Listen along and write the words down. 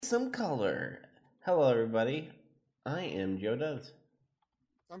Some color. Hello, everybody. I am Joe Doves,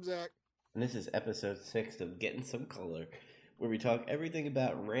 I'm Zach. and this is episode 6 of Getting Some Color, where we talk everything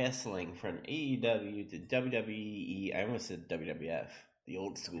about wrestling from AEW to WWE. I almost said WWF, the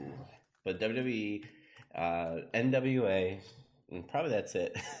old school, but WWE, NWA, and probably that's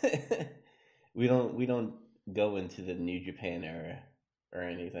it. we don't go into the New Japan era or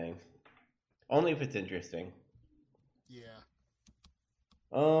anything, only if it's interesting. Yeah.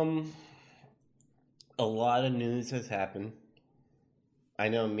 Um, a lot of news has happened. I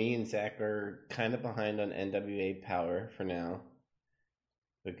know me and Zach are kind of behind on NWA Power for now.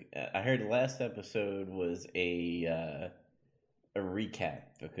 I heard the last episode was a recap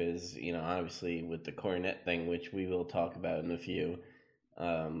because obviously with the Cornette thing, which we will talk about in a few,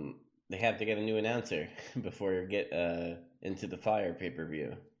 they have to get a new announcer before you get into the Fire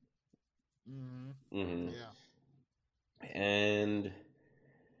pay-per-view. hmm hmm Yeah. And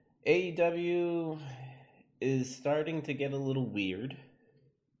AEW is starting to get a little weird.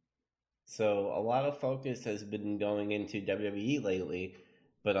 So a lot of focus has been going into WWE lately,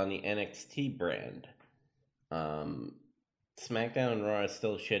 but on the NXT brand. Um, SmackDown and Raw is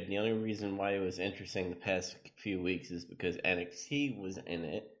still shit. The only reason why it was interesting the past few weeks is because NXT was in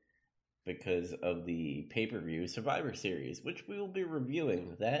it because of the pay-per-view Survivor Series, which we will be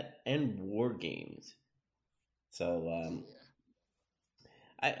reviewing that and War Games. So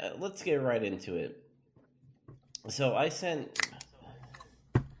Yeah. let's get right into it. So I sent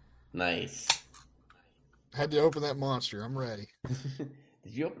nice. Had to open that monster. I'm ready. Did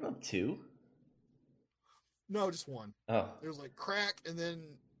you open up two? No, just one. Oh, It was like crack, and then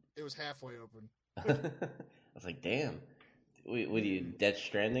it was halfway open. I was like, damn. What are you Death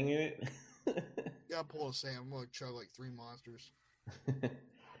Stranding it? Gotta pull a Sam. I'm gonna chug like three monsters.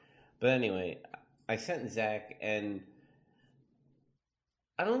 But anyway, I sent Zach, and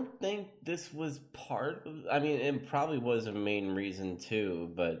I don't think this was part of. I mean, it probably was a main reason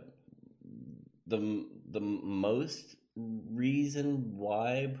too, but the most reason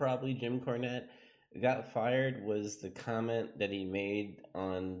why probably Jim Cornette got fired was the comment that he made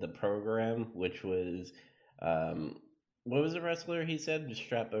on the program, which was, um, what was the wrestler he said? Just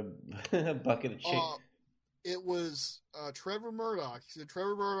strap a bucket of chicken. Uh, it was Trevor Murdoch. He said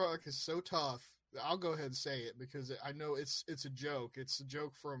Trevor Murdoch is so tough. I'll go ahead and say it because I know it's a joke. It's a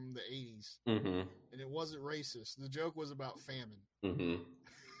joke from the '80s, Mm-hmm. and it wasn't racist. The joke was about famine. Mm-hmm.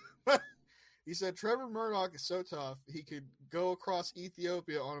 He said Trevor Murdoch is so tough he could go across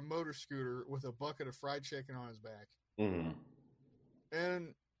Ethiopia on a motor scooter with a bucket of fried chicken on his back. Mm-hmm.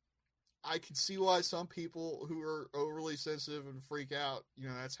 And I can see why some people who are overly sensitive and freak out,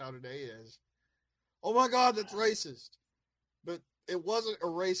 that's how today is. Oh my God, that's racist. But it wasn't a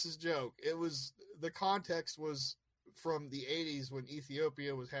racist joke. It was the context was from the 80s when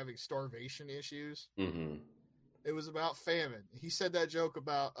Ethiopia was having starvation issues. Mm-hmm. It was about famine. He said that joke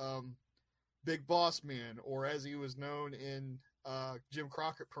about Big Boss Man, or as he was known in Jim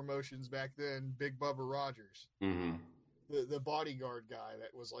Crockett promotions back then, Big Bubba Rogers, Mm-hmm. the bodyguard guy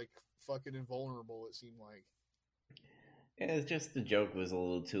that was like fucking invulnerable. It seemed like. Yeah, it's just the joke was a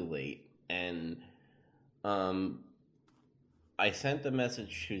little too late, and um, I sent the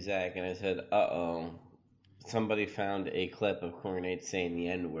message to Zach, and I said, "Uh-oh, somebody found a clip of Cornette saying the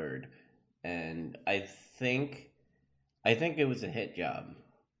N word," and I think it was a hit job.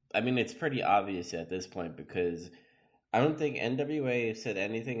 I mean, it's pretty obvious at this point because I don't think NWA said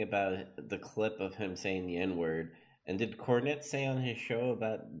anything about the clip of him saying the N word. And did Cornette say on his show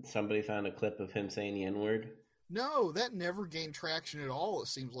about somebody found a clip of him saying the N word? No, that never gained traction at all. It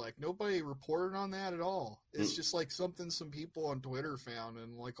seems like nobody reported on that at all. It's just like something some people on Twitter found,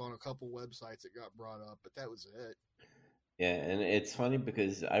 and like on a couple websites it got brought up, but that was it. Yeah, and it's funny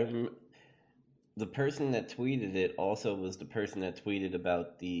because the person that tweeted it also was the person that tweeted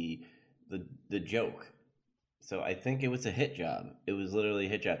about the joke. So I think it was a hit job. It was literally a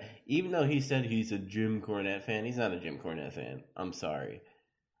hit job. Even though he said he's a Jim Cornette fan, he's not a Jim Cornette fan. I'm sorry.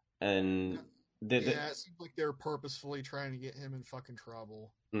 And the Yeah, it seems like they're purposefully trying to get him in fucking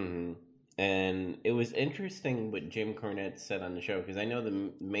trouble. mhm. And it was interesting what Jim Cornette said on the show because I know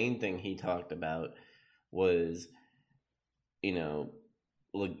the main thing he talked about was, you know,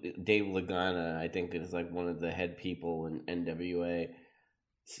 Dave Lagana, I think is like one of the head people in NWA,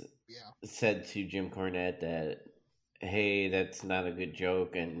 Yeah. said to Jim Cornette that, hey, that's not a good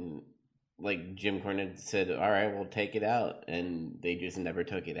joke. And like Jim Cornette said, all right, we'll take it out. And they just never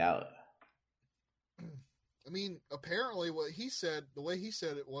took it out. I mean, apparently what he said, the way he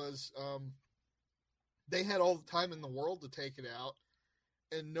said it was, they had all the time in the world to take it out,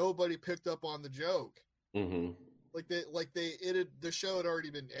 and nobody picked up on the joke. Mm-hmm. The show had already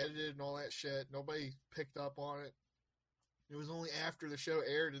been edited and all that shit. Nobody picked up on it. It was only after the show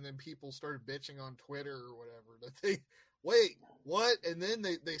aired and then people started bitching on Twitter or whatever that they wait, what? And then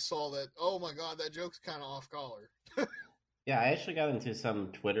they saw that, oh my god, that joke's kind of off color. Yeah, I actually got into some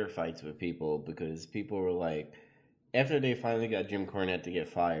Twitter fights with people because people were like, after they finally got Jim Cornette to get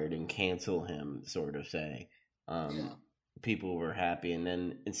fired and cancel him, sort of say, Yeah. people were happy. And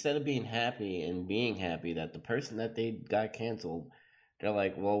then instead of being happy and being happy that the person that they got canceled, they're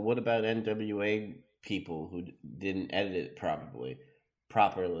like, well, what about NWA people who didn't edit it properly?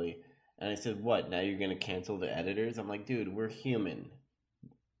 And I said, what? Now you're going to cancel the editors? I'm like, dude, we're human.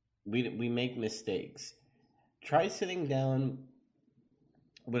 We make mistakes. Try sitting down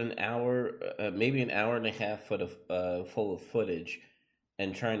with an hour, maybe an hour and a half full of footage,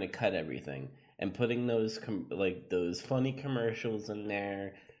 and trying to cut everything and putting those those funny commercials in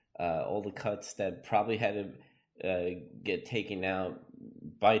there, all the cuts that probably had to get taken out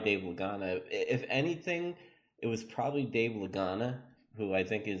by Dave Lagana. If anything, it was probably Dave Lagana, who I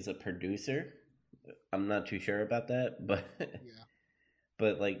think is a producer. I'm not too sure about that, but Yeah.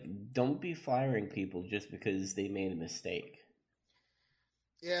 but like, don't be firing people just because they made a mistake.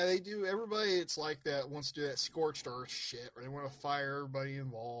 Yeah, they do. Everybody, it's like that, wants to do that scorched earth shit, where they want to fire everybody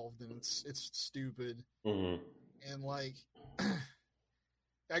involved, and it's stupid. Mm-hmm. And like,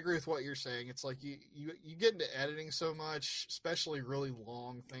 I agree with what you're saying. It's like you get into editing so much, especially really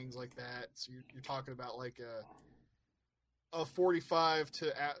long things like that. So you're talking about like a 45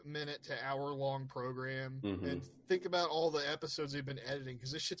 minute to hour long program, Mm-hmm. and think about all the episodes they've been editing,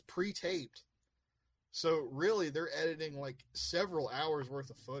 because this shit's pre-taped. So really, they're editing like several hours worth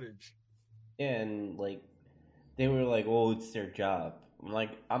of footage. And like, they were like, "Oh, it's their job."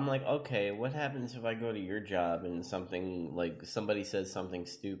 I'm like, okay, what happens if I go to your job and something like somebody says something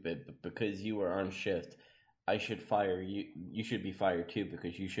stupid, but because you were on shift, I should fire you. You should be fired too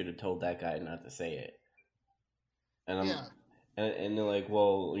because you should have told that guy not to say it. And Yeah. and they're like,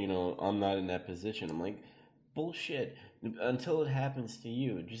 well, I'm not in that position. I'm like, bullshit. Until it happens to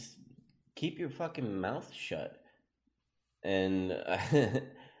you, just keep your fucking mouth shut. And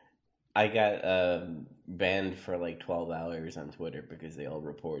I got banned for like 12 hours on Twitter because they all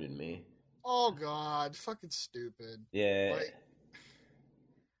reported me. Oh god, fucking stupid. Yeah. Like,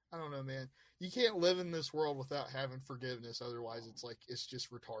 I don't know, man. You can't live in this world without having forgiveness. Otherwise, it's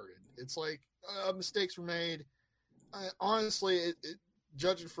just retarded. It's like mistakes were made. Honestly,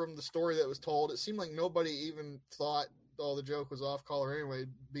 judging from the story that was told, it seemed like nobody even thought, oh, the joke was off color anyway.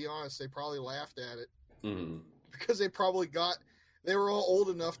 To be honest, they probably laughed at it Mm-hmm. because they were all old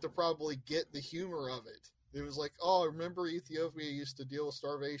enough to probably get the humor of it. It was like, oh, remember Ethiopia used to deal with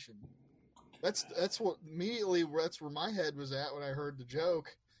starvation. That's where my head was at when I heard the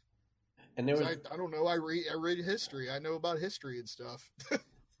joke. And there was I don't know. I read history. I know about history and stuff.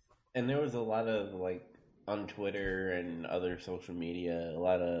 and there was a lot of like on Twitter and other social media, a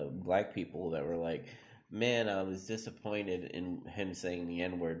lot of black people that were like, "Man, I was disappointed in him saying the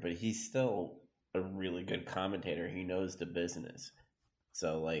N-word, but he's still a really good commentator. He knows the business."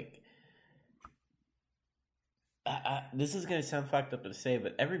 So like, this is gonna sound fucked up to say,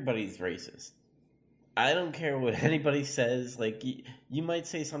 but everybody's racist. I don't care what anybody says. Like, you might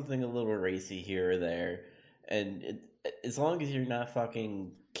say something a little racy here or there, and as long as you're not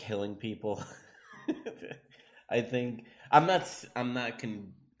fucking killing people, I think I'm not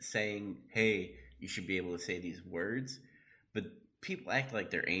saying, hey, you should be able to say these words, but people act like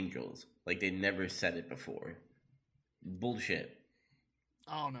they're angels, like they never said it before. Bullshit.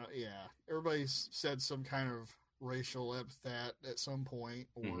 I don't know. Yeah, everybody's said some kind of racial epithet at some point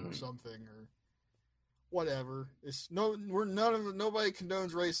or something or whatever. Nobody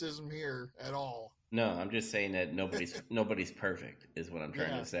condones racism here at all. No, I'm just saying that nobody's perfect is what I'm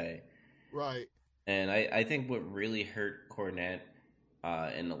trying to say. Right. And I think what really hurt Cornette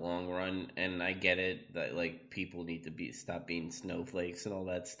in the long run, and I get it that like people need to stop being snowflakes and all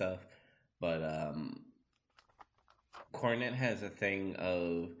that stuff, but Cornette has a thing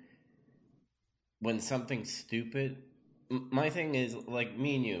of when something's stupid. My thing is, like,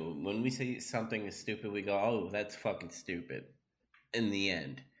 me and you, when we say something is stupid, we go, oh, that's fucking stupid. In the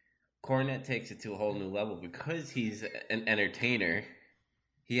end, Cornette takes it to a whole new level because he's an entertainer.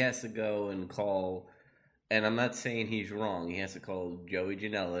 He has to go and call, and I'm not saying he's wrong, he has to call Joey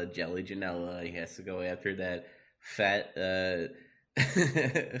Janela, Jelly Janela. He has to go after that fat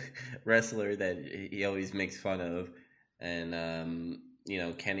wrestler that he always makes fun of. And,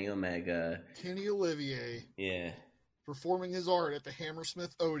 Kenny Omega. Kenny Olivier. Yeah. Performing his art at the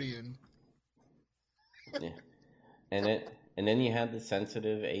Hammersmith Odeon. Yeah. And then you have the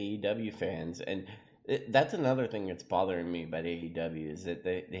sensitive AEW fans, and That's another thing that's bothering me about AEW is that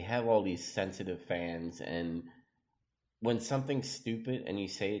they have all these sensitive fans, and when something's stupid and you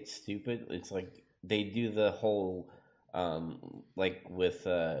say it's stupid, it's like they do the whole like with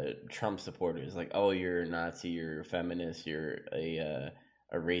Trump supporters, like, oh, you're a Nazi, you're a feminist, you're a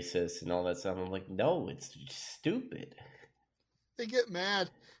racist, and all that stuff. I'm like, no, it's just stupid. They get mad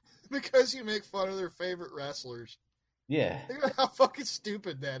because you make fun of their favorite wrestlers. Yeah, Think about how fucking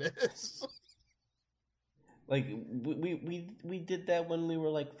stupid that is. like we did that when we were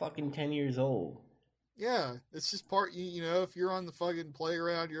like fucking 10 years old. Yeah, it's just part. You know, if you're on the fucking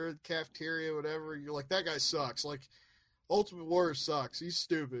playground, you're at the cafeteria, whatever. You're like, that guy sucks. Like, Ultimate Warrior sucks. He's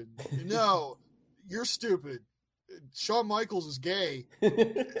stupid. No, you're stupid. Shawn Michaels is gay.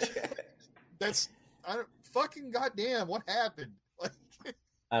 That's I don't fucking goddamn. What happened? Like,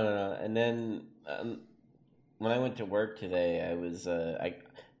 I don't know. And then when I went to work today,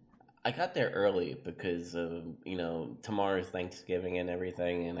 I got there early because of, tomorrow's Thanksgiving and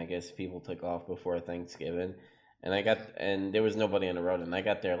everything, and I guess people took off before Thanksgiving, and there was nobody on the road, and I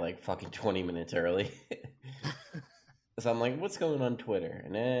got there like fucking 20 minutes early. So I'm like, what's going on Twitter?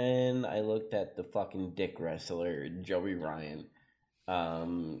 And then I looked at the fucking dick wrestler, Joey Ryan.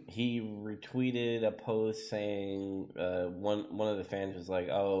 He retweeted a post saying one of the fans was like,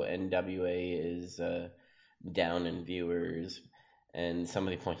 "Oh, NWA is down in viewers," and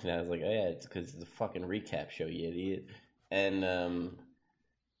somebody pointed out, I was like, "Oh yeah, it's because it's a fucking recap show, you idiot." And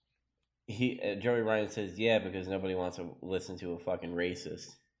Joey Ryan says, "Yeah, because nobody wants to listen to a fucking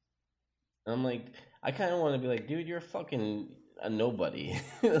racist." And I'm like, I kind of want to be like, dude, you're fucking a nobody.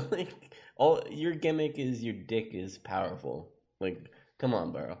 Like, all your gimmick is your dick is powerful. Like, come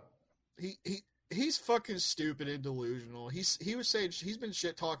on, bro. He's fucking stupid and delusional. He was saying he's been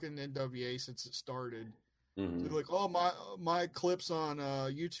shit talking NWA since it started. Mm-hmm. So like, oh, my clips on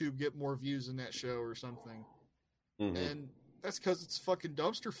YouTube get more views than that show or something, and that's because it's fucking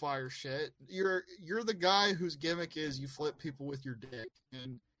dumpster fire shit. You're the guy whose gimmick is you flip people with your dick,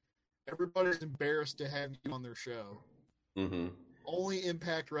 and everybody's embarrassed to have you on their show. Mm-hmm. Only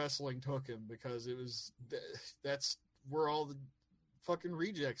Impact Wrestling took him because that's where all the fucking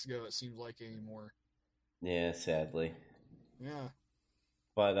rejects go, it seems like, anymore. Yeah, sadly. Yeah.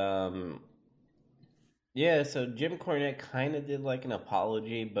 But yeah, so Jim Cornette kind of did like an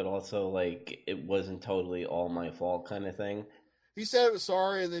apology, but also like it wasn't totally all my fault kind of thing. He said it was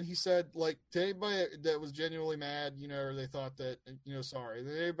sorry, and then he said, like, to anybody that was genuinely mad, or they thought that, sorry. And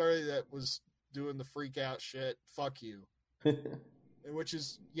then anybody that was doing the freak out shit, fuck you. Which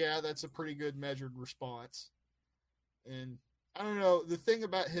is, yeah, that's a pretty good measured response. And I don't know, the thing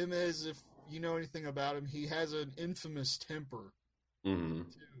about him is, if you know anything about him, he has an infamous temper. Mm-hmm.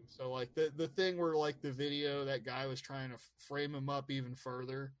 Too. So, like, the thing where, like, the video, that guy was trying to frame him up even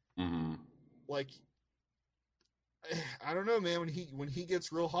further. Mm-hmm. Like, I don't know, man. When he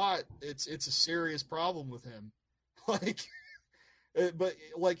gets real hot, it's a serious problem with him. Like, but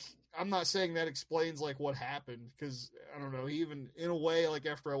like, I'm not saying that explains like what happened, because I don't know. He even, in a way, like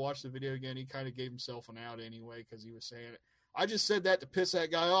after I watched the video again, he kind of gave himself an out anyway, because he was saying it. I just said that to piss that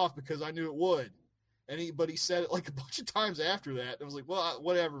guy off because I knew it would, but he said it like a bunch of times after that. I was like, well,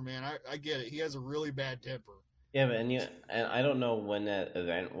 whatever, man. I get it. He has a really bad temper. Yeah, but and I don't know when that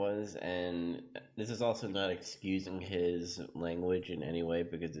event was, and this is also not excusing his language in any way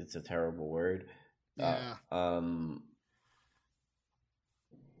because it's a terrible word. Yeah.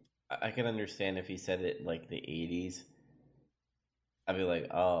 I can understand if he said it like the 80s. I'd be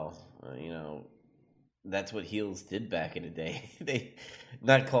like, oh, that's what heels did back in the day. They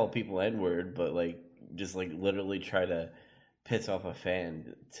not call people N-word, but like just like literally try to piss off a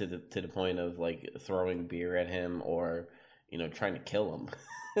fan to the point of like throwing beer at him or trying to kill him.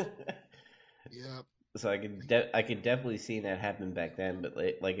 Yeah. So I could definitely see that happen back then, but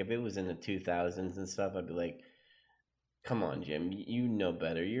like if it was in the 2000s and stuff, I'd be like, come on, Jim, you know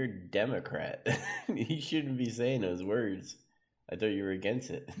better. You're a Democrat. You shouldn't be saying those words. I thought you were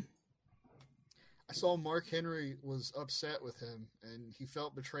against it. I saw Mark Henry was upset with him, and he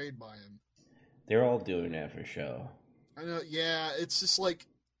felt betrayed by him. They're all doing that for show. I know, yeah, it's just like,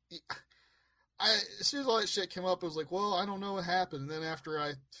 as soon as all that shit came up, I was like, well, I don't know what happened. And then after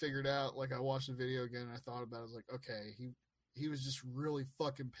I figured out, like, I watched the video again, and I thought about it, I was like, okay, he was just really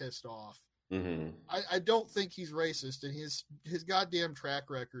fucking pissed off. Mm-hmm. I don't think he's racist, and his goddamn track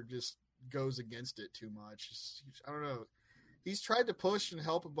record just goes against it too much. I don't know. He's tried to push and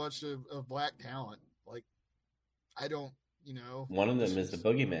help a bunch of black talent. Like, I don't, One of them is the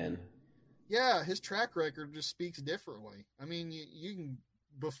Boogeyman. Yeah, his track record just speaks differently. I mean, you can,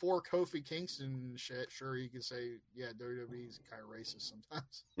 before Kofi Kingston shit, sure, you can say, yeah, WWE is kind of racist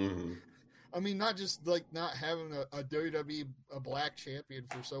sometimes. Mm-hmm. I mean, not just like not having a WWE a black champion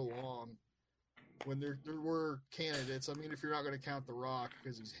for so long when there were candidates. I mean, if you're not going to count The Rock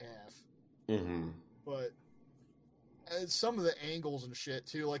because he's half, but some of the angles and shit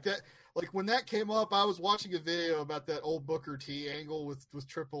too, like that. Like when that came up, I was watching a video about that old Booker T angle with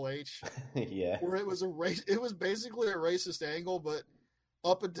Triple H, Yeah. where it was it was basically a racist angle, but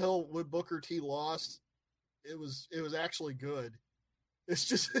up until when Booker T lost, it was actually good. It's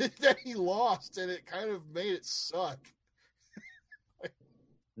just that he lost, and it kind of made it suck.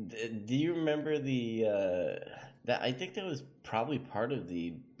 Do you remember that? I think that was probably part of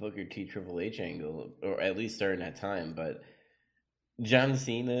the Booker T Triple H angle, or at least during that time. But John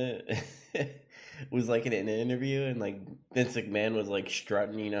Cena was like in an interview, and like Vince McMahon was like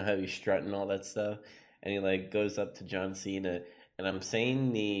strutting, you know how he's strutting all that stuff, and he like goes up to John Cena, and I'm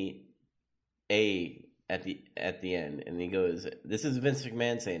saying the A at the end, and he goes, "This is Vince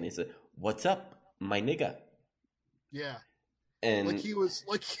McMahon saying," he said, "What's up, my nigga?" Yeah, and like he was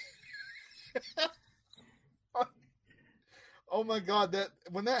like. Oh my god! That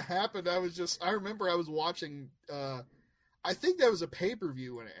when that happened, I remember I was watching. I think that was a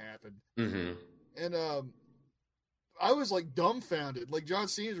pay-per-view when it happened, and I was like dumbfounded. Like John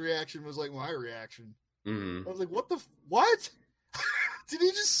Cena's reaction was like my reaction. I was like, what? Did he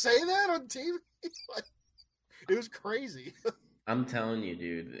just say that on TV? Like, it was crazy. I'm telling you,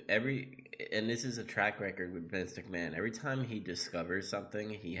 dude. And this is a track record with Vince McMahon. Every time he discovers something,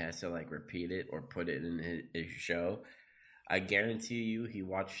 he has to like repeat it or put it in his show. I guarantee you, he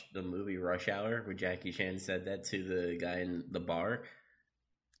watched the movie Rush Hour, where Jackie Chan said that to the guy in the bar.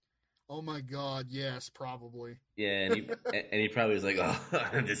 Oh my god, yes, probably. Yeah, and he probably was like, "Oh,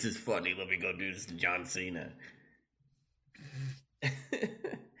 this is funny. Let me go do this to John Cena."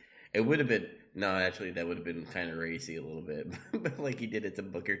 It would have been actually, that would have been kind of racy a little bit, but like he did it to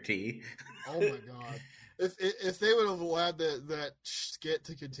Booker T. Oh my god. If they would have allowed that skit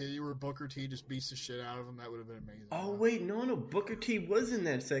to continue where Booker T just beats the shit out of him, that would have been amazing. Oh wait, no, Booker T was in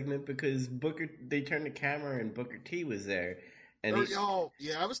that segment because they turned the camera and Booker T was there, and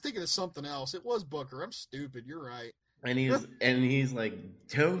I was thinking of something else. It was Booker. I'm stupid. You're right. And he's like,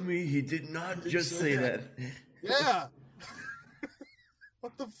 "Tell me he did not just say that." Yeah.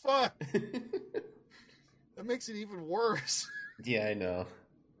 What the fuck? That makes it even worse. Yeah, I know.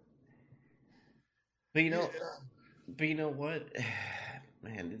 But you know what?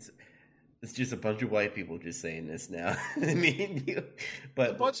 Man, it's just a bunch of white people just saying this now. I mean, but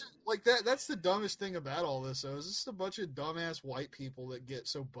a bunch of, like that's the dumbest thing about all this, though. Is this a bunch of dumbass white people that get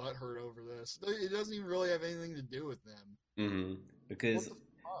so butthurt over this? It doesn't even really have anything to do with them. Because what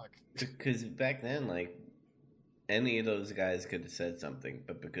the fuck? Because back then, like, any of those guys could have said something,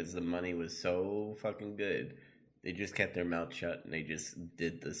 but because the money was so fucking good, they just kept their mouth shut and they just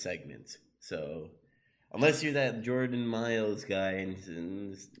did the segments. So. Unless you're that Jordan Miles guy,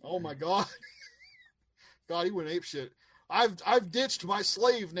 and oh my god, God, he went apeshit. I've ditched my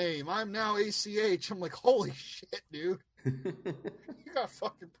slave name. I'm now ACH. I'm like, holy shit, dude. You got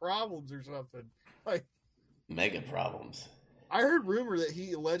fucking problems or something. Like mega problems. I heard rumor that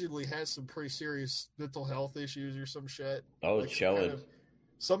he allegedly has some pretty serious mental health issues or some shit. Oh, like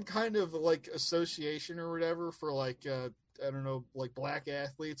some kind of like association or whatever for like. I don't know, like black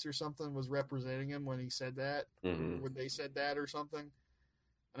athletes or something was representing him when he said that, when they said that or something. And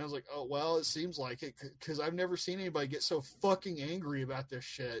I was like, oh, well, it seems like it, because I've never seen anybody get so fucking angry about this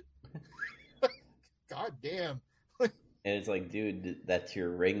shit. God damn. And it's like, dude, that's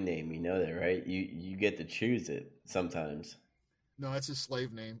your ring name. You know that, right? You get to choose it sometimes. No, that's his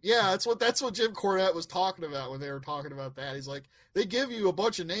slave name. Yeah, that's what Jim Cornette was talking about when they were talking about that. He's like, they give you a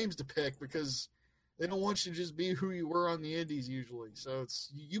bunch of names to pick because they don't want you to just be who you were on the indies usually. So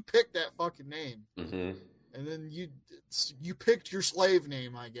it's you pick that fucking name, and then you picked your slave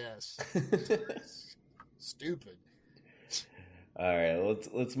name, I guess. Stupid. All right,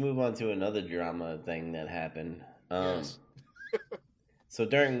 let's move on to another drama thing that happened. Yes. So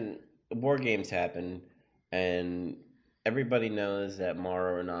during War Games happened, and everybody knows that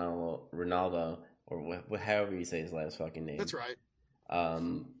Mauro Ronaldo, or however you say his last fucking name. That's right.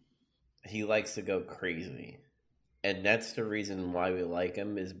 He likes to go crazy. And that's the reason why we like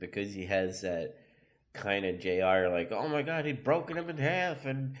him, is because he has that kind of JR, like, oh my god, he'd broken him in half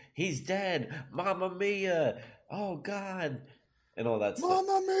and he's dead. Mamma mia. Oh god. And all that stuff.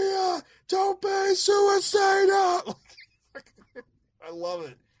 Mamma mia. Don't be suicidal. I love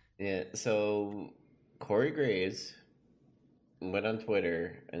it. Yeah, so Corey Graves went on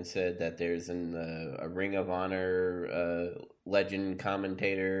Twitter and said that there's a Ring of Honor legend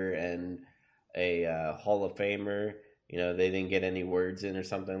commentator and a Hall of Famer. they didn't get any words in or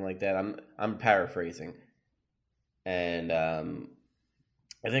something like that. I'm paraphrasing, and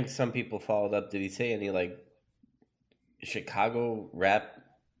I think some people followed up. Did he say any like Chicago rap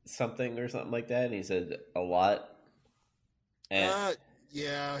something or something like that? And he said a lot. And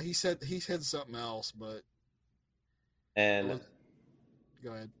yeah, he said something else, but and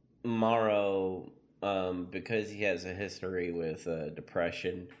go ahead. Morrow, because he has a history with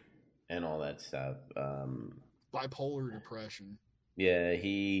depression and all that stuff. Bipolar depression. Yeah,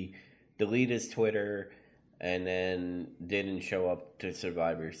 he deleted his Twitter and then didn't show up to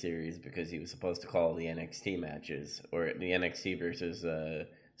Survivor Series because he was supposed to call the NXT matches, or the NXT versus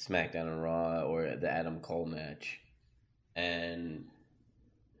SmackDown and Raw, or the Adam Cole match. And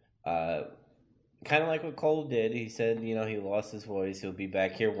kind of like what Cole did, he said, he lost his voice. He'll be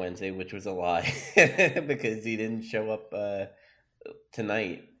back here Wednesday, which was a lie because he didn't show up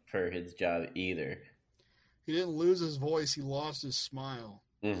tonight for his job either. He didn't lose his voice. He lost his smile.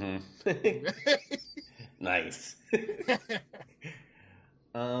 Mm-hmm. Nice.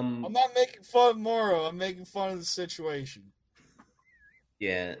 I'm not making fun of Morrow. I'm making fun of the situation.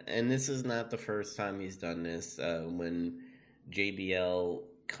 Yeah, and this is not the first time he's done this. When JBL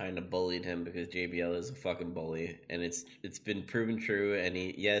kind of bullied him, because JBL is a fucking bully, and it's been proven true. And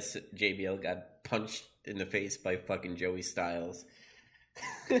JBL got punched in the face by fucking Joey Styles.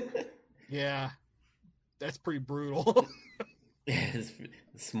 Yeah, that's pretty brutal. Yeah, this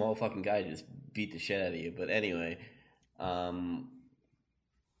small fucking guy just beat the shit out of you. But anyway,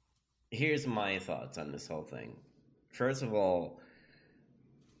 here's my thoughts on this whole thing. First of all,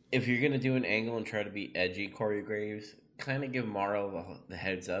 if you're going to do an angle and try to be edgy, Corey Graves, kind of give Morrow the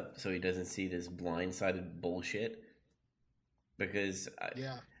heads up so he doesn't see this blindsided bullshit. Because,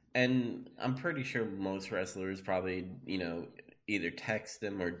 yeah. And I'm pretty sure most wrestlers probably, either text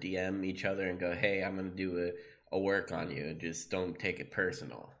them or DM each other and go, hey, I'm going to do a work on you. Just don't take it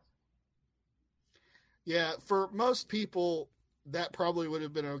personal. Yeah, for most people, that probably would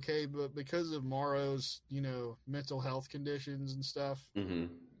have been okay, but because of Morrow's, mental health conditions and stuff,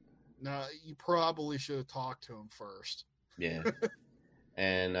 no, you probably should have talked to him first. Yeah.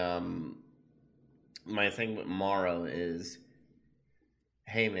 And my thing with Morrow is,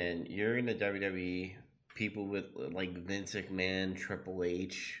 hey man, you're in the WWE. People with like Vince McMahon, Triple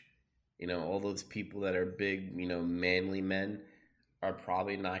H, all those people that are big, manly men are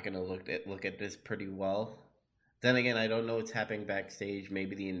probably not going to look at this pretty well. Then again, I don't know what's happening backstage.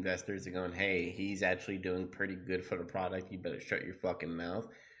 Maybe the investors are going, hey, he's actually doing pretty good for the product. You better shut your fucking mouth.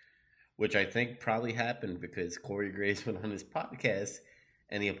 Which I think probably happened because Corey Graves went on his podcast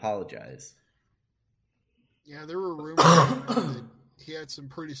and he apologized. Yeah, there were rumors that he had some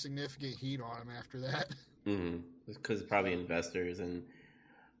pretty significant heat on him after that. Mm-hmm. Because probably investors, and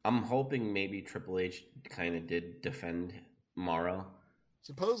I'm hoping maybe Triple H kind of did defend Morrow.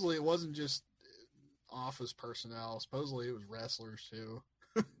 Supposedly it wasn't just office personnel. Supposedly it was wrestlers too.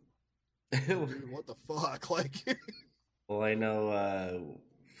 Dude, what the fuck? Well, I know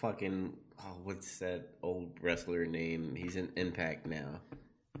what's that old wrestler name? He's in Impact now.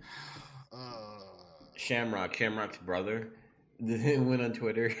 Shamrock's brother went on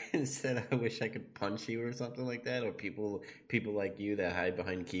Twitter and said, I wish I could punch you or something like that, or people like you that hide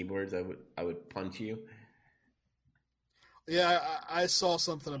behind keyboards, I would punch you. Yeah, I saw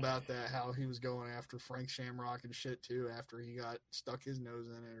something about that, how he was going after Frank Shamrock and shit too after he got stuck his nose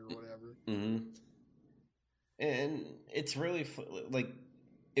in it or whatever. Mm-hmm. And it's really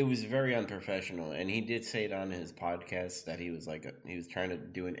it was very unprofessional, and he did say it on his podcast that he was trying to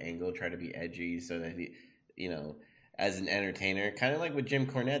do an angle, try to be edgy so that he, as an entertainer, kind of like what Jim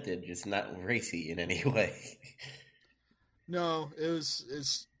Cornette did, just not racy in any way. No,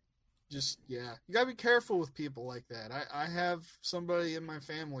 it's just, yeah. You gotta be careful with people like that. I have somebody in my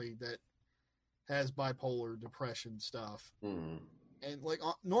family that has bipolar depression stuff. Mm-hmm. And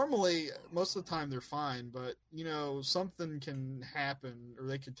normally, most of the time they're fine, but something can happen, or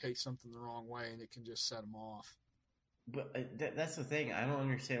they could take something the wrong way, and it can just set them off. But that's the thing. I don't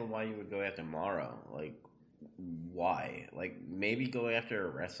understand why you would go after Morrow. Why? Maybe go after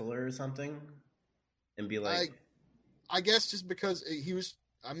a wrestler or something, and be like. I guess just because he was.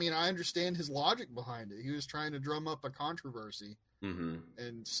 I mean, I understand his logic behind it. He was trying to drum up a controversy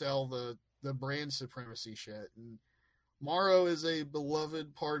and sell the brand supremacy shit. And Morrow is a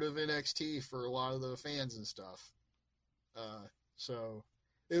beloved part of NXT for a lot of the fans and stuff. So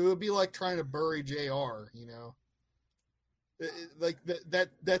it would be like trying to bury JR,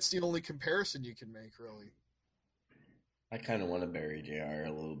 That's the only comparison you can make, really. I kind of want to bury JR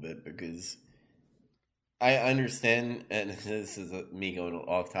a little bit because I understand, and this is me going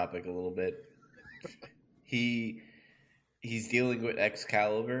off topic a little bit. He he's dealing with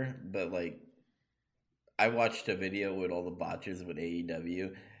Excalibur, but like I watched a video with all the botches with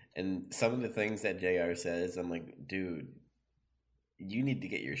AEW, and some of the things that JR says, I'm like, dude, you need to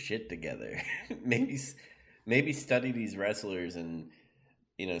get your shit together. maybe study these wrestlers and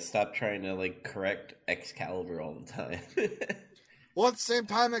stop trying to like correct Excalibur all the time. Well, at the same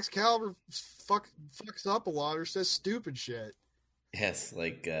time, Excalibur fucks up a lot or says stupid shit. Yes,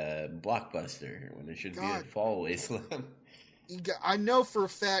 like Blockbuster when it should be a God, Fallaway Slam. I know for a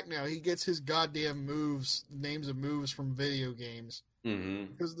fact now he gets his goddamn names of moves from video games.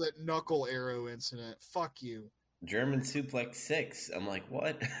 Mm-hmm. Because of that knuckle arrow incident. Fuck you. German Suplex 6. I'm like,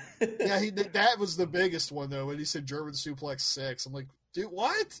 what? Yeah, that was the biggest one, though, when he said German Suplex 6. I'm like, dude,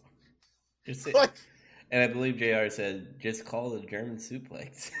 what? Just say, like, and I believe JR said, just call it German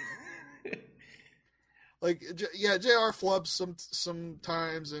Suplex. Like, yeah, JR flubs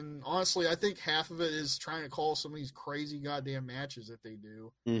sometimes, and honestly, I think half of it is trying to call some of these crazy goddamn matches that they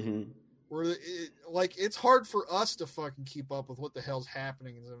do. Mm-hmm. Where, it's hard for us to fucking keep up with what the hell's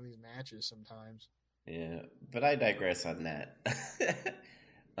happening in some of these matches sometimes. Yeah, but I digress on that.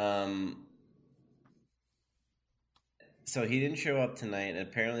 So he didn't show up tonight.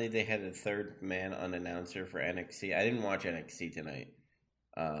 Apparently, they had a third man on announcer for NXT. I didn't watch NXT tonight.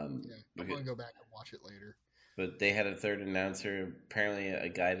 I'm going to go back and watch it later. But they had a third announcer, apparently a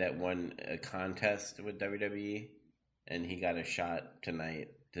guy that won a contest with WWE, and he got a shot tonight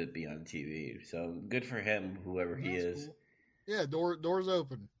to be on TV. So good for him, whoever he is. Cool. Yeah, doors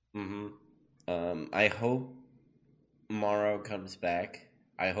open. Mm-hmm. I hope Morrow comes back.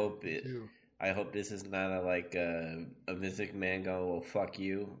 I hope this is not a Vince McMahon going, well, fuck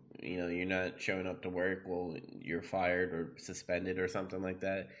you. You're not showing up to work. Well, you're fired or suspended or something like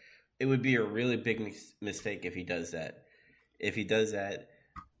that. It would be a really big mistake if he does that. If he does that,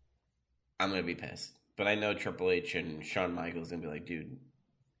 I'm going to be pissed. But I know Triple H and Shawn Michaels going to be like, dude,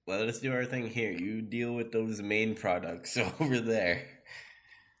 let us do our thing here. You deal with those main products over there.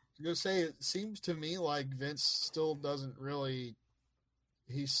 I was going to say, it seems to me like Vince still doesn't really...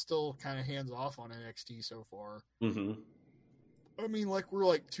 He's still kind of hands off on NXT so far. Mm-hmm. I mean,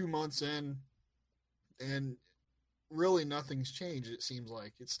 we're 2 months in, and really nothing's changed. It seems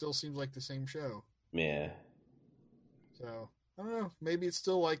like it still seems like the same show. Yeah. So I don't know. Maybe it's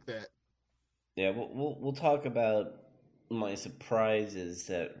still like that. Yeah, we'll talk about my surprises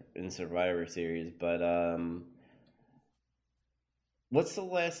in Survivor Series, but what's the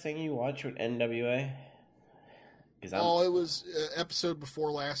last thing you watched with NWA? It was episode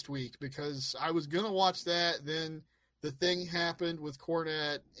before last week because I was gonna watch that. Then the thing happened with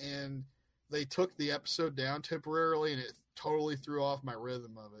Cornette, and they took the episode down temporarily, and it totally threw off my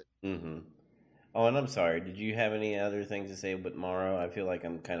rhythm of it. Mm-hmm. Oh, and I'm sorry. Did you have any other things to say with Morrow? I feel like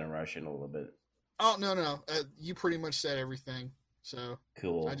I'm kind of rushing a little bit. Oh no. You pretty much said everything. So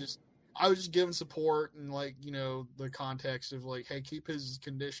cool. I was just giving support and the context of hey, keep his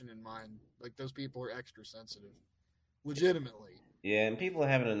condition in mind. Those people are extra sensitive, legitimately. Yeah, and people are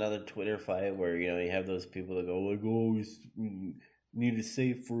having another Twitter fight where you have those people that go we need to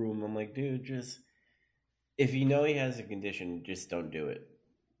save for him. I'm like, dude, just if you know he has a condition, just don't do it.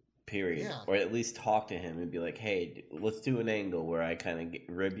 Period. Yeah. Or at least talk to him and be like, hey, let's do an angle where I kind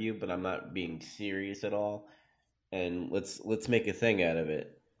of rib you, but I'm not being serious at all, and let's make a thing out of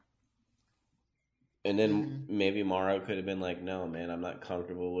it. And then maybe Morrow could have been like, no, man, I'm not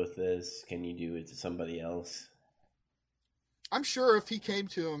comfortable with this. Can you do it to somebody else? I'm sure if he came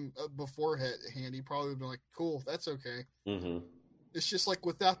to him beforehand, he probably would have been like, cool, that's okay. Mm-hmm. It's just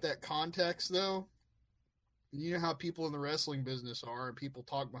without that context, though, you know how people in the wrestling business are, and people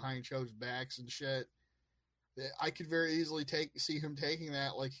talk behind each other's backs and shit. I could very easily see him taking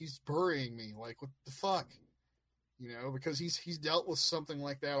that he's burying me. What the fuck? Because he's dealt with something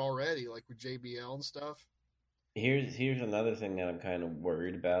like that already, with JBL and stuff. Here's another thing that I'm kind of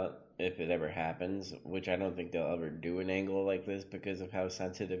worried about if it ever happens, which I don't think they'll ever do an angle like this because of how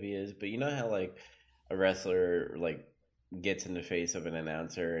sensitive he is. But you know how a wrestler gets in the face of an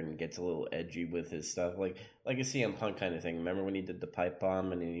announcer and gets a little edgy with his stuff, like a CM Punk kind of thing. Remember when he did the pipe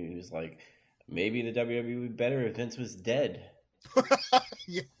bomb and he was like, maybe the WWE would be better if Vince was dead.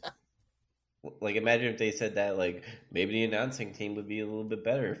 Yeah. Imagine if they said that, maybe the announcing team would be a little bit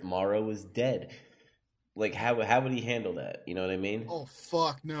better if Morrow was dead. How would he handle that? You know what I mean? Oh,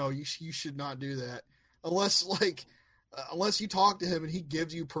 fuck, no. You should not do that. Unless, unless you talk to him and he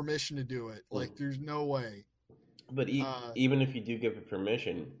gives you permission to do it. There's no way. But even if you do give it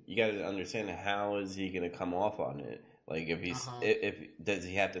permission, you got to understand how is he going to come off on it? If he's if does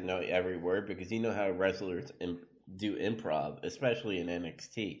he have to know every word? Because you know how wrestlers do improv, especially in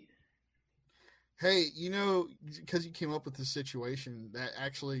NXT. Hey, because you came up with this situation, that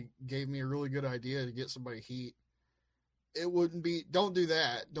actually gave me a really good idea to get somebody heat. It wouldn't be. Don't do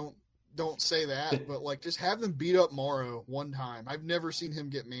that. Don't say that. But like, just have them beat up Morrow one time. I've never seen him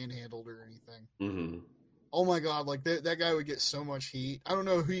get manhandled or anything. Mm-hmm. Oh my god, like that guy would get so much heat. I don't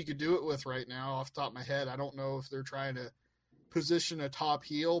know who you could do it with right now off the top of my head. I don't know if they're trying to position a top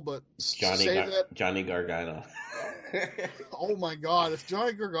heel, but Johnny Gargano. Oh my god, if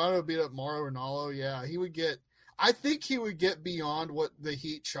Johnny Gargano beat up Mauro Ranallo, yeah, he would get. I think he would get beyond what the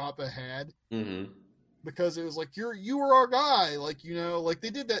Heat Ciampa had, because it was like you were our guy, like like they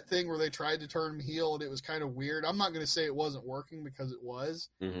did that thing where they tried to turn him heel and it was kind of weird. I'm not going to say it wasn't working because it was.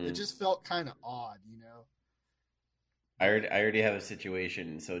 It just felt kind of odd, I already have a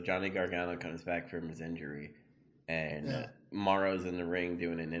situation. So Johnny Gargano comes back from his injury, and Mauro's in the ring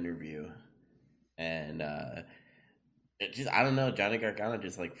doing an interview, and I don't know. Johnny Gargano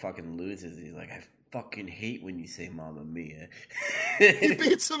just like fucking loses. He's like, I fucking hate when you say "Mamma Mia." He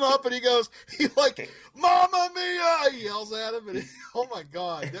beats him up and he like "Mamma Mia." He yells at him, and oh my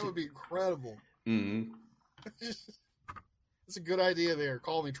god, that would be incredible. Mm-hmm. It's a good idea there.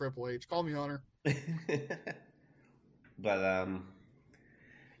 Call me Triple H. Call me Hunter. But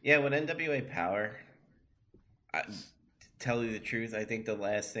yeah, with NWA Power, tell you the truth, I think the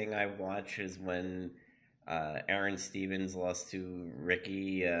last thing I watch is when Aaron Stevens lost to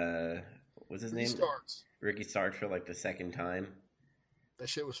Ricky. What's his name? Starks. Ricky Starks for like the second time. That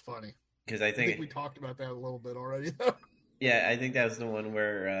shit was funny. Because I think we talked about that a little bit already, though. Yeah, I think that was the one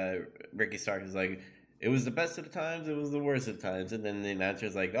where Ricky Starks is like, it was the best of the times, it was the worst of the times. And then the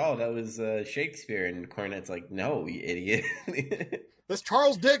announcer's like, oh, that was Shakespeare. And Cornette's like, no, you idiot. That's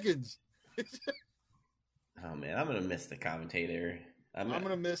Charles Dickens. Oh, man, I'm going to miss the commentator. I'm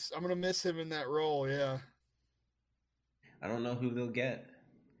gonna miss him in that role, yeah. I don't know who they'll get.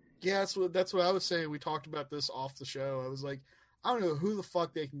 Yeah, that's what I was saying. We talked about this off the show. I was like, I don't know who the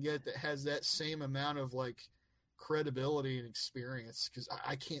fuck they can get that has that same amount of like credibility and experience, because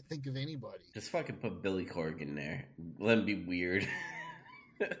I can't think of anybody. Just fucking put Billy Corgan there. Let him be weird.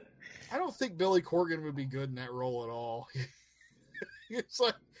 I don't think Billy Corgan would be good in that role at all. It's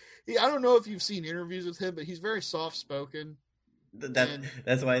like, I don't know if you've seen interviews with him, but he's very soft spoken.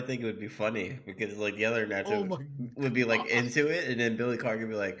 That's why I think it would be funny, because like the other announcer would be like into it, and then Billy Corgan would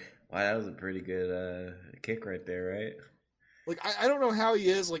be like, "Wow, that was a pretty good kick right there, right?" Like I don't know how he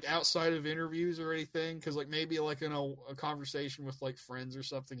is like outside of interviews or anything, because like maybe like in a conversation with like friends or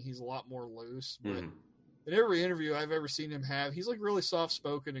something, he's a lot more loose. But in every interview I've ever seen him have, he's like really soft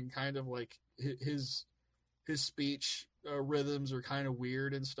spoken and kind of like his speech rhythms are kind of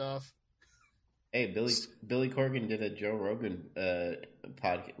weird and stuff. Hey, Billy Corgan did a Joe Rogan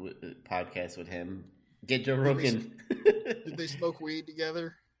podcast with him. Get Joe Rogan. Did they smoke weed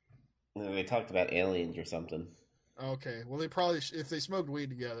together? They talked about aliens or something. Okay, well they probably if they smoked weed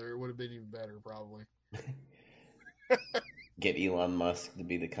together, it would have been even better, probably. Get Elon Musk to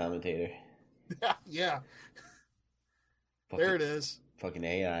be the commentator. Yeah. There it is. Fucking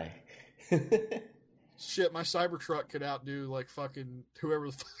AI. Shit, my Cybertruck could outdo like fucking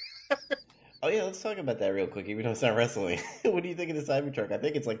whoever the fuck. Oh yeah, let's talk about that real quick, even though it's not wrestling. What do you think of the Cybertruck? I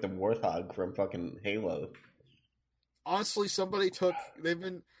think it's like the Warthog from fucking Halo. Honestly,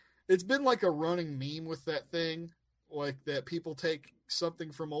 it's been like a running meme with that thing, like that people take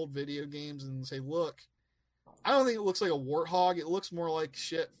something from old video games and say, look, I don't think it looks like a Warthog. It looks more like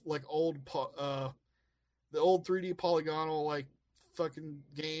shit, like the old 3D polygonal, like fucking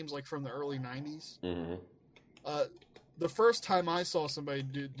games like from the early 90s. The first time I saw somebody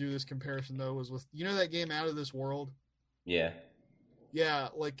do this comparison, though, was with, that game Out of This World? Yeah. Yeah,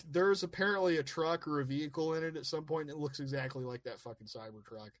 like, there's apparently a truck or a vehicle in it at some point, and it looks exactly like that fucking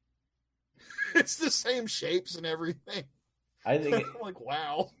Cybertruck. It's the same shapes and everything. I think... like,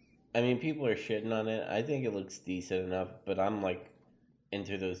 wow. I mean, people are shitting on it. I think it looks decent enough, but I'm, like,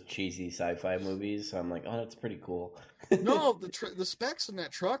 into those cheesy sci-fi movies, so I'm like, oh, that's pretty cool. No, the specs in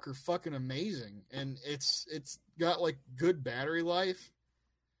that truck are fucking amazing, and it's got like good battery life.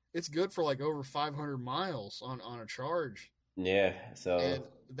 It's good for like over 500 miles on a charge. Yeah, so and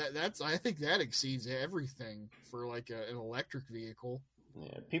that's I think that exceeds everything for like an electric vehicle.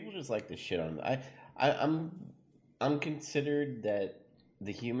 Yeah, people just like to shit on. I'm considered that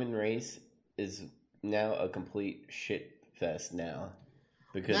the human race is now a complete shit fest now.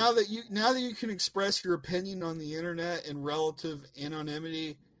 Because now that you can express your opinion on the internet in relative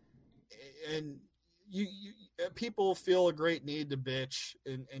anonymity, and you people feel a great need to bitch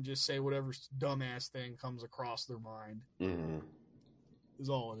and just say whatever dumbass thing comes across their mind. Is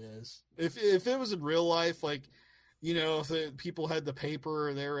all it is. If it was in real life, like you know, if the people had the paper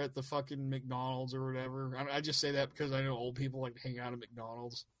or they're at the fucking McDonald's or whatever. I just say that because I know old people like to hang out at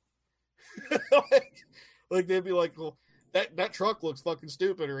McDonald's. like they'd be like, well, that truck looks fucking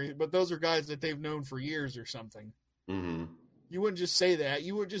stupid, but those are guys that they've known for years or something. Mm-hmm. You wouldn't just say that.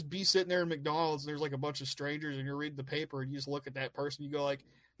 You would just be sitting there in McDonald's and there's like a bunch of strangers and you're reading the paper and you just look at that person. You go like,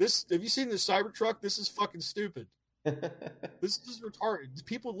 "This? Have you seen this Cybertruck? This is fucking stupid. This is retarded."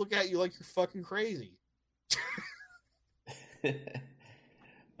 People look at you like you're fucking crazy.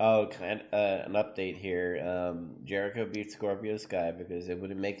 Oh, an update here. Jericho beat Scorpio Sky because it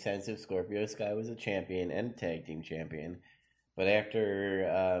wouldn't make sense if Scorpio Sky was a champion and a tag team champion. But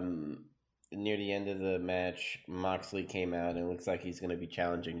after near the end of the match, Moxley came out and it looks like he's going to be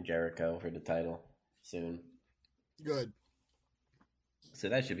challenging Jericho for the title soon. Good. So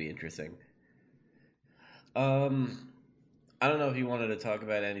that should be interesting. I don't know if you wanted to talk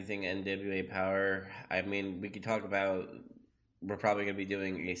about anything NWA Power. I mean, we could talk about... We're probably going to be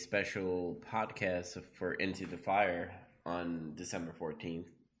doing a special podcast for Into the Fire on December 14th.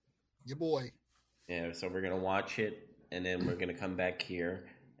 Your boy. Yeah, so we're going to watch it, and then we're going to come back here,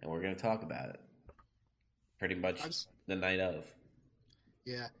 and we're going to talk about it. Pretty much the night of.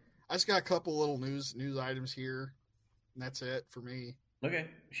 Yeah. I just got a couple little news items here, and that's it for me. Okay,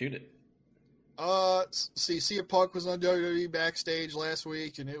 shoot it. CM Punk was on WWE Backstage last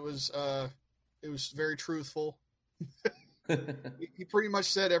week, and it was very truthful. He pretty much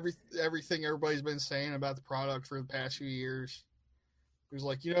said everything everybody's been saying about the product for the past few years. He was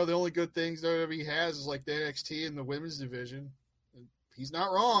like, the only good things WWE has is like the NXT and the women's division. And he's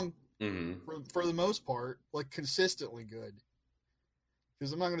not wrong for the most part, like consistently good.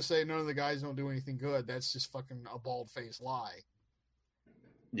 Because I'm not going to say none of the guys don't do anything good. That's just fucking a bald-faced lie.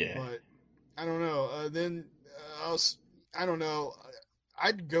 Yeah. But I don't know. I don't know.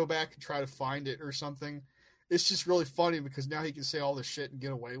 I'd go back and try to find it or something. It's just really funny because now he can say all this shit and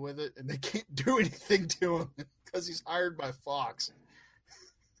get away with it, and they can't do anything to him because he's hired by Fox.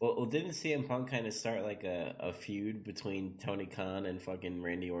 Well, didn't CM Punk kind of start like a feud between Tony Khan and fucking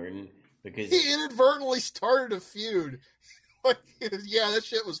Randy Orton? Because he inadvertently started a feud. Yeah, that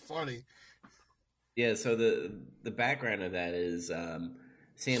shit was funny. Yeah, so the background of that is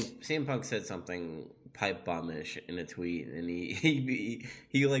CM Punk said something pipe bombish in a tweet, and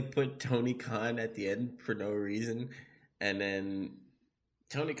he like put Tony Khan at the end for no reason, and then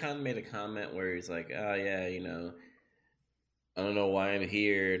Tony Khan made a comment where he's like, "Oh yeah, I don't know why I'm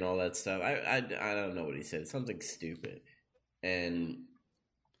here," and all that stuff. I don't know what he said, something stupid, and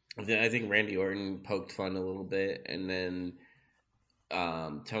then I think Randy Orton poked fun a little bit, and then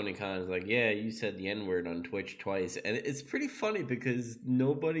Tony Khan is like, "Yeah, you said the N-word on Twitch twice," and it's pretty funny because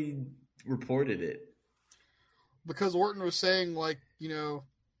nobody reported it. Because Orton was saying, like,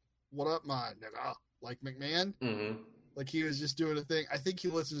 what up, my nigga? Like McMahon? Mm-hmm. Like, he was just doing a thing. I think he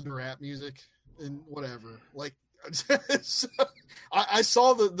listens to rap music and whatever. Like, so, I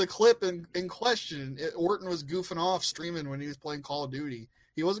saw the clip in question. Orton was goofing off streaming when he was playing Call of Duty.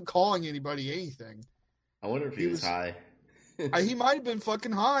 He wasn't calling anybody anything. I wonder if he was high. He might have been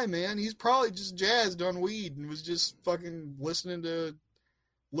fucking high, man. He's probably just jazzed on weed and was just fucking listening to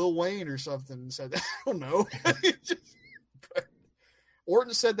Lil Wayne or something and said, I don't know.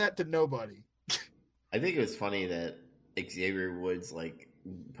 Orton said that to nobody. I think it was funny that Xavier Woods like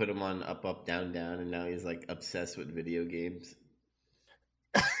put him on Up Up Down Down, and now he's like obsessed with video games.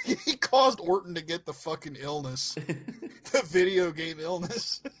 He caused Orton to get the fucking illness, the video game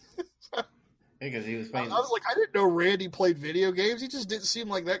illness. Because he was playing. I was like, I didn't know Randy played video games. He just didn't seem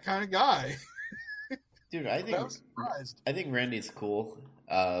like that kind of guy. Dude, I was surprised. I think Randy's cool.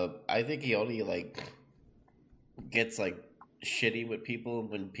 I think he only like gets like shitty with people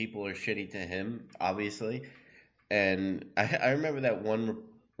when people are shitty to him, obviously. And I remember that one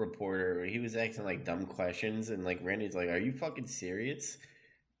reporter where he was asking like dumb questions, and like Randy's like, "Are you fucking serious?"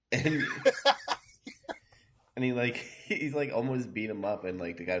 And and he's like almost beat him up, and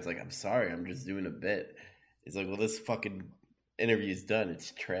like the guy's like, "I'm sorry, I'm just doing a bit." He's like, "Well, this fucking interview's done.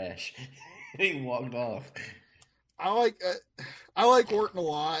 It's trash." And he walked off. I like Orton a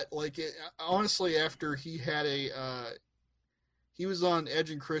lot. Like, honestly, after he had he was on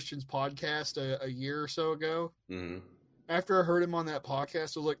Edge and Christian's podcast a year or so ago. Mm-hmm. After I heard him on that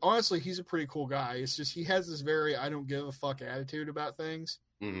podcast, I was like, honestly, he's a pretty cool guy. It's just he has this very I don't give a fuck attitude about things.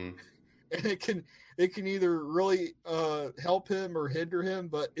 Mm-hmm. And it can either really help him or hinder him,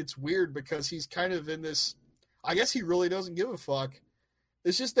 but it's weird because he's kind of in this, I guess he really doesn't give a fuck.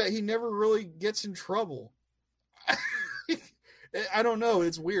 It's just that he never really gets in trouble. I don't know.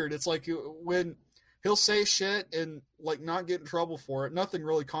 It's weird. It's like when he'll say shit and like not get in trouble for it. Nothing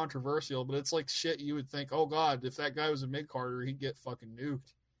really controversial, but it's like shit you would think, oh god, if that guy was a mid-carder, he'd get fucking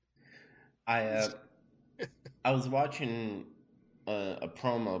nuked. I I was watching a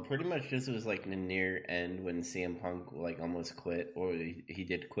promo. Pretty much this was like the near end when CM Punk like almost quit, or he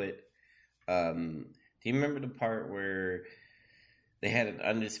did quit. Do you remember the part where they had an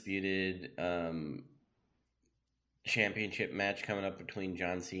undisputed championship match coming up between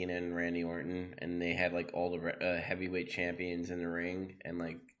John Cena and Randy Orton, and they had like all the heavyweight champions in the ring, and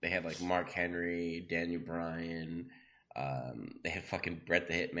like they had like Mark Henry, Daniel Bryan, they had fucking Bret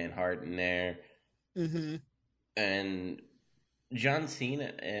the Hitman Hart in there, and John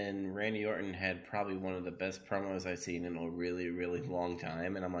Cena and Randy Orton had probably one of the best promos I've seen in a really, really long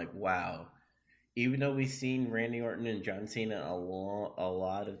time, and I'm like, wow. Even though we've seen Randy Orton and John Cena a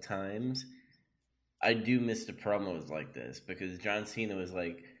lot of times, I do miss the promos like this, because John Cena was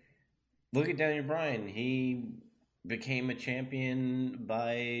like, look at Daniel Bryan. He became a champion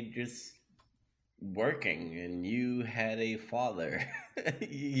by just working, and you had a father.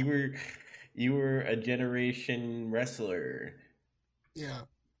 you were a generation wrestler. Yeah.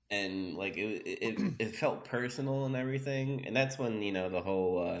 And like it felt personal and everything. And that's when, you know, the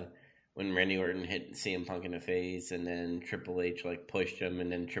whole when Randy Orton hit CM Punk in the face, and then Triple H like pushed him, and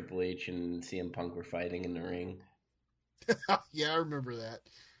then Triple H and CM Punk were fighting in the ring. Yeah, I remember that.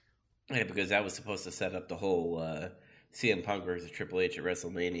 Yeah, because that was supposed to set up the whole CM Punk versus Triple H at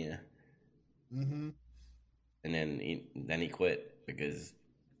WrestleMania. Mm-hmm. And then he quit because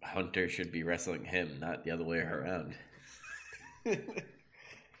Hunter should be wrestling him, not the other way around.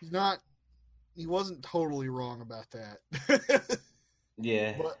 He wasn't totally wrong about that.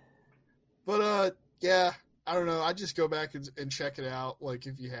 Yeah. But yeah, I don't know. I just go back and check it out, like,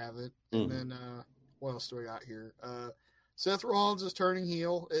 if you haven't. And then, what else do I got here? Seth Rollins is turning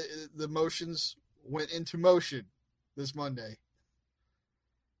heel. The motions went into motion this Monday.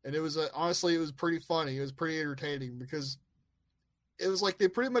 And it was, honestly, it was pretty funny. It was pretty entertaining, because it was like they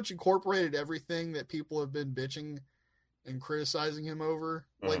pretty much incorporated everything that people have been bitching and criticizing him over,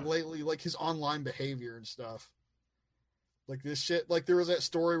 like lately, like his online behavior and stuff. Like this shit, like there was that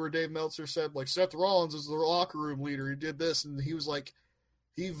story where Dave Meltzer said, like, Seth Rollins is the locker room leader. He did this, and he was like,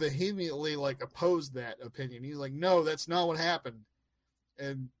 he vehemently like opposed that opinion. He's like, no, that's not what happened.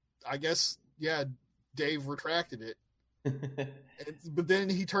 And I guess, yeah, Dave retracted it. But then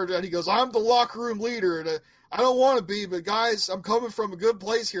he turned out, he goes, I'm the locker room leader, and I don't want to be, but guys, I'm coming from a good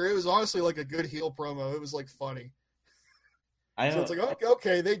place here. It was honestly like a good heel promo. It was like funny. So it's like,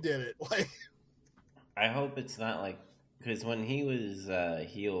 okay, they did it. Like, I hope it's not like, because when he was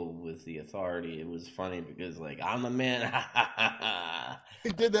heel with the Authority, it was funny because, like, I'm a man. He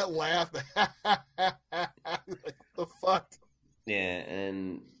did that laugh. Like, the fuck? Yeah,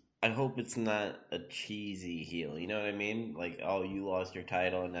 and I hope it's not a cheesy heel. You know what I mean? Like, oh, you lost your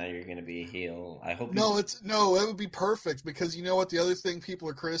title and now you're going to be a heel. I hope. No, it would be perfect, because you know what? The other thing people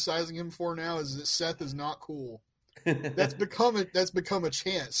are criticizing him for now is that Seth is not cool. That's become a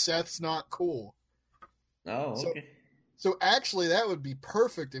chant. Seth's not cool. Oh, okay. So actually, that would be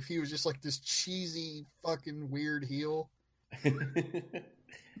perfect if he was just like this cheesy, fucking weird heel.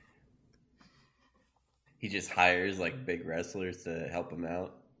 He just hires like big wrestlers to help him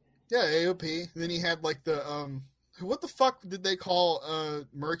out. Yeah, AOP. And then he had like the what the fuck did they call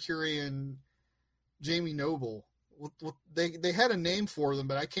Mercury and Jamie Noble? They had a name for them,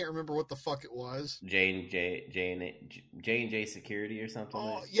 but I can't remember what the fuck it was. J&J Security or something.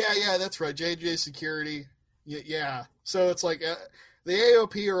 Oh, yeah, that's right. J&J Security. Yeah. So it's like the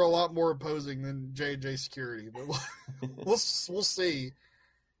AOP are a lot more opposing than J&J Security, but we'll see.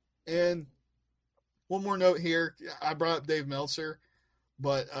 And one more note here. I brought up Dave Meltzer,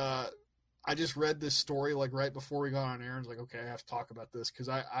 but I just read this story like right before we got on air. I was like, okay, I have to talk about this, because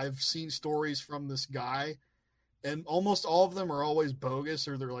I've seen stories from this guy, and almost all of them are always bogus,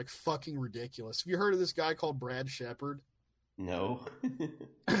 or they're like fucking ridiculous. Have you heard of this guy called Brad Shepard? No.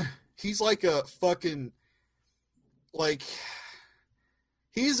 He's like a fucking, like,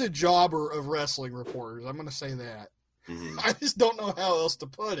 he's a jobber of wrestling reporters. I'm going to say that. Mm-hmm. I just don't know how else to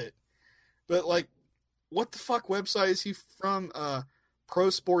put it. But, like, what the fuck website is he from?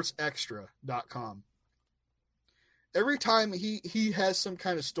 ProSportsExtra.com. Every time he has some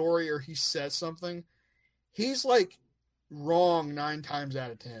kind of story or he says something, he's, like, wrong 9 times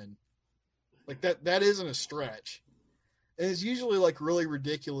out of 10. Like, that isn't a stretch. And it's usually, like, really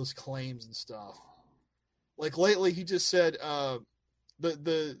ridiculous claims and stuff. Like, lately he just said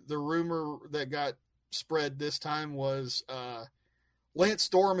the rumor that got spread this time was Lance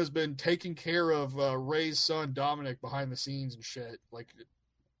Storm has been taking care of Ray's son Dominic behind the scenes and shit. Like,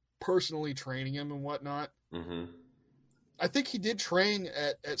 personally training him and whatnot. Mm-hmm. I think he did train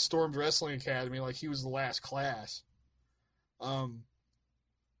at Storm's Wrestling Academy, like he was the last class.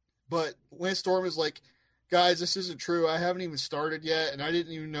 But Lance Storm is like, guys, this isn't true. I haven't even started yet, and I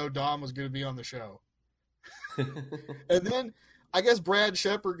didn't even know Dom was going to be on the show. And then I guess Brad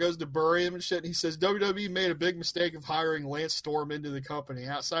Shepard goes to bury him and shit, and he says WWE made a big mistake of hiring Lance Storm into the company.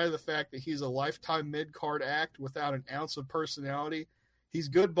 Outside of the fact that he's a lifetime mid-card act without an ounce of personality, he's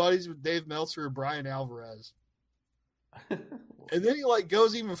good buddies with Dave Meltzer and Brian Alvarez. And then he like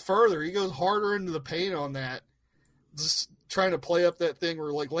goes even further. He goes harder into the paint on that, just trying to play up that thing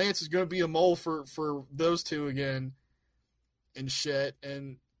where like Lance is going to be a mole for those two again and shit.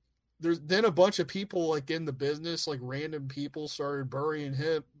 And there's then a bunch of people like in the business, like random people started burying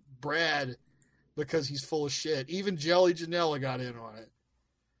Brad, because he's full of shit. Even Jelly Janela got in on it.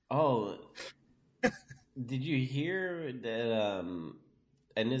 Oh, did you hear that?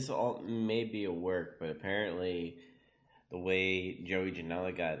 And this all may be a work, but apparently the way Joey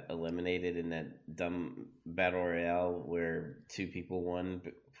Janela got eliminated in that dumb battle royale where two people won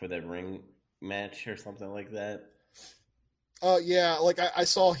for that ring match or something like that. Yeah, like I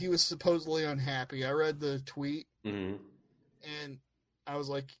saw he was supposedly unhappy. I read the tweet, mm-hmm. and I was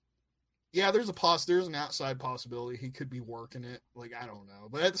like, yeah, there's an outside possibility he could be working it. Like, I don't know.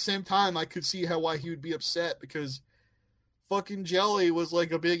 But at the same time, I could see why he would be upset, because fucking Jelly was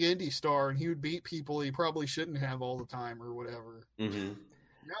like a big indie star, and he would beat people he probably shouldn't have all the time or whatever. Mm-hmm.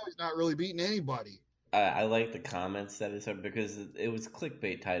 Now he's not really beating anybody. I like the comments that it said, because it was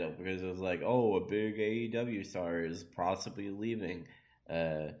clickbait title, because it was like, oh, a big AEW star is possibly leaving,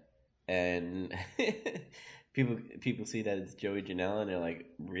 and people see that it's Joey Janela and they're like,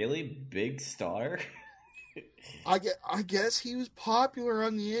 really, big star? I guess he was popular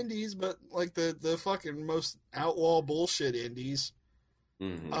on the indies, but like the fucking most outlaw bullshit indies.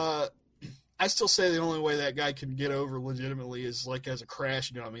 Mm-hmm. I still say the only way that guy can get over legitimately is like as a crash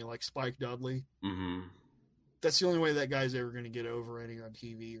dummy, like Spike Dudley. Mm-hmm. That's the only way that guy's ever going to get over anything on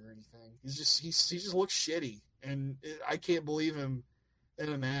TV or anything. He just looks shitty, and I can't believe him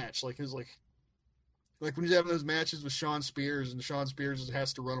in a match. Like it was like when he's having those matches with Shawn Spears, and Shawn Spears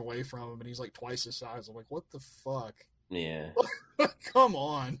has to run away from him, and he's like twice his size. I'm like, what the fuck? Yeah. Come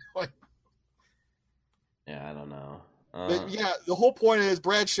on. Like, yeah, I don't know. But yeah, the whole point is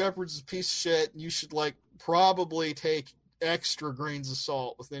Brad Shepard's a piece of shit, and you should like probably take extra grains of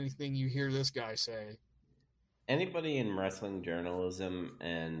salt with anything you hear this guy say. Anybody in wrestling journalism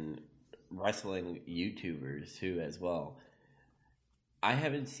and wrestling YouTubers too as well, I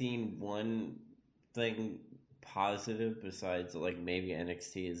haven't seen one thing positive besides like maybe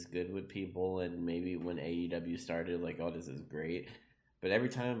NXT is good with people, and maybe when AEW started, like, oh, this is great. But every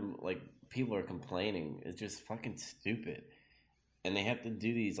time like people are complaining, it's just fucking stupid, and they have to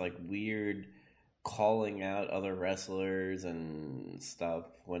do these like weird calling out other wrestlers and stuff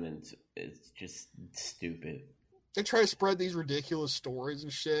when it's just stupid. They try to spread these ridiculous stories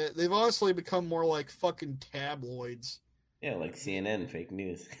and shit. They've honestly become more like fucking tabloids. Yeah, like CNN, fake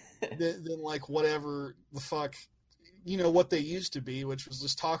news. than like whatever the fuck, what they used to be, which was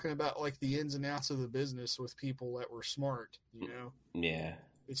just talking about like the ins and outs of the business with people that were smart, Yeah.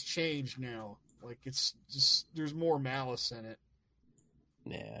 It's changed now. Like, it's just, there's more malice in it.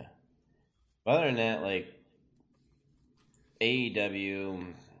 Yeah. But other than that, like,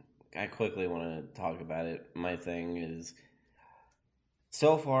 AEW, I quickly want to talk about it. My thing is,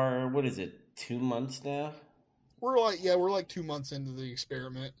 so far, what is it, 2 months now? We're like 2 months into the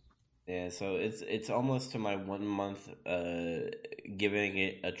experiment. Yeah, so it's almost to my 1 month giving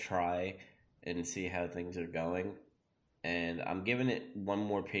it a try and see how things are going. And I'm giving it one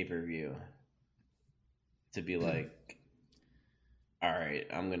more pay-per-view to be like, all right,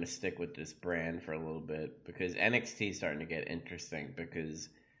 I'm going to stick with this brand for a little bit, because NXT is starting to get interesting because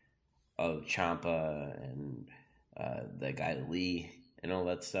of Ciampa and the guy Lee and all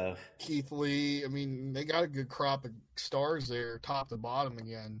that stuff. Keith Lee. I mean, they got a good crop of stars there, top to bottom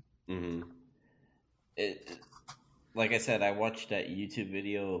again. Mm-hmm. Like I said, I watched that YouTube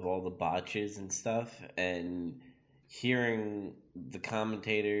video of all the botches and stuff, and hearing the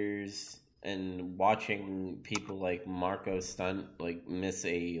commentators and watching people like Marco Stunt like miss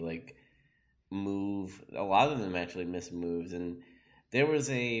a like move. A lot of them actually miss moves, and there was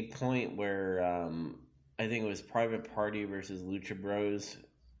a point where I think it was Private Party versus Lucha Bros,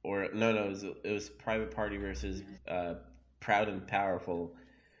 or no, it was Private Party versus Proud and Powerful,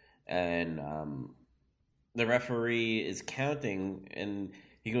 and the referee is counting, and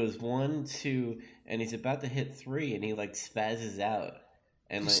he goes 1, 2, and he's about to hit 3, and he like spazzes out,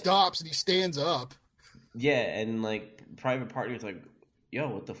 and he like, stops and he stands up. Yeah, and like Private Party was like, yo,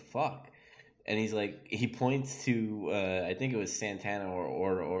 what the fuck? And he's like, he points to, I think it was Santana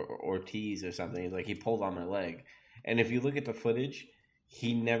or Ortiz or something. He's like, he pulled on my leg. And if you look at the footage,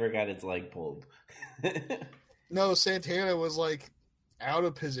 he never got his leg pulled. No, Santana was like out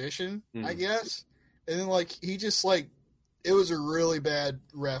of position, I guess. And then like he just like, it was a really bad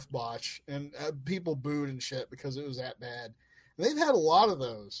ref botch, and people booed and shit because it was that bad. And they've had a lot of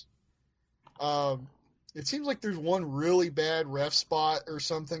those. It seems like there's one really bad ref spot or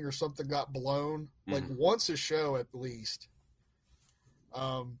something got blown, like once a show at least.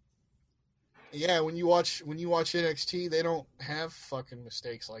 Yeah, when you watch NXT, they don't have fucking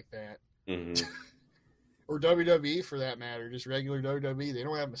mistakes like that. Mm-hmm. Or WWE for that matter, just regular WWE, they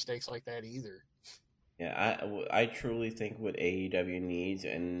don't have mistakes like that either. Yeah, I truly think what AEW needs,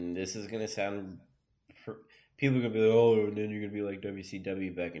 and this is gonna sound, people are gonna be like, oh, and then you're gonna be like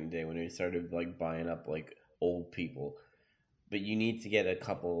WCW back in the day when they started like buying up like old people, but you need to get a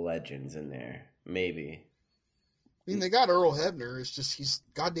couple of legends in there, maybe. I mean, they got Earl Hebner. It's just he's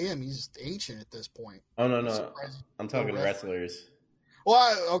ancient at this point. Oh no, I'm talking wrestlers.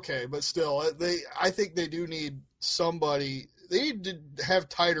 Well, okay, but still, I think they do need somebody. They need to have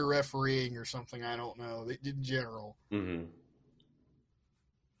tighter refereeing or something. I don't know. In general. Mm-hmm.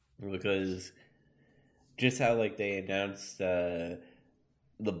 Because just how like they announced the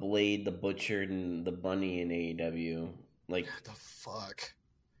Blade, the Butcher, and the Bunny in AEW, like what the fuck.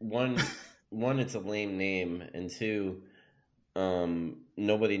 One, it's a lame name, and two,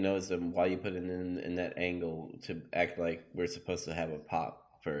 nobody knows them. Why you put it in that angle to act like we're supposed to have a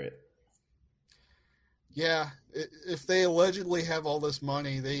pop for it? Yeah, if they allegedly have all this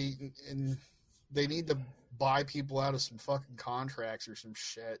money, they need to buy people out of some fucking contracts or some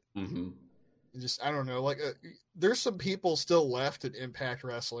shit. Mm-hmm. Just I don't know. Like, there's some people still left at Impact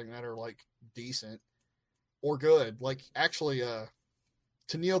Wrestling that are like decent or good. Like, actually,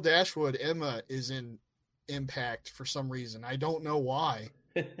 Tennille Dashwood, Emma is in Impact for some reason. I don't know why.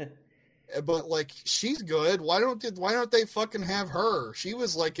 But like she's good. Why don't they fucking have her? She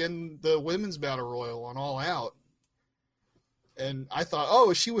was like in the women's battle royal on All Out, and I thought,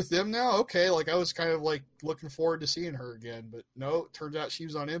 oh, is she with them now? Okay, like I was kind of like looking forward to seeing her again, but no, it turns out she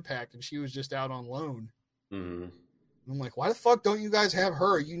was on Impact and she was just out on loan. Mm-hmm. I'm like, why the fuck don't you guys have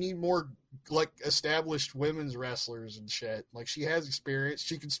her? You need more like established women's wrestlers and shit. Like she has experience.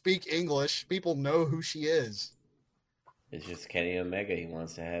 She can speak English. People know who she is. It's just Kenny Omega. He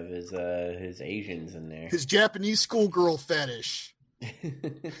wants to have his Asians in there. His Japanese schoolgirl fetish.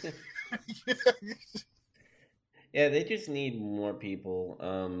 Yeah, they just need more people.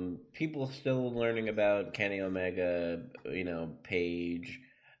 People still learning about Kenny Omega, Paige,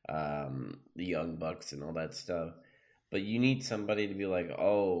 the Young Bucks and all that stuff. But you need somebody to be like,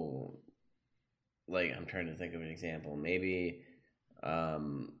 oh, like I'm trying to think of an example. Maybe, I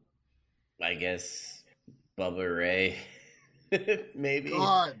guess Bubba Ray. Maybe.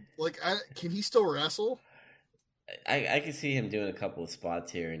 God, like, can he still wrestle? I can see him doing a couple of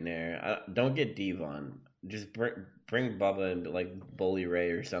spots here and there. Don't get Devon. Just bring Bubba and like Bully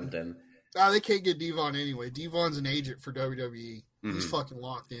Ray or something. They can't get Devon anyway. Devon's an agent for WWE. Mm-hmm. He's fucking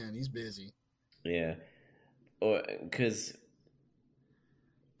locked in. He's busy. Yeah. Because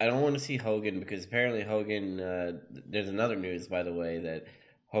I don't want to see Hogan, because apparently Hogan, there's another news, by the way, that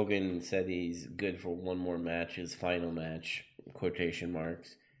Hogan said he's good for one more match, his final match, quotation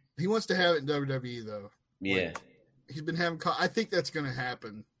marks. He wants to have it in WWE, though. Yeah. Like, he's been having... I think that's going to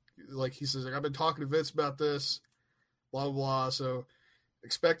happen. Like, he says, like, I've been talking to Vince about this, blah, blah, blah, so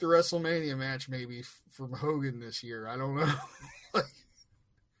expect a WrestleMania match maybe from Hogan this year. I don't know.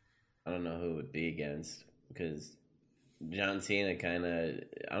 I don't know who it would be against, because John Cena kind of...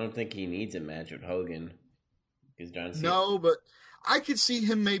 I don't think he needs a match with Hogan. Because John Cena... No, but I could see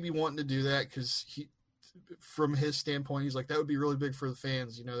him maybe wanting to do that, because from his standpoint, he's like, that would be really big for the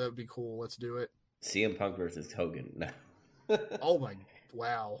fans. That would be cool. Let's do it. CM Punk versus Hogan. No. Oh, my...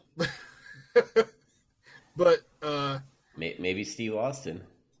 Wow. But, maybe Steve Austin.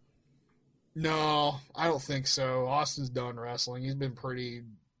 No, I don't think so. Austin's done wrestling. He's been pretty,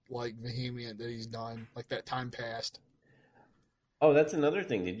 like, vehement that he's done. Like, that time passed. Oh, that's another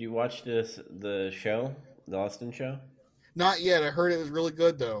thing. Did you watch the show? The Austin show? Not yet. I heard it was really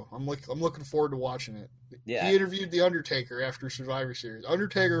good, though. I'm looking forward to watching it. Yeah. He interviewed The Undertaker after Survivor Series.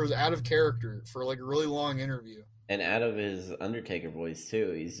 Undertaker was out of character for, like, a really long interview. And out of his Undertaker voice,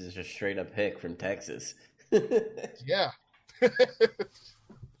 too. He's just a straight-up hick from Texas. Yeah.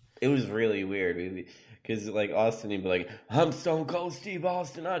 It was really weird. Because, like, Austin, he'd be like, I'm Stone Cold Steve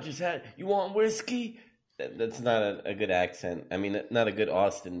Austin. You want whiskey? That's not a good accent. I mean, not a good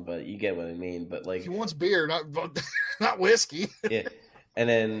Austin, but you get what I mean. But, like... He wants beer, not whiskey. Yeah. And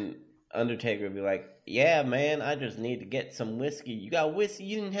then Undertaker would be like, "Yeah, man, I just need to get some whiskey. You got whiskey?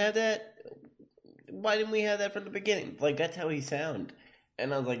 You didn't have that? Why didn't we have that from the beginning?" Like, that's how he sound.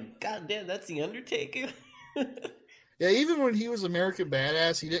 And I was like, "God damn, that's the Undertaker." Yeah, even when he was American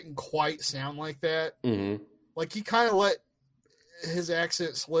Badass, he didn't quite sound like that. Mm-hmm. Like, he kind of let his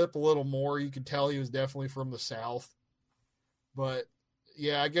accent slip a little more. You could tell he was definitely from the South. But,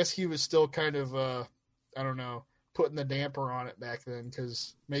 yeah, I guess he was still kind of, I don't know, putting the damper on it back then,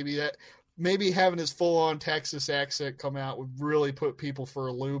 because maybe having his full-on Texas accent come out would really put people for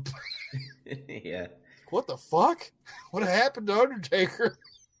a loop. Yeah. What the fuck? What happened to Undertaker?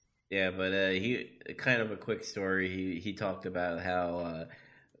 Yeah, but he kind of a quick story. He talked about how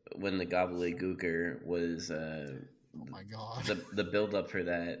when the Gobbledygooker was Oh my god. the build up for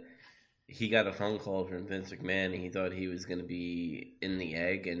that, he got a phone call from Vince McMahon, and he thought he was going to be in the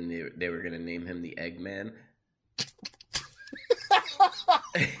egg, and they were going to name him the Eggman.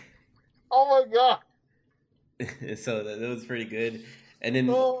 Oh my god. So that was pretty good. And then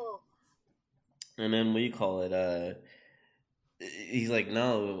and then what do you call it? He's like,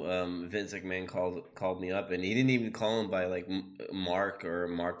 no, Vince McMahon called me up, and he didn't even call him by like Mark or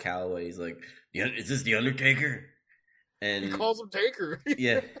Mark Calloway. He's like, "Yeah, is this the Undertaker?" And He calls him Taker.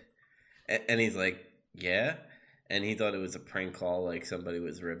 yeah, and he's like, "Yeah," and he thought it was a prank call, like somebody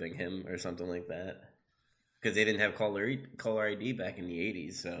was ribbing him or something like that, because they didn't have caller ID back in the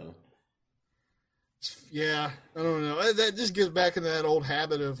 '80s. So Yeah, I don't know. That just gets back into that old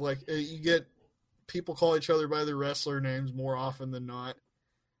habit of like you get people call each other by their wrestler names more often than not.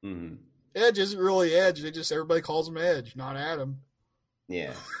 mm-hmm. Edge isn't really Edge. They just everybody calls him Edge, not Adam.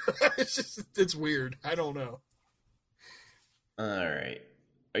 Yeah. It's weird. I don't know. All right.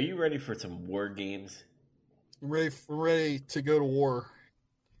 Are you ready for some war games? I'm ready to go to war.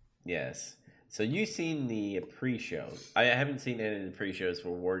 Yes. So you've seen the pre-show. I haven't seen any of the pre-shows for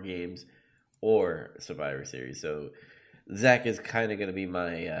War Games or Survivor Series. So Zach is kind of going to be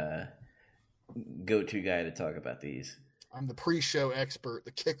my go-to guy to talk about these. I'm the pre-show expert,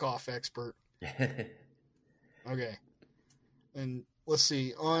 the kickoff expert. Okay. And let's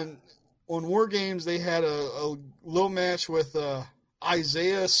see. On War Games, they had a little match with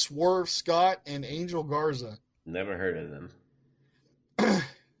Isaiah Swerve Scott and Angel Garza. Never heard of them.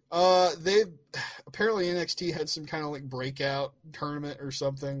 They apparently NXT had some kind of like breakout tournament or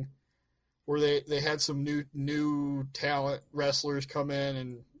something where they had some new talent wrestlers come in,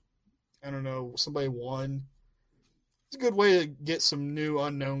 and I don't know, somebody won. It's a good way to get some new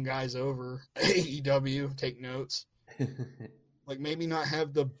unknown guys over. AEW, take notes. Like maybe not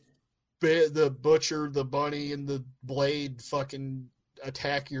have the Butcher, the Bunny, and the Blade fucking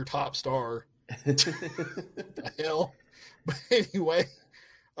attack your top star. The hell. But anyway,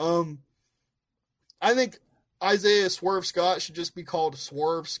 I think Isaiah Swerve Scott should just be called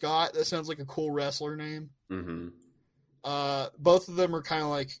Swerve Scott. That sounds like a cool wrestler name. Mm-hmm. Both of them are kind of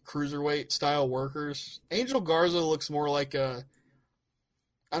like cruiserweight style workers. Angel Garza looks more like I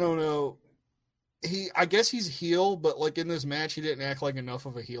don't know. I guess he's heel, but like in this match, he didn't act like enough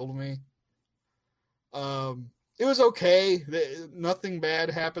of a heel to me. It was okay. Nothing bad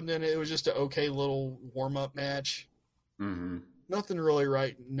happened in it. It was just an okay little warm up match. Mm-hmm. Nothing really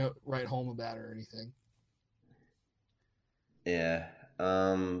right home about it or anything. Yeah.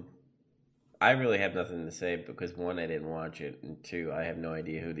 I really have nothing to say because one, I didn't watch it, and two, I have no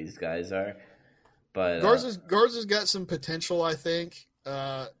idea who these guys are. But Garza's got some potential, I think.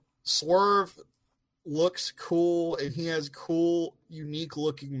 Swerve looks cool, and he has cool, unique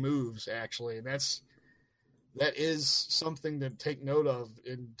looking moves. Actually, and that is something to take note of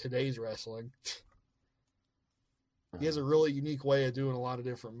in today's wrestling. He has a really unique way of doing a lot of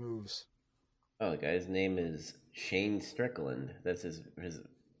different moves. Oh, the guy's name is Shane Strickland. That's his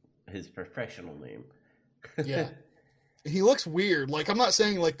professional name. Yeah. He looks weird. Like, I'm not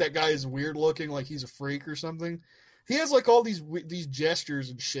saying like that guy is weird looking, like he's a freak or something. He has like all these gestures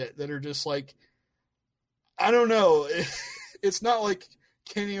and shit that are just like, I don't know. It's not like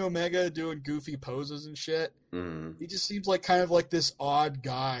Kenny Omega doing goofy poses and shit. Mm. He just seems like kind of like this odd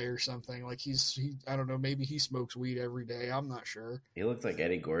guy or something. Like I don't know, maybe he smokes weed every day. I'm not sure. He looks like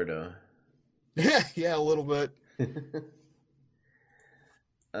Eddie Gordo. Yeah, a little bit.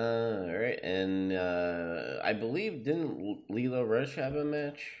 All right, and I believe didn't Lilo Rush have a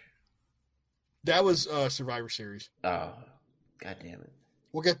match? That was Survivor Series. Oh, god damn it!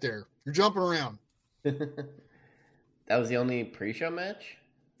 We'll get there. You're jumping around. That was the only pre-show match?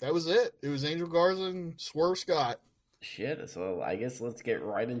 That was it. It was Angel Garza and Swerve Scott. Shit, so I guess let's get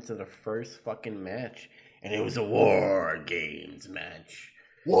right into the first fucking match. And it was a War Games match.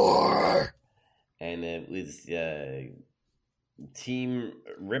 War! And it was Team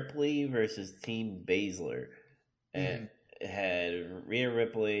Ripley versus Team Baszler. And it had Rhea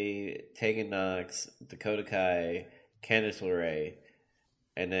Ripley, Tegan Knox, Dakota Kai, Candice LeRae,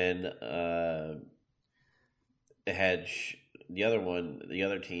 and then it had the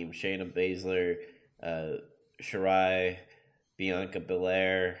other team, Shayna Baszler, Shirai, Bianca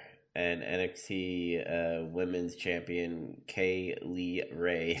Belair, and NXT Women's Champion Kay Lee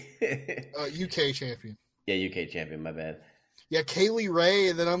Ray. UK champion. Yeah, UK champion. My bad. Yeah, Kaylee Ray,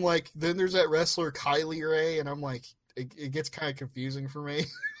 and then I'm like, then there's that wrestler Kylie Ray, and I'm like, it gets kind of confusing for me.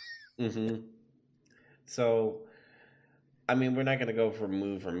 So, I mean, we're not going to go for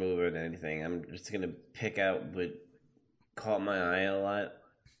move or anything. I'm just going to pick out what caught my eye a lot.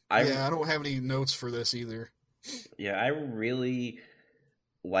 I don't have any notes for this either. Yeah, I really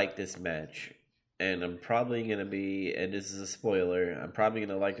like this match. And I'm probably going to be, and this is a spoiler, I'm probably going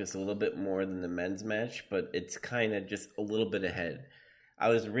to like this a little bit more than the men's match, but it's kind of just a little bit ahead. I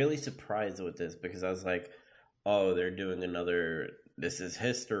was really surprised with this because I was like, oh, they're doing another, this is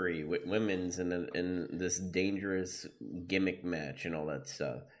history with women's in this dangerous gimmick match and all that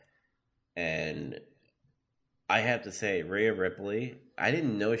stuff. And I have to say, Rhea Ripley, I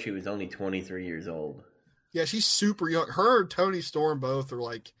didn't know she was only 23 years old. Yeah, she's super young. Her and Toni Storm both are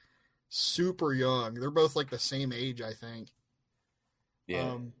like super young. They're both like the same age, I think.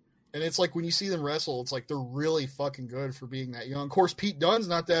 Yeah. And it's like when you see them wrestle, it's like they're really fucking good for being that young. Of course, Pete Dunne's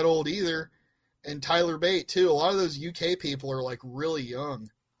not that old either. And Tyler Bate, too. A lot of those UK people are like really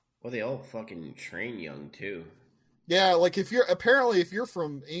young. Well, they all fucking train young, too. Yeah, like if you're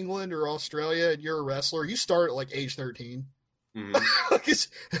from England or Australia and you're a wrestler, you start at like age 13.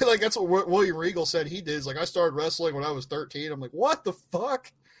 Like that's what William Regal said he did. Is like, I started wrestling when I was 13. I'm like, what the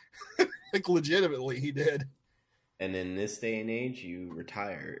fuck? Like legitimately he did. And in this day and age, you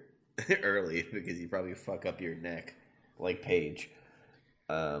retire early because you probably fuck up your neck like Paige.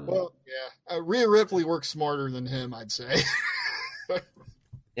 Well, yeah. Rhea Ripley works smarter than him, I'd say.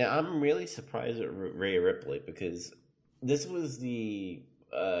 Yeah, I'm really surprised at Rhea Ripley because this was the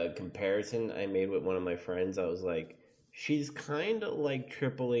comparison I made with one of my friends. I was like, she's kind of like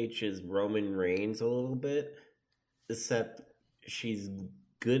Triple H's Roman Reigns a little bit, except she's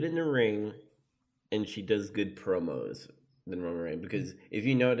good in the ring and she does good promos than Roman Reigns. Because if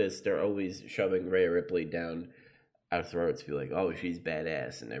you notice, they're always shoving Rhea Ripley down our throats, be like, oh, she's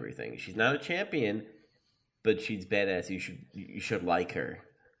badass and everything. She's not a champion, but she's badass. You should like her.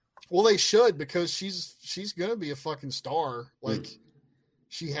 Well, they should, because she's gonna be a fucking star. Like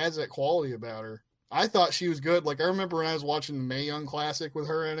she has that quality about her. I thought she was good. Like I remember when I was watching the Mae Young Classic with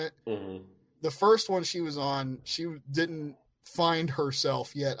her in it. The first one she was on, she didn't find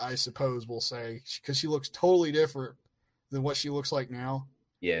herself yet, I suppose we'll say, because she looks totally different than what she looks like now.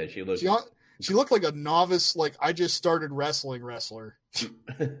 Yeah, she looks. She looked like a novice, like I just started wrestling wrestler.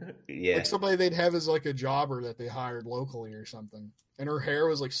 Yeah. Like somebody they'd have as like a jobber that they hired locally or something. And her hair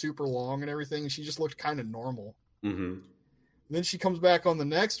was like super long and everything. And she just looked kind of normal. And then she comes back on the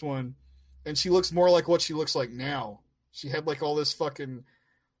next one and she looks more like what she looks like now. She had like all this fucking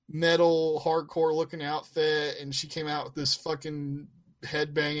metal, hardcore looking outfit. And she came out with this fucking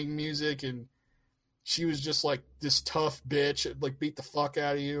headbanging music. And she was just like this tough bitch that like beat the fuck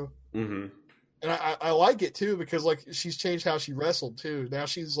out of you. And I like it too because like she's changed how she wrestled too. Now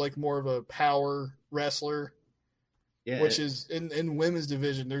she's like more of a power wrestler, which is in women's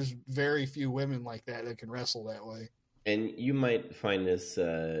division. There's very few women like that can wrestle that way. And you might find this,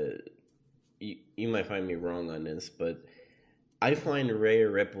 you might find me wrong on this, but I find Rhea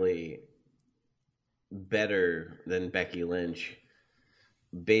Ripley better than Becky Lynch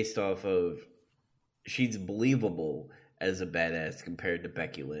based off of she's believable as a badass compared to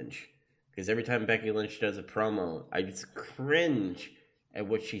Becky Lynch. Because every time Becky Lynch does a promo, I just cringe at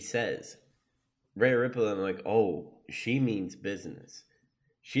what she says. Rhea Ripley, I'm like, oh, she means business.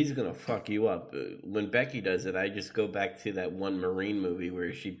 She's going to fuck you up. When Becky does it, I just go back to that one Marine movie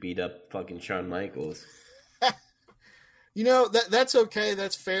where she beat up fucking Shawn Michaels. You know, that's okay.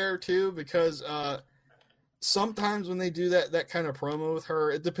 That's fair, too, because sometimes when they do that kind of promo with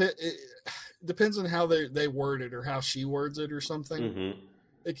her, it depends on how they word it or how she words it or something.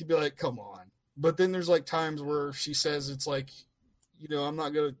 It could be like, come on. But then there's like times where she says it's like, you know, I'm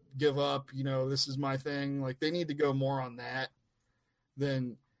not going to give up. You know, this is my thing. Like they need to go more on that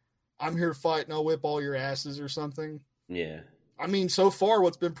than I'm here to fight and I'll whip all your asses or something. Yeah. I mean, so far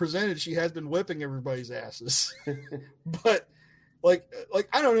what's been presented, she has been whipping everybody's asses. But like,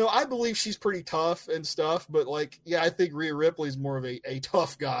 I don't know. I believe she's pretty tough and stuff, but like, yeah, I think Rhea Ripley's more of a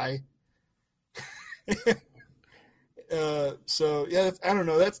tough guy. So yeah, I don't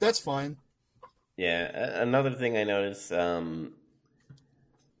know. That's fine. Yeah, another thing I noticed, the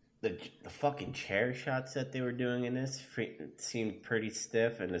fucking chair shots that they were doing in this seemed pretty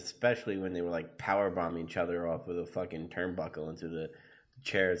stiff, and especially when they were like power bombing each other off with a fucking turnbuckle into the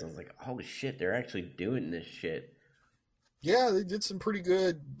chairs. I was like, oh shit, they're actually doing this shit. Yeah, they did some pretty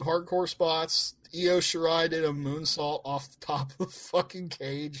good hardcore spots. Io Shirai did a moonsault off the top of the fucking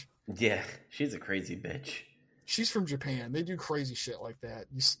cage. Yeah, she's a crazy bitch. She's from Japan. They do crazy shit like that.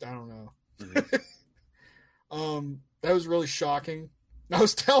 I don't know. Mm-hmm. That was really shocking. I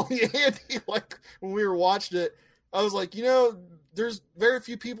was telling you, Andy, like when we were watching it, I was like, there's very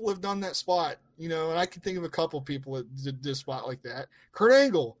few people have done that spot, and I can think of a couple people that did this spot like that. Kurt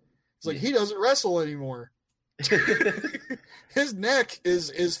Angle, it's like he doesn't wrestle anymore. His neck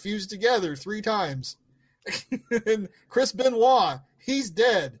is fused together 3 times. And Chris Benoit, he's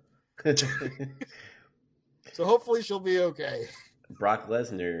dead. So hopefully she'll be okay. Brock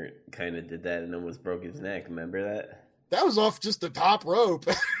Lesnar kind of did that and almost broke his neck. Remember that? That was off just the top rope.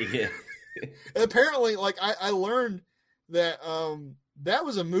 Yeah. Apparently, like I learned that that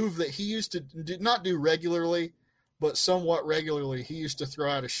was a move that he used to not do regularly, but somewhat regularly. He used to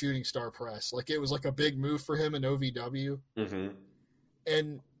throw out a shooting star press. Like it was like a big move for him in OVW. Mm-hmm.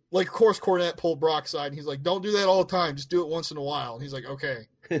 And like, of course, Cornette pulled Brock's side, and he's like, "Don't do that all the time. Just do it once in a while." And he's like, "Okay,"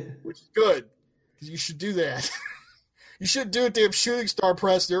 which is good because you should do that. You should do a damn shooting star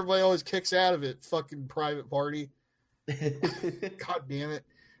press. Everybody always kicks out of it. Fucking private party. God damn it.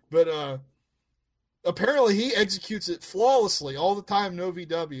 But apparently he executes it flawlessly all the time in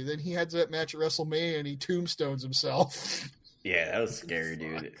OVW. Then he has that match at WrestleMania and he tombstones himself. Yeah, that was scary,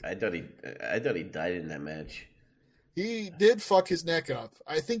 dude. I thought he died in that match. He did fuck his neck up.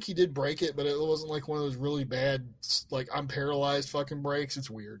 I think he did break it, but it wasn't like one of those really bad, like, I'm paralyzed fucking breaks. It's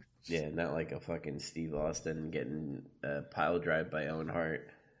weird. Yeah, not like a fucking Steve Austin getting pile drive by Owen Hart.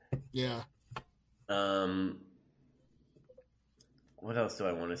 Yeah. What else do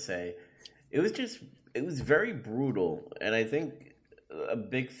I want to say? It was very brutal, and I think a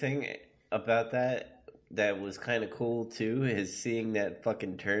big thing about that was kind of cool too is seeing that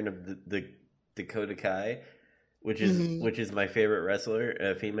fucking turn of the Dakota Kai, which is my favorite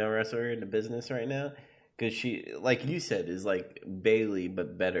wrestler, female wrestler in the business right now, because she, like you said, is like Bayley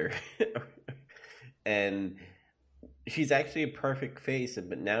but better, and she's actually a perfect face,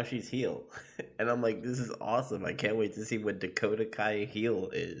 but now she's heel. And I'm like, this is awesome. I can't wait to see what Dakota Kai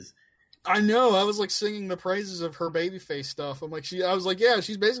heel is. I know. I was like singing the praises of her babyface stuff. I'm like, I was like, yeah,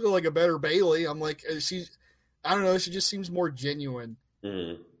 she's basically like a better Bayley. I'm like, I don't know. She just seems more genuine.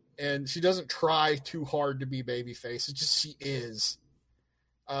 Mm-hmm. And she doesn't try too hard to be babyface. It's just, she is.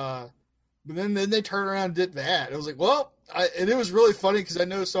 But then they turned around and did that. I was like, well, and it was really funny because I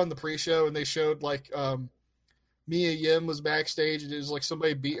noticed on the pre-show and they showed like, Mia Yim was backstage and it was like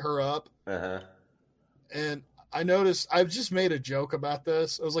somebody beat her up. Uh-huh. And I noticed, I've just made a joke about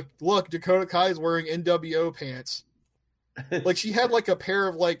this. I was like, look, Dakota Kai is wearing NWO pants. Like she had like a pair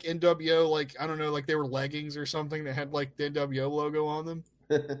of like NWO, like, I don't know, like they were leggings or something that had like the NWO logo on them.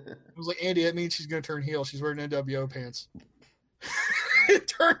 I was like, Andy, that means she's going to turn heel. She's wearing NWO pants. It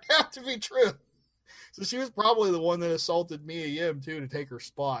turned out to be true. So she was probably the one that assaulted Mia Yim too to take her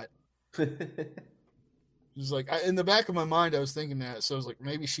spot. It was like, in the back of my mind, I was thinking that. So I was like,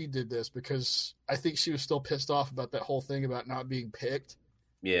 maybe she did this because I think she was still pissed off about that whole thing about not being picked.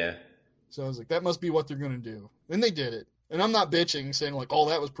 Yeah. So I was like, that must be what they're going to do. And they did it. And I'm not bitching, saying like, oh,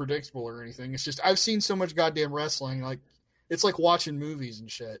 that was predictable or anything. It's just, I've seen so much goddamn wrestling. Like, it's like watching movies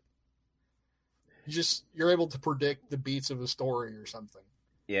and shit. You're able to predict the beats of a story or something.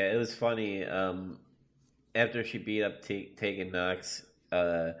 Yeah, it was funny. After she beat up Tegan Knox,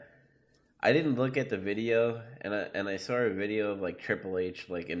 I didn't look at the video, and I saw a video of like Triple H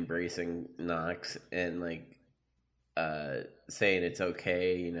like embracing Knox and like saying it's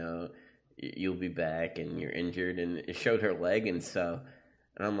okay, you'll be back and you're injured, and it showed her leg and stuff,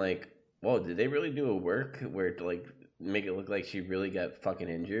 and I'm like, whoa, did they really do a work where to like make it look like she really got fucking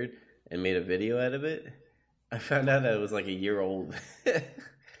injured and made a video out of it? I found out that it was like a year old.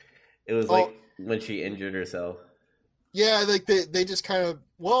 It was like when she injured herself. Yeah, like they just kind of,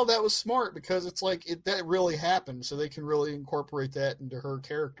 well, that was smart because it's like that really happened, so they can really incorporate that into her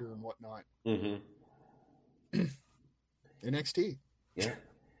character and whatnot. Mm-hmm. NXT. Yeah.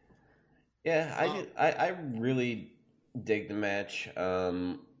 Yeah, I really dig the match.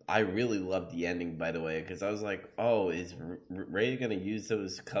 I really loved the ending, by the way, because I was like, oh, is Ray going to use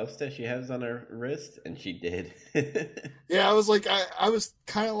those cuffs that she has on her wrist? And she did. Yeah, I was like, I was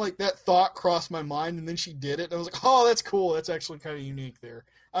kind of like, that thought crossed my mind, and then she did it. And I was like, oh, that's cool. That's actually kind of unique there.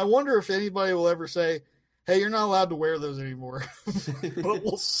 I wonder if anybody will ever say, hey, you're not allowed to wear those anymore. But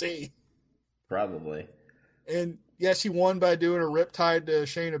we'll see. Probably. And yeah, she won by doing a riptide to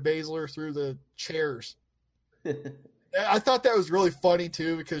Shayna Baszler through the chairs. I thought that was really funny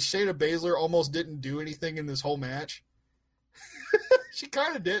too because Shayna Baszler almost didn't do anything in this whole match. She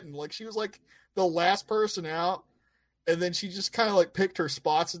kind of didn't. Like she was like the last person out, and then she just kind of like picked her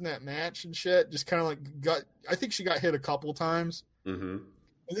spots in that match and shit. Just kind of like I think she got hit a couple times. Mm-hmm.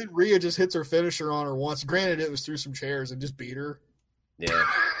 And then Rhea just hits her finisher on her once. Granted, it was through some chairs and just beat her. Yeah.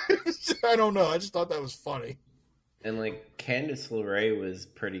 I don't know. I just thought that was funny. And, like, Candice LeRae was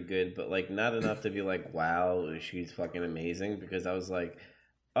pretty good, but, like, not enough to be like, wow, she's fucking amazing. Because I was like,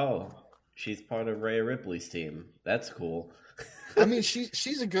 oh, she's part of Rhea Ripley's team. That's cool. I mean,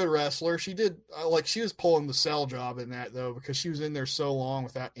 she's a good wrestler. She did, like, she was pulling the sell job in that, though, because she was in there so long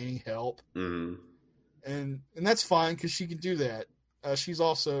without any help. Mm-hmm. And that's fine, because she can do that. She's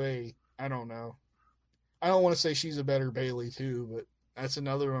also I don't know. I don't want to say she's a better Bayley, too, but that's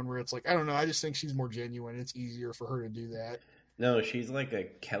another one where it's like, I don't know. I just think she's more genuine. It's easier for her to do that. No, she's like a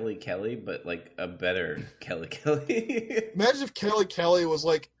Kelly, but like a better Kelly. Imagine if Kelly was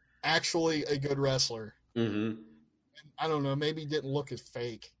like actually a good wrestler. Mm-hmm. I don't know. Maybe didn't look as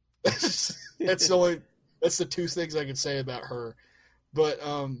fake. That's the two things I can say about her. But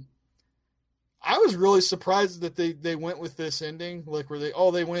I was really surprised that they went with this ending, like where they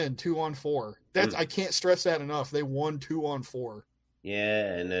win 2-on-4. That's I can't stress that enough. They won 2-on-4.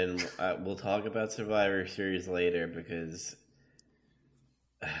 Yeah, and then we'll talk about Survivor Series later because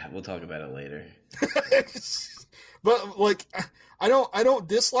we'll talk about it later. But like, I don't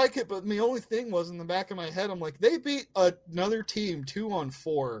dislike it. But the only thing was in the back of my head, I'm like, they beat another team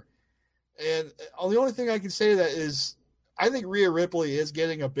 2-on-4, and the only thing I can say to that is I think Rhea Ripley is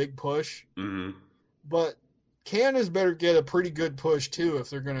getting a big push. Mm-hmm. But Candice better get a pretty good push too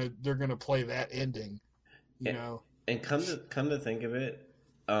if they're gonna play that ending, you know. And come to think of it,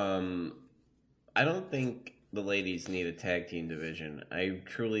 I don't think the ladies need a tag team division. I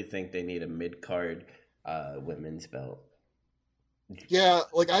truly think they need a mid-card women's belt. Yeah,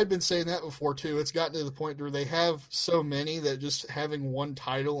 like I've been saying that before too. It's gotten to the point where they have so many that just having one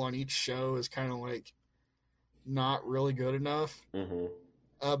title on each show is kind of like not really good enough. Mm-hmm.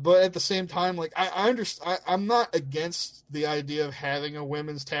 But at the same time, like I understand, I'm not against the idea of having a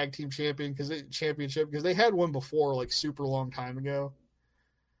women's tag team championship because they had one before, like super long time ago,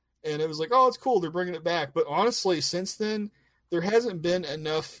 and it was like, oh, it's cool, they're bringing it back. But honestly, since then, there hasn't been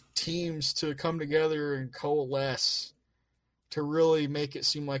enough teams to come together and coalesce to really make it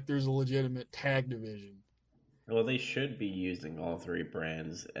seem like there's a legitimate tag division. Well, they should be using all three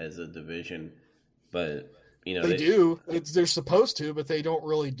brands as a division, but. You know, they do. They're supposed to, but they don't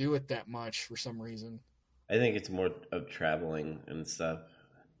really do it that much for some reason. I think it's more of traveling and stuff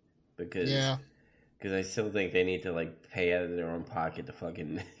because I still think they need to like pay out of their own pocket to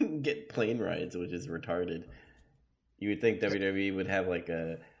fucking get plane rides, which is retarded. You would think WWE would have like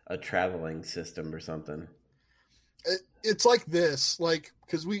a traveling system or something. It's like this, like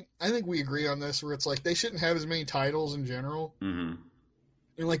because I think we agree on this, where it's like they shouldn't have as many titles in general, mm-hmm.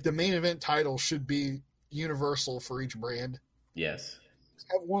 and like the main event title should be universal for each brand. Yes.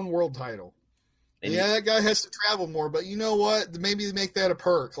 Just have one world title. And that guy has to travel more, but you know what? Maybe they make that a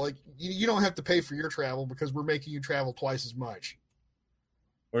perk. Like, you don't have to pay for your travel because we're making you travel twice as much.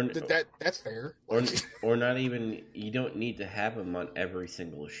 Or that's fair. Or not even, you don't need to have them on every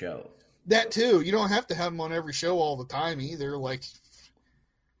single show. That too. You don't have to have them on every show all the time either. Like,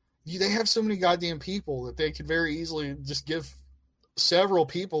 they have so many goddamn people that they could very easily just give several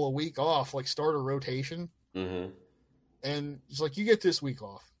people a week off, like start a rotation, mm-hmm. and it's like, you get this week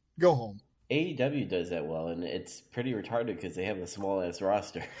off, go home. AEW does that well, and it's pretty retarded because they have a small ass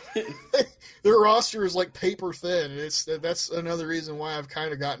roster. Their roster is like paper thin, and that's another reason why I've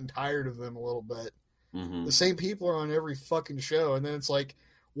kind of gotten tired of them a little bit. Mm-hmm. The same people are on every fucking show, and then it's like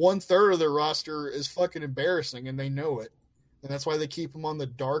 1/3 of their roster is fucking embarrassing, and they know it. And that's why they keep them on the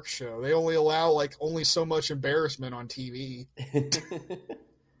dark show. They only allow only so much embarrassment on TV.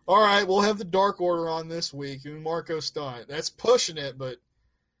 All right, we'll have the Dark Order on this week and Marco Stunt. That's pushing it, but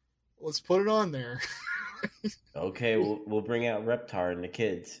let's put it on there. Okay, we'll bring out Reptar and the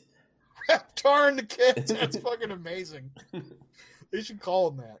kids. Reptar and the kids. That's fucking amazing. They should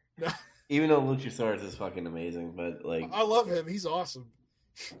call him that. Even though Luchasaurus is fucking amazing, but like I love him. He's awesome.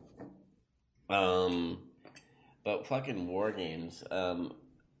 But fucking War Games.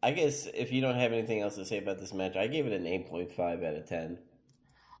 I guess if you don't have anything else to say about this match, I gave it an 8.5 out of 10.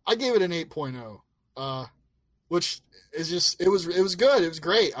 I gave it an 8.0, which is just it was good. It was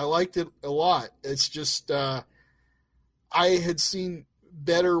great. I liked it a lot. It's just I had seen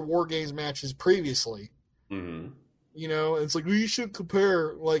better War Games matches previously, mm-hmm. You know, it's like, well, you shouldn't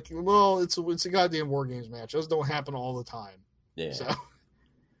compare. Like, well, it's a goddamn War Games match. Those don't happen all the time. Yeah. So,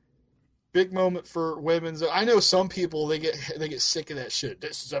 big moment for women's. I know some people they get sick of that shit.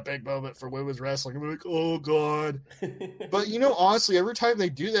 This is a big moment for women's wrestling. I'm like, oh god. But you know, honestly, every time they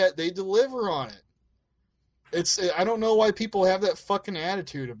do that, they deliver on it. I don't know why people have that fucking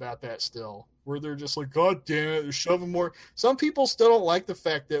attitude about that still. Where they're just like, God damn it, they're shoving more. Some people still don't like the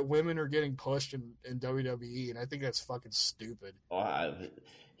fact that women are getting pushed in WWE, and I think that's fucking stupid.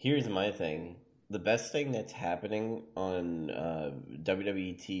 Here's my thing. The best thing that's happening on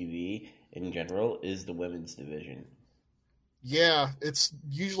WWE TV in general is the women's division. Yeah, it's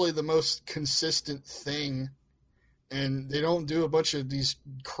usually the most consistent thing, and they don't do a bunch of these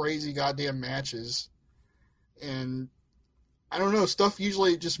crazy goddamn matches. And I don't know, stuff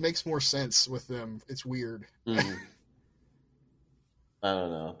usually just makes more sense with them. It's weird. Mm. I don't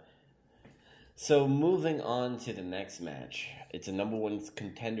know. So moving on to the next match. It's a number one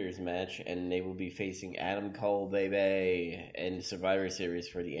contenders match, and they will be facing Adam Cole, baby, in Survivor Series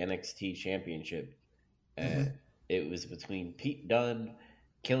for the NXT Championship. Mm-hmm. It was between Pete Dunne,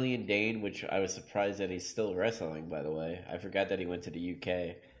 Killian Dane, which I was surprised that he's still wrestling, by the way. I forgot that he went to the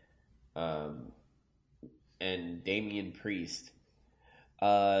UK. And Damian Priest.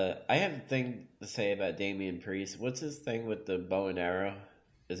 I have a thing to say about Damian Priest. What's his thing with the bow and arrow?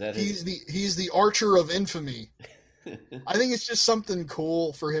 Is that he's the archer of infamy? I think it's just something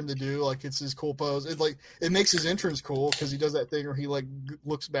cool for him to do. Like, it's his cool pose. It makes his entrance cool because he does that thing where he like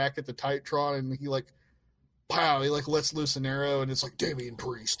looks back at the Titantron and he like, pow, he like lets loose an arrow and it's like Damian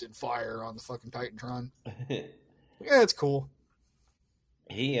Priest and fire on the fucking Titantron. Yeah, it's cool.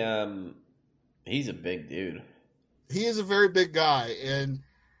 He's a big dude. He is a very big guy, and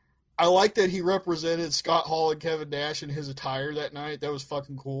I like that he represented Scott Hall and Kevin Nash in his attire that night. That was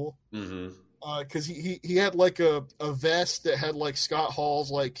fucking cool. Mm-hmm. Because he had like a vest that had like Scott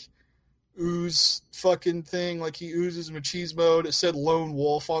Hall's like ooze fucking thing, like he oozes machismo. It said Lone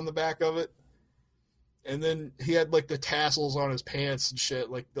Wolf on the back of it, and then he had like the tassels on his pants and shit,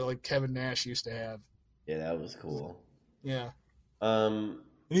 like Kevin Nash used to have. Yeah, that was cool. Yeah. And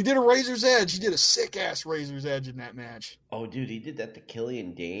he did a Razor's Edge. He did a sick-ass Razor's Edge in that match. Oh, dude, he did that to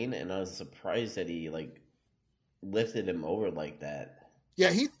Killian Dane, and I was surprised that he, like, lifted him over like that.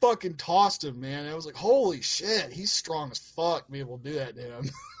 Yeah, he fucking tossed him, man. I was like, holy shit, he's strong as fuck to be able to do that to him.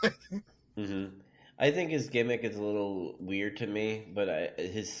 Mm-hmm. I think his gimmick is a little weird to me, but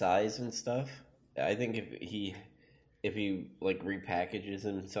his size and stuff, I think if he like, repackages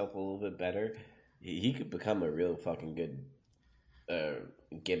himself a little bit better, he could become a real fucking good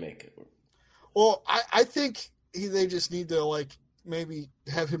gimmick. Well, I think they just need to like maybe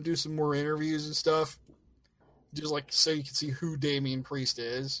have him do some more interviews and stuff, just like so you can see who Damian Priest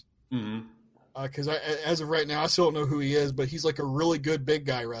is. Mm-hmm. Because as of right now, I still don't know who he is, but he's like a really good big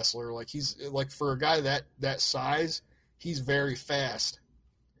guy wrestler. Like he's like for a guy that size, he's very fast.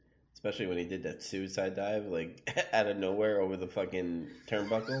 Especially when he did that suicide dive, like out of nowhere over the fucking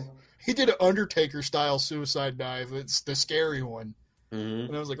turnbuckle. He did an Undertaker style suicide dive. It's the scary one. Mm-hmm.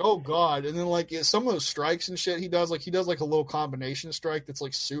 And I was like, oh god. And then like some of those strikes and shit he does like a little combination strike that's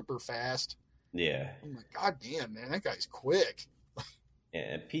like super fast. Yeah. I'm like, god damn, man, that guy's quick.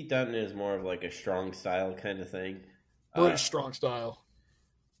 Yeah, Pete Dunne is more of like a strong style kind of thing. British strong style.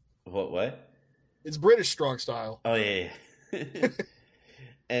 What? It's British strong style. Oh yeah.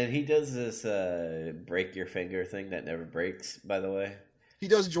 And he does this break your finger thing that never breaks, by the way. He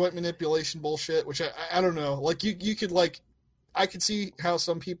does joint manipulation bullshit, which I don't know. Like you could like, I could see how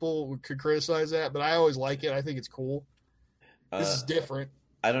some people could criticize that, but I always like it. I think it's cool. This is different.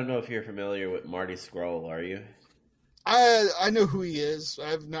 I don't know if you're familiar with Marty Scurll, are you? I know who he is.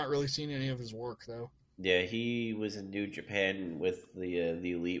 I've not really seen any of his work though. Yeah, he was in New Japan with the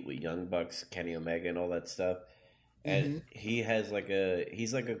Elite with Young Bucks, Kenny Omega, and all that stuff. And he has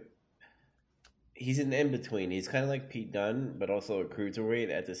he's an in-between. He's kind of like Pete Dunne, but also a cruiserweight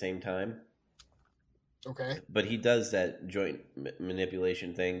at the same time. Okay. But he does that joint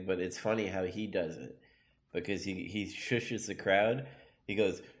manipulation thing, but it's funny how he does it. Because he shushes the crowd. He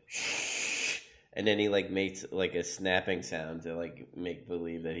goes, shh, and then he like makes like a snapping sound to like make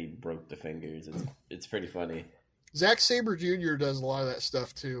believe that he broke the fingers. It's pretty funny. Zack Sabre Jr. does a lot of that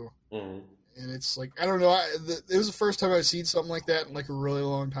stuff too. Mm-hmm. And it's like, I don't know, it was the first time I've seen something like that in like a really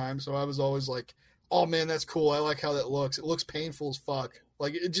long time, so I was always like, oh man, that's cool, I like how that looks. It looks painful as fuck.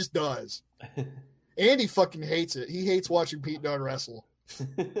 Like, it just does. Andy fucking hates it. He hates watching Pete Dunne wrestle.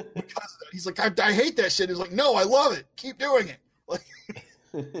 Because he's like, I hate that shit. He's like, no, I love it. Keep doing it. Like,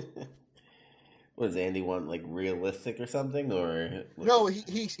 what does Andy want, like realistic or something? Or no,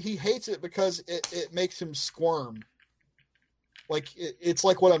 he hates it because it makes him squirm. Like it's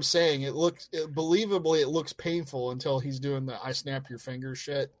like what I'm saying. Believably, it looks painful until he's doing the "I snap your fingers"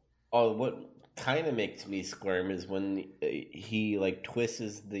 shit. Oh, what kind of makes me squirm is when he like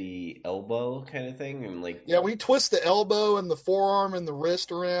twists the elbow kind of thing, and like Yeah, when he twists the elbow and the forearm and the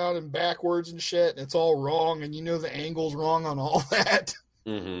wrist around and backwards and shit, and it's all wrong, and you know the angle's wrong on all that.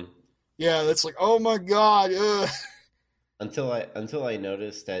 hmm Yeah, that's like, oh my god. Ugh. until I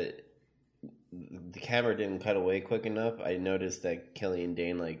noticed that the camera didn't cut away quick enough. I noticed that Killian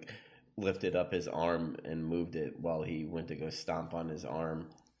Dane like lifted up his arm and moved it while he went to go stomp on his arm.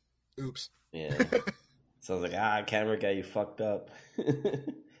 Oops. Yeah. So I was like, camera guy, you fucked up.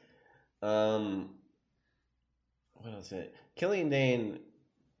 What else? Killian Dane.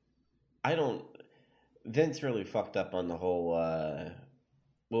 Vince really fucked up on the whole.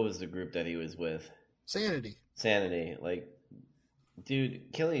 What was the group that he was with? Sanity. Like,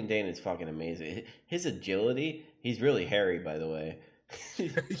 dude, Killian Dane is fucking amazing. His agility. He's really hairy, by the way.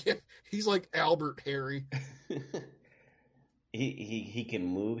 Yeah, he's like Albert Harry. He can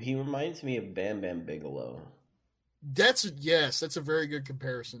move. He reminds me of Bam Bam Bigelow. That's a very good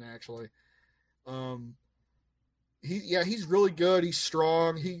comparison, actually. He's really good. He's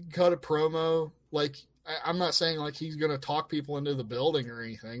strong. He can cut a promo. Like, I'm not saying like he's gonna talk people into the building or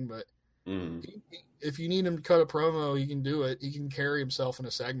anything, but if you need him to cut a promo, he can do it. He can carry himself in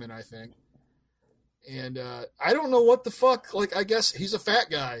a segment, I think. And I don't know what the fuck. Like, I guess he's a fat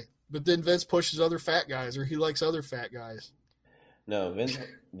guy, but then Vince pushes other fat guys, or he likes other fat guys. No,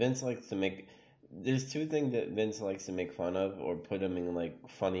 Vince likes to make. There's two things that Vince likes to make fun of, or put him in like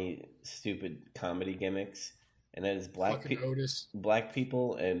funny, stupid comedy gimmicks, and that is black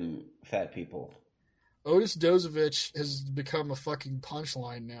people and fat people. Otis Dozovich has become a fucking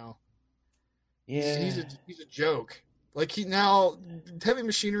punchline now. Yeah, he's a joke. Like Heavy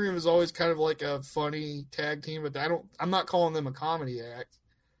Machinery was always kind of like a funny tag team, but I'm not calling them a comedy act,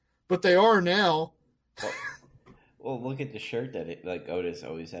 but they are now. Well, look at the shirt that Otis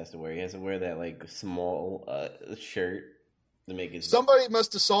always has to wear. He has to wear that like small shirt to make it. Somebody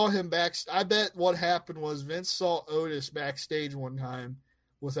must have saw him back. I bet what happened was Vince saw Otis backstage one time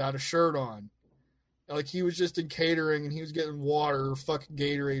without a shirt on. Like he was just in catering and he was getting water or fucking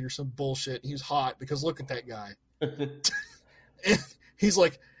Gatorade or some bullshit. And he was hot because look at that guy. And he's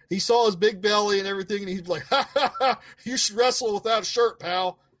like, he saw his big belly and everything, and he's like, ha, you should wrestle without a shirt,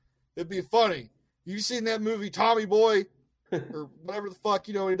 pal. It'd be funny. You seen that movie Tommy Boy? Or whatever the fuck,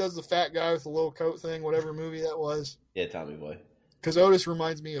 he does the fat guy with the little coat thing, whatever movie that was. Yeah, Tommy Boy. Because Otis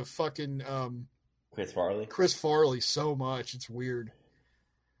reminds me of fucking Chris Farley. Chris Farley so much. It's weird.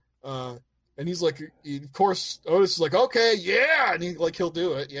 And he's like, of course, Otis is like, okay, yeah. And he'll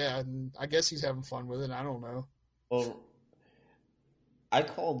do it. Yeah. And I guess he's having fun with it. I don't know. Well, I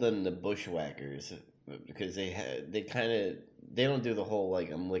call them the bushwhackers because they don't do the whole like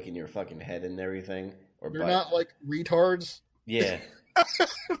I'm licking your fucking head and everything. They're not like retards. Yeah.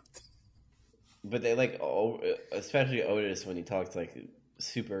 But they like, especially Otis when he talks like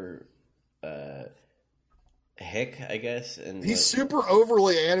super hick, I guess. And he's super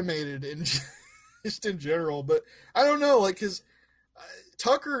overly animated and just in general. But I don't know, like his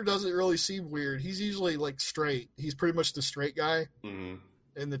Tucker doesn't really seem weird. He's usually like straight. He's pretty much the straight guy in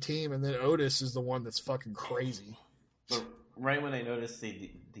the team, and then Otis is the one that's fucking crazy. But right when I noticed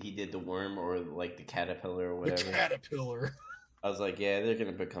he did the worm or like the caterpillar or whatever. The caterpillar. I was like, yeah, they're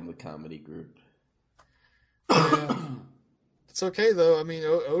gonna become a comedy group. Yeah. It's okay though. I mean,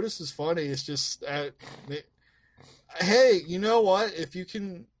 Otis is funny. It's just, hey, you know what? If you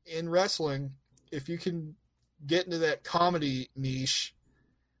can in wrestling, if you can get into that comedy niche,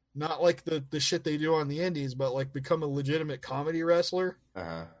 not like the shit they do on the indies, but like become a legitimate comedy wrestler.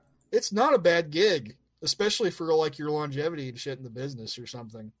 It's not a bad gig, especially for like your longevity and shit in the business or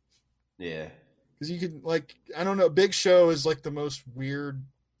something. Yeah. Because you can, like, I don't know, Big Show is like the most weird.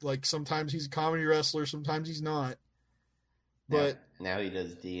 Like sometimes he's a comedy wrestler, sometimes he's not. But now he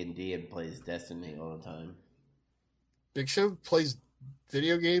does D&D and plays Destiny all the time. Big Show plays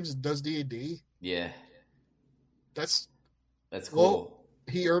video games and does D&D. Yeah, that's cool. Well,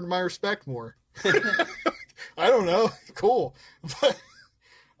 he earned my respect more. I don't know, cool, but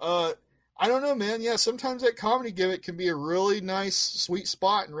I don't know, man. Yeah, sometimes that comedy gimmick can be a really nice, sweet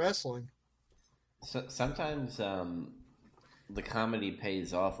spot in wrestling. So, sometimes the comedy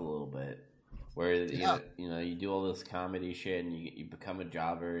pays off a little bit, where you do all this comedy shit and you become a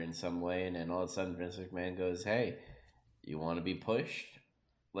jobber in some way, and then all of a sudden Vince McMahon goes, "Hey, you want to be pushed?"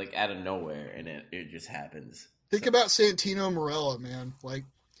 Like out of nowhere, and it just happens. Think about Santino Marella, man. Like,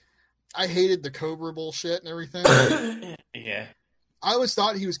 I hated the Cobra bullshit and everything. Yeah. I always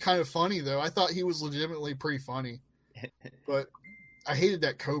thought he was kind of funny, though. I thought he was legitimately pretty funny. But I hated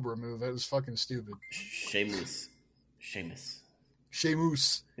that Cobra move. It was fucking stupid. Sheamus. Sheamus.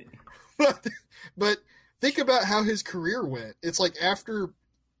 But think about how his career went. It's like after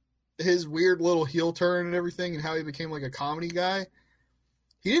his weird little heel turn and everything and how he became like a comedy guy,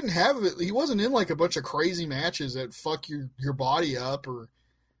 he didn't have it. He wasn't in like a bunch of crazy matches that fuck your body up or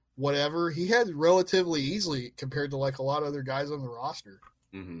whatever. He had relatively easily compared to like a lot of other guys on the roster.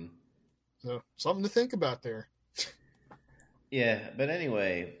 Mm-hmm. So something to think about there. Yeah, but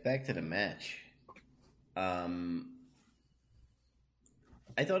anyway, back to the match.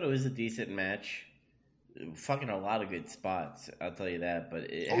 I thought it was a decent match. Fucking a lot of good spots, I'll tell you that. But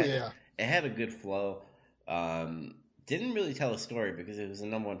it had a good flow. Didn't really tell a story because it was a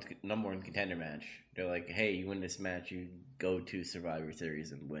number one contender match. They're like, hey, you win this match, you go to Survivor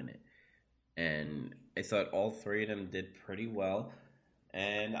Series and win it. And I thought all three of them did pretty well.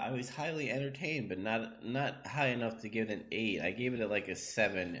 And I was highly entertained, but not high enough to give it an 8. I gave it like a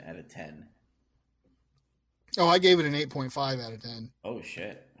 7 out of 10. Oh, I gave it an 8.5 out of 10. Oh,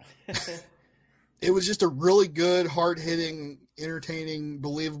 shit. It was just a really good, hard-hitting, entertaining,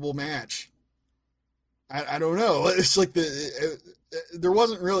 believable match. I don't know. It's like there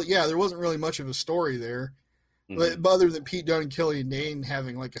wasn't really much of a story there. Mm-hmm. But other than Pete Dunne and Killian Dane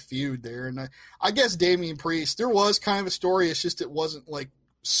having like a feud there. And I guess Damian Priest, there was kind of a story. It's just it wasn't like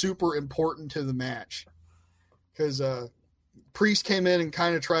super important to the match. Because Priest came in and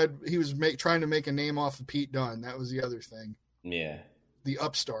kind of trying to make a name off of Pete Dunne. That was the other thing. Yeah. The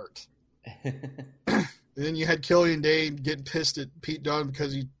upstart. And then you had Killian Dane getting pissed at Pete Dunne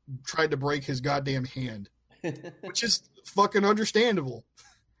because he tried to break his goddamn hand. Which is fucking understandable.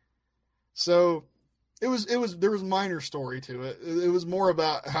 So there was minor story to it. It was more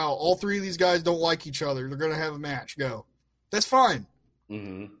about how all three of these guys don't like each other. They're going to have a match. Go. That's fine.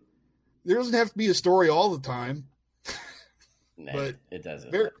 Mm-hmm. There doesn't have to be a story all the time. Nah, but it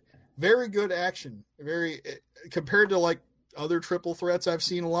doesn't. Very, very good action. Compared to like other triple threats I've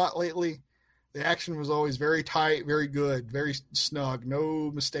seen a lot lately, the action was always very tight, very good, very snug,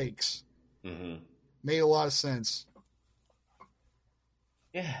 no mistakes. Mm-hmm. Made a lot of sense.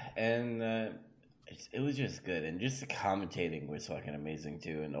 Yeah, and it was just good, and just the commentating was fucking amazing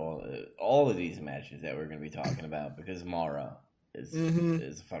too, and all of these matches that we're going to be talking about because Mara is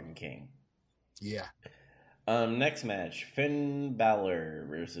a fucking king. Yeah. Next match, Finn Balor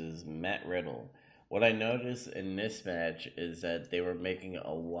versus Matt Riddle. What I noticed in this match is that they were making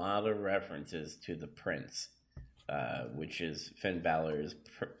a lot of references to the Prince, which is Finn Balor's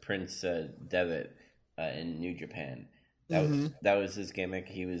Prince Devitt in New Japan. That was his gimmick.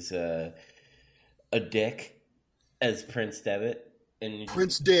 He was a dick as Prince Devitt.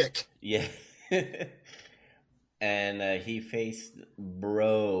 Prince Dick. Yeah. And he faced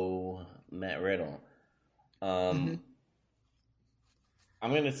bro Matt Riddle. I'm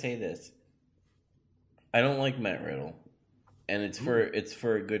going to say this. I don't like Matt Riddle, and it's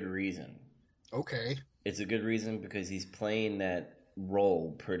for a good reason. Okay. It's a good reason because he's playing that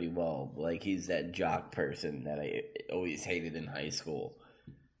role pretty well. Like he's that jock person that I always hated in high school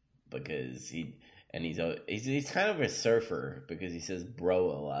because he's kind of a surfer because he says bro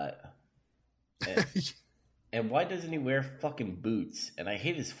a lot. And why doesn't he wear fucking boots? And I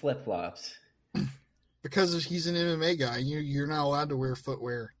hate his flip-flops. Because he's an MMA guy. You're not allowed to wear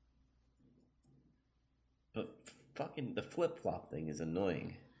footwear. But fucking the flip-flop thing is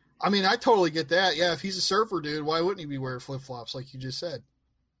annoying. I mean, I totally get that. Yeah, if he's a surfer dude, why wouldn't he be wearing flip-flops like you just said?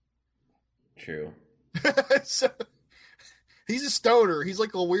 True. So, he's a stoner. He's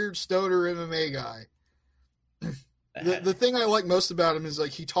like a weird stoner MMA guy. The thing I like most about him is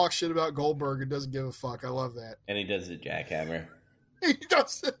like he talks shit about Goldberg and doesn't give a fuck. I love that. And he does the jackhammer. He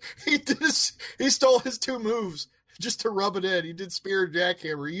stole his 2 moves just to rub it in. He did spear and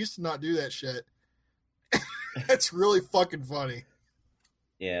jackhammer. He used to not do that shit. That's really fucking funny.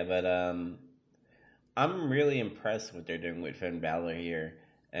 Yeah, but I'm really impressed with what they're doing with Finn Balor here,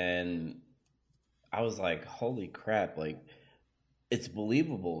 and I was like, holy crap! Like, it's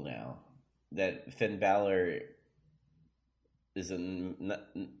believable now that Finn Balor is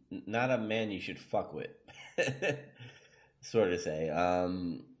not a man you should fuck with, sort of say.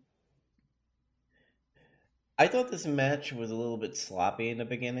 I thought this match was a little bit sloppy in the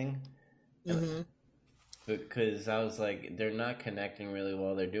beginning. Mm-hmm. Because I was like, they're not connecting really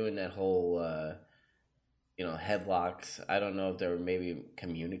well. They're doing that whole, headlocks. I don't know if they were maybe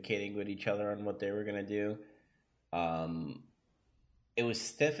communicating with each other on what they were going to do. It was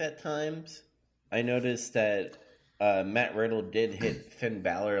stiff at times. I noticed that Matt Riddle did hit Finn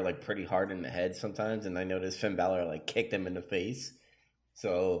Balor like pretty hard in the head sometimes, and I noticed Finn Balor like kicked him in the face.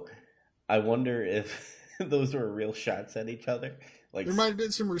 So I wonder if those were real shots at each other. Like, there might have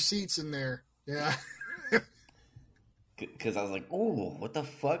been some receipts in there. Yeah. because I was like, "Ooh, what the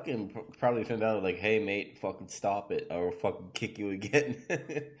fuck?" And probably found out like, "Hey, mate, fucking stop it, or I'll fucking kick you again."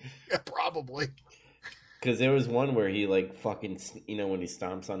 Yeah, probably. Because there was one where he like fucking, when he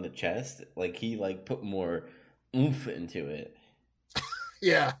stomps on the chest, like he like put more oomph into it.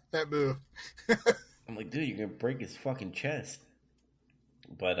 Yeah, that move. I'm like, dude, you're gonna break his fucking chest.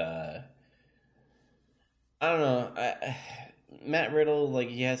 But I don't know. Matt Riddle, like,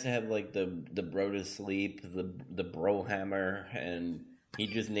 he has to have like the bro to sleep, the bro hammer, and he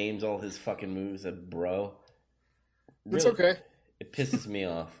just names all his fucking moves a bro. It's Really, okay. it pisses me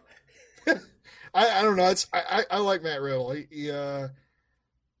off. I don't know. I like Matt Riddle. I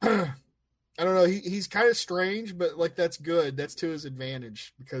don't know. He's kind of strange, but like that's good. That's to his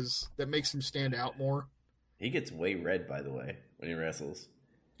advantage because that makes him stand out more. He gets way red, by the way, when he wrestles.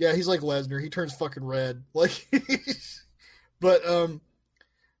 Yeah, he's like Lesnar. He turns fucking red. Like, but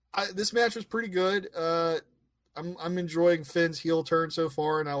this match was pretty good. I'm enjoying Finn's heel turn so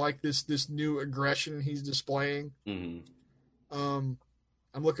far, and I like this new aggression he's displaying. Mm-hmm.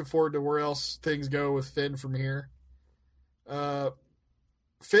 I'm looking forward to where else things go with Finn from here.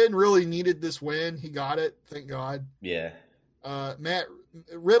 Finn really needed this win. He got it. Thank God. Yeah. Matt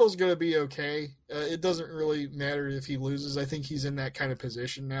Riddle's going to be okay. It doesn't really matter if he loses. I think he's in that kind of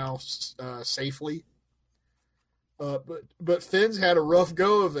position now safely. But Finn's had a rough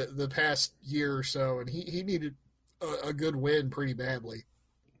go of it the past year or so, and he needed a good win pretty badly.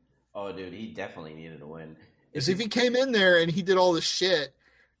 Oh, dude, he definitely needed a win. Because if he came in there and he did all this shit,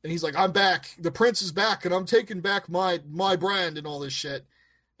 and he's like, I'm back, the prince is back, and I'm taking back my brand and all this shit,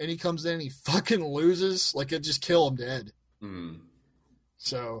 and he comes in and he fucking loses, like, it just kill him dead. Mm.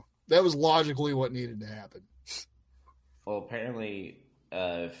 So that was logically what needed to happen. Well, apparently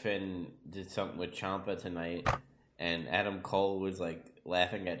Finn did something with Ciampa tonight, and Adam Cole was like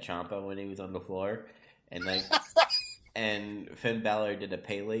laughing at Ciampa when he was on the floor, and like, and Finn Balor did a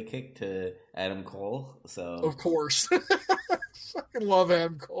Pele kick to Adam Cole. So of course, fucking love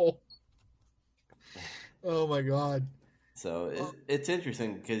Adam Cole. Oh my god. So it's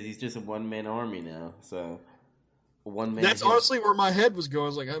interesting because he's just a one-man army now. So one man. That's honestly where my head was going. I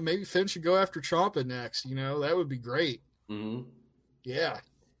was like, oh, maybe Finn should go after Ciampa next. You know, that would be great. Mm-hmm. Yeah.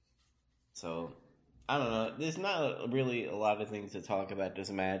 So I don't know. There's not really a lot of things to talk about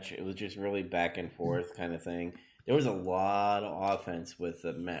this match. It was just really back and forth kind of thing. There was a lot of offense with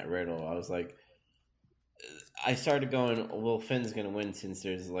Matt Riddle. I was like, I started going, well, Finn's going to win since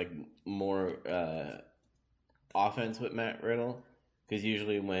there's like more offense with Matt Riddle. Because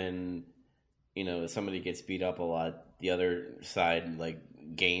usually when, somebody gets beat up a lot, the other side like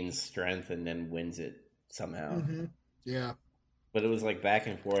gains strength and then wins it somehow. Mm-hmm. Yeah. But it was like back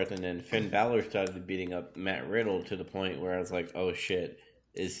and forth, and then Finn Balor started beating up Matt Riddle to the point where I was like, oh shit,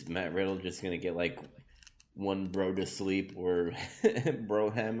 is Matt Riddle just going to get like one bro to sleep or bro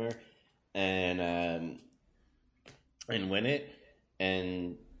hammer and win it?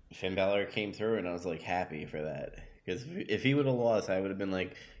 And Finn Balor came through, and I was like happy for that. Because if he would have lost, I would have been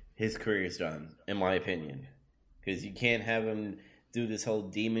like, his career's done, in my opinion. Because you can't have him do this whole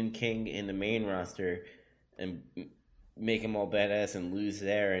Demon King in the main roster and make him all badass and lose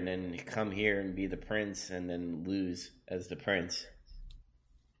there, and then come here and be the prince and then lose as the prince.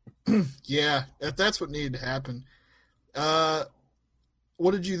 Yeah, that's what needed to happen.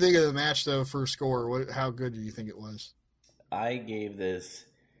 What did you think of the match, though, for score? How good do you think it was? I gave this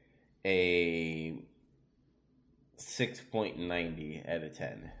a 6.90 out of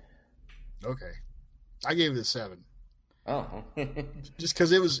 10. Okay. I gave it a 7. Oh. Just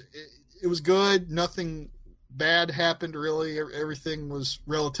because it was good. Nothing bad happened, really. Everything was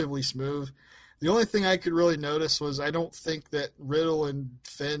relatively smooth. The only thing I could really notice was I don't think that Riddle and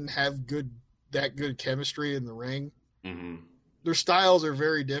Finn have that good chemistry in the ring. Mm-hmm. Their styles are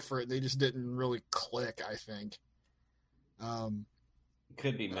very different. They just didn't really click, I think.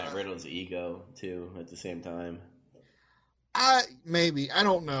 Could be Matt Riddle's ego, too, at the same time. Maybe. I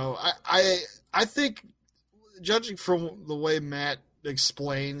don't know. I think, judging from the way Matt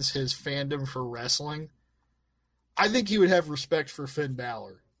explains his fandom for wrestling, I think he would have respect for Finn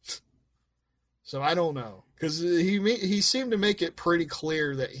Balor. So I don't know. Because he seemed to make it pretty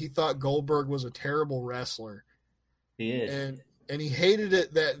clear that he thought Goldberg was a terrible wrestler. He is. And he hated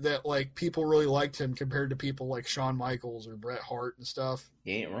it that like people really liked him compared to people like Shawn Michaels or Bret Hart and stuff.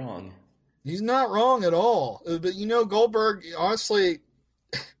 He ain't wrong. He's not wrong at all. But Goldberg, honestly,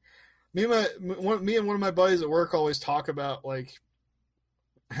 me and one of my buddies at work always talk about like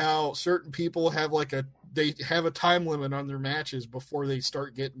how certain people have they have a time limit on their matches before they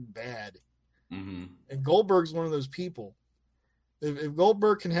start getting bad. Mm-hmm. And Goldberg's one of those people. If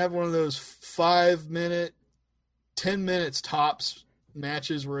Goldberg can have one of those 5 minute, 10 minutes tops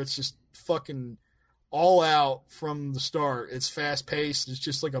matches where it's just fucking all out from the start, it's fast paced, it's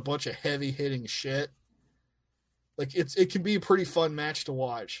just like a bunch of heavy hitting shit. Like it can be a pretty fun match to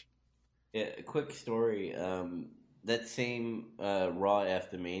watch. Yeah, a quick story. That same Raw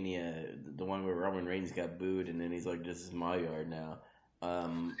after Mania, the one where Roman Reigns got booed, and then he's like, "This is my yard now."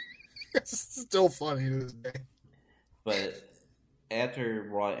 It's still funny to this day. But after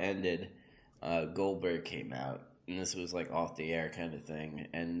Raw ended, Goldberg came out, and this was like off the air kind of thing.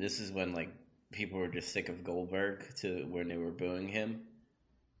 And this is when like people were just sick of Goldberg to when they were booing him.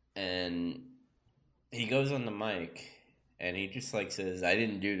 And he goes on the mic, and he just like says, "I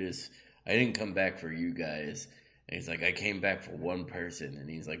didn't do this. I didn't come back for you guys." And he's like, "I came back for one person." And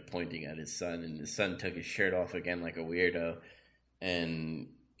he's like pointing at his son, and his son took his shirt off again like a weirdo, and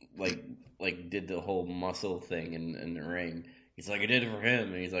like did the whole muscle thing in the ring. He's like, "I did it for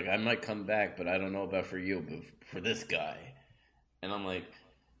him." And he's like, "I might come back, but I don't know about for you, but for this guy." And I'm like,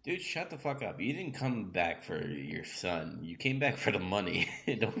 dude, shut the fuck up. You didn't come back for your son. You came back for the money.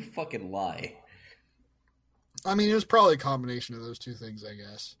 Don't fucking lie. I mean, it was probably a combination of those two things, I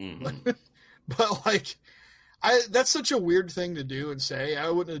guess. Mm-hmm. But like, that's such a weird thing to do and say. I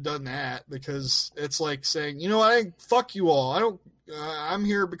wouldn't have done that because it's like saying, you know what, fuck you all. I don't. I'm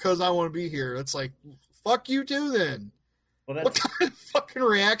here because I want to be here. It's like, fuck you too then. Well, what kind of fucking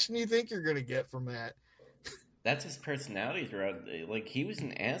reaction do you think you're gonna get from that? That's his personality throughout. Like, he was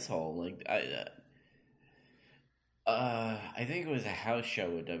an asshole. Like, I think it was a house show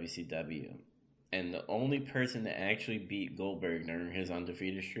with WCW, and the only person that actually beat Goldberg during his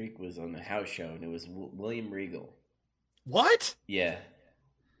undefeated streak was on the house show, and it was William Regal. What? Yeah.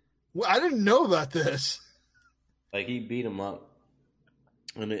 Well, I didn't know about this. Like, he beat him up.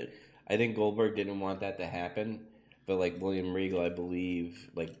 And I think Goldberg didn't want that to happen, but, like, William Regal, I believe,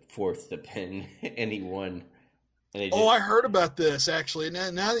 like, forced the pin, and he won. And Oh, I heard about this, actually.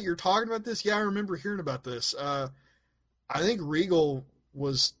 Now that you're talking about this, yeah, I remember hearing about this. I think Regal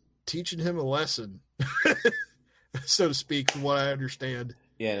was teaching him a lesson, so to speak, from what I understand.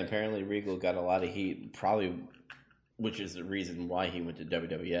 Yeah, and apparently Regal got a lot of heat, probably, which is the reason why he went to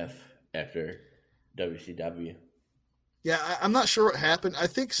WWF after WCW. Yeah, I'm not sure what happened. I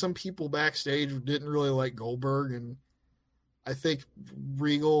think some people backstage didn't really like Goldberg, and I think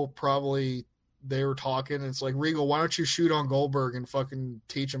Regal probably, they were talking, and it's like, Regal, why don't you shoot on Goldberg and fucking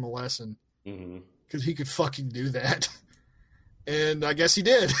teach him a lesson? Because he could fucking do that. And I guess he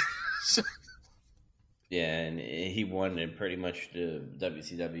did. Yeah, and he won, and pretty much the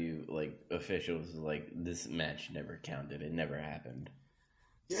WCW like officials like, this match never counted. It never happened.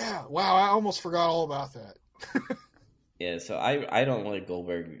 Yeah, wow, I almost forgot all about that. Yeah, so I don't like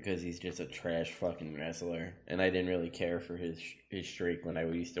Goldberg because he's just a trash fucking wrestler, and I didn't really care for his streak when I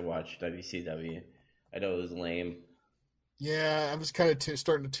used to watch WCW. I know it was lame. Yeah, I was kind of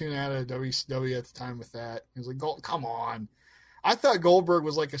starting to tune out of WCW at the time with that. He was like, come on. I thought Goldberg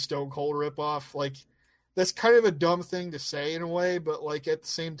was like a Stone Cold ripoff. Like, that's kind of a dumb thing to say in a way, but like at the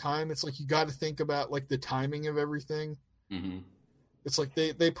same time, it's like you got to think about like the timing of everything. Mm-hmm. It's like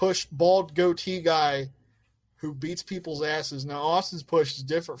they pushed bald goatee guy who beats people's asses. Now, Austin's push is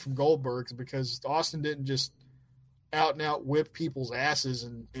different from Goldberg's because Austin didn't just out and out whip people's asses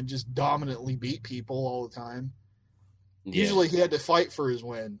and just dominantly beat people all the time. Yeah. Usually he had to fight for his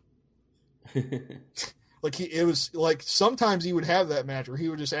win. It was like sometimes he would have that match where he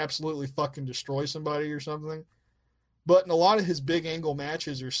would just absolutely fucking destroy somebody or something. But in a lot of his big angle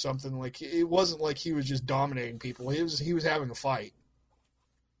matches or something, like it wasn't like he was just dominating people. He was having a fight.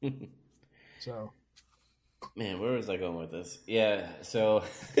 So, man, where was I going with this? Yeah, so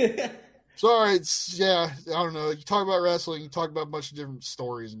sorry, I don't know. You talk about wrestling, you talk about a bunch of different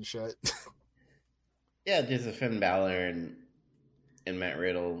stories and shit. Yeah, just Finn Balor and Matt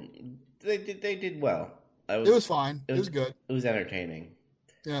Riddle, they did well. It was fine. It was good. It was entertaining.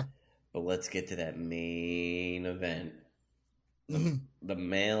 Yeah. But let's get to that main event. The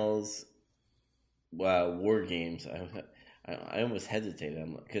males War Games. I almost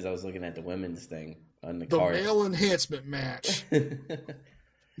hesitated because I was looking at the women's thing on the card. The male enhancement match.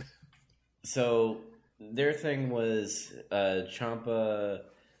 So their thing was Ciampa.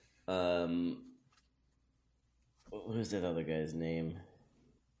 Who's that other guy's name?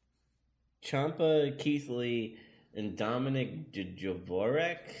 Ciampa, Keith Lee, and Dominic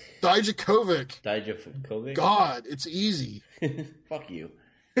Dijakovic. Dijakovic. God, it's easy. Fuck you.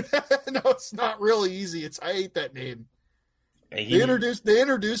 No, it's not really easy. I hate that name. They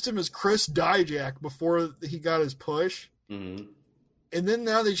introduced him as Chris Dijak before he got his push. Mm-hmm. And then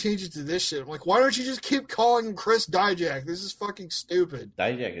now they change it to this shit. I'm like, why don't you just keep calling him Chris Dijak? This is fucking stupid.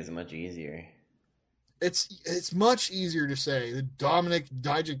 Dijak is much easier. It's much easier to say. The Dominic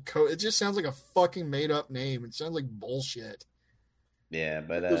Dijak. It just sounds like a fucking made up name. It sounds like bullshit. Yeah,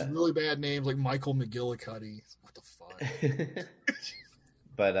 but those really bad names like Michael McGillicuddy. What the fuck?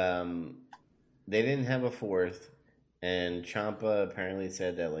 But they didn't have a fourth, and Ciampa apparently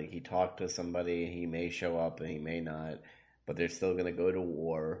said that like he talked to somebody. He may show up and he may not, but they're still gonna go to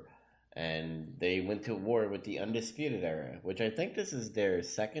war. And they went to war with the Undisputed Era, which I think this is their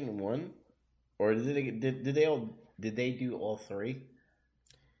second one. Or did they do all three?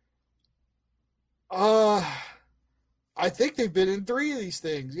 I think they've been in 3 of these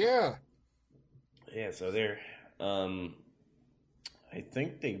things. Yeah. Yeah. So they're. I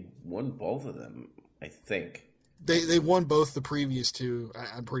think they won both of them. I think they won both the previous 2.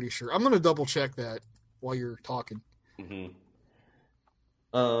 I'm pretty sure. I'm gonna double check that while you're talking. Mm-hmm.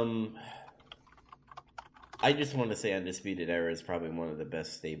 I just want to say Undisputed Era is probably one of the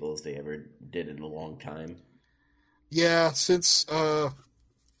best stables they ever did in a long time. Yeah, since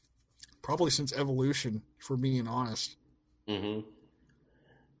probably since Evolution, for being honest. Mm-hmm.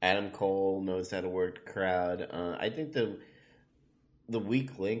 Adam Cole knows how to work the crowd. I think the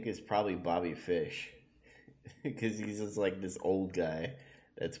weak link is probably Bobby Fish because he's just like this old guy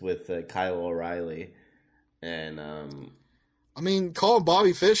that's with Kyle O'Reilly, and I mean, calling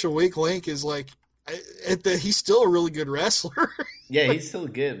Bobby Fish a weak link is like. He's still a really good wrestler. Yeah, he's still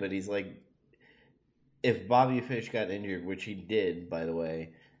good, but he's like, if Bobby Fish got injured, which he did, by the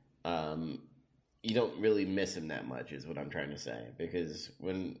way, you don't really miss him that much, is what I'm trying to say. Because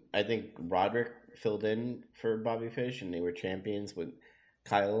when I think Roderick filled in for Bobby Fish and they were champions with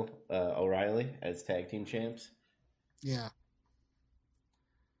Kyle O'Reilly as tag team champs. Yeah.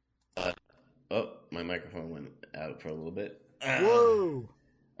 Oh, my microphone went out for a little bit. Whoa.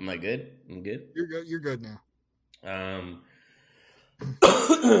 Am I good? I'm good? You're good. You're good now.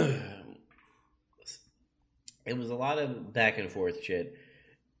 It was a lot of back and forth shit.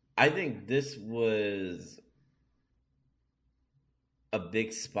 I think this was a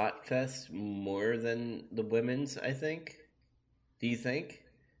big spot fest more than the women's, I think. Do you think?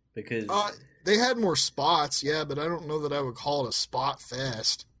 Because they had more spots, yeah, but I don't know that I would call it a spot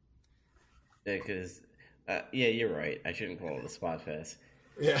fest. Yeah, because yeah, you're right. I shouldn't call it a spot fest.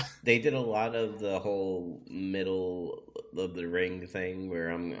 Yeah, they did a lot of the whole middle of the ring thing where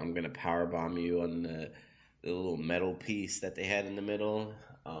I'm gonna power bomb you on the little metal piece that they had in the middle.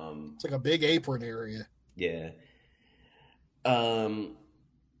 It's like a big apron area. Yeah. Ciampa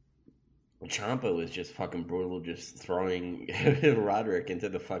was just fucking brutal, just throwing Roderick into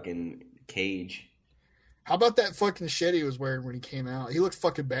the fucking cage. How about that fucking shit he was wearing when he came out? He looked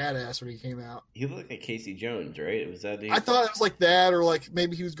fucking badass when he came out. He looked like Casey Jones, right? Was that? I thought it was like that, or like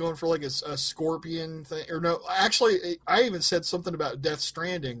maybe he was going for like a scorpion thing. Or no, actually, I even said something about Death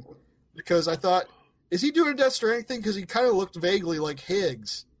Stranding because I thought, is he doing a Death Stranding thing? Because he kind of looked vaguely like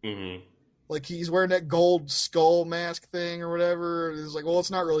Higgs. Mm-hmm. Like he's wearing that gold skull mask thing or whatever. It's like, well,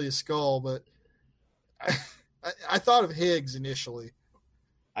 it's not really a skull, but I thought of Higgs initially.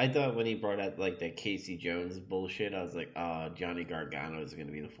 I thought when he brought out like that Casey Jones bullshit, I was like, Johnny Gargano is going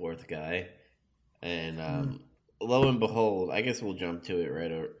to be the fourth guy. And lo and behold, I guess we'll jump to it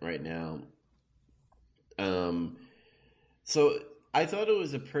right now. So I thought it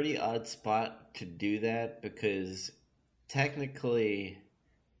was a pretty odd spot to do that because technically,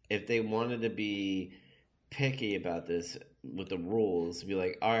 if they wanted to be picky about this with the rules, be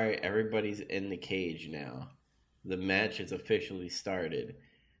like, all right, everybody's in the cage now. The match has officially started.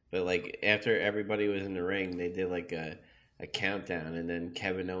 But, like, after everybody was in the ring, they did, like, a countdown, and then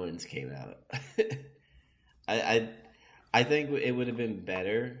Kevin Owens came out. I think it would have been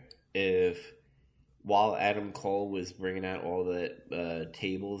better if, while Adam Cole was bringing out all the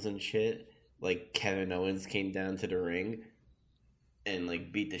tables and shit, like, Kevin Owens came down to the ring and,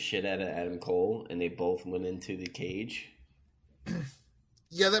 like, beat the shit out of Adam Cole, and they both went into the cage.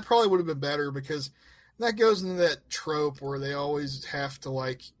 Yeah, that probably would have been better, because that goes into that trope where they always have to,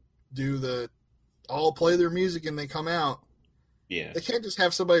 like, do all play their music and they come out. Yeah. They can't just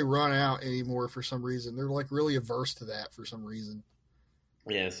have somebody run out anymore for some reason. They're like really averse to that for some reason.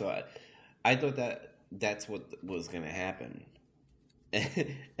 Yeah, so I thought that's what was going to happen.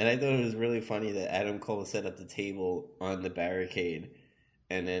 And I thought it was really funny that Adam Cole set up the table on the barricade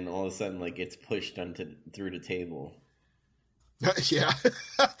and then all of a sudden like gets pushed through the table. Yeah.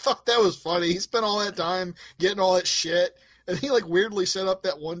 I thought that was funny. He spent all that time getting all that shit. And he, like, weirdly set up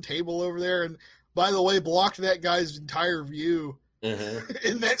that one table over there and, by the way, blocked that guy's entire view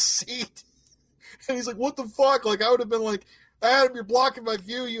in that seat. And he's like, what the fuck? Like, I would have been like, Adam, you're blocking my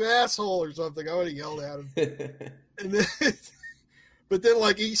view, you asshole, or something. I would have yelled at him. And then, but then,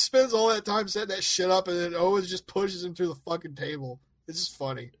 like, he spends all that time setting that shit up, and then Owens just pushes him through the fucking table. It's just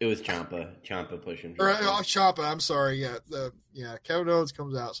funny. It was Ciampa. Ciampa pushing. Or, Ciampa, I'm sorry. Yeah, Kevin Owens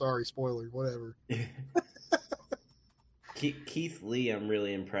comes out. Sorry, spoiler, whatever. Keith Lee, I'm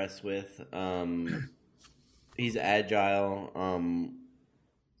really impressed with. He's agile.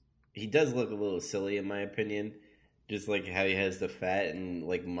 He does look a little silly, in my opinion. Just like how he has the fat and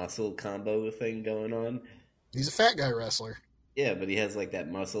like muscle combo thing going on. He's a fat guy wrestler. Yeah, but he has like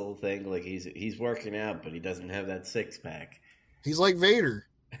that muscle thing. Like he's working out, but he doesn't have that six pack. He's like Vader.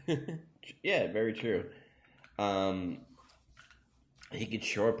 Yeah, very true. He could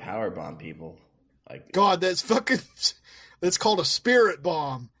sure power bomb people. Like God, that's called a spirit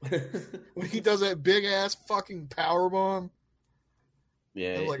bomb. When he does that big ass fucking power bomb.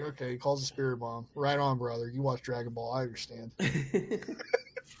 Yeah. I'm like, okay, he calls a spirit bomb. Right on, brother. You watch Dragon Ball, I understand. I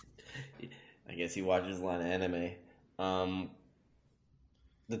guess he watches a lot of anime.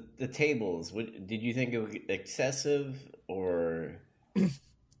 The tables, did you think it was excessive or?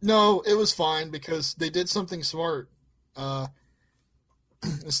 No, it was fine because they did something smart.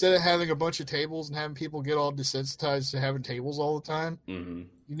 Instead of having a bunch of tables and having people get all desensitized to having tables all the time,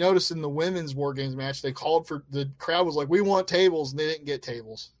 you notice in the women's War Games match, they called for, the crowd was like, we want tables, and they didn't get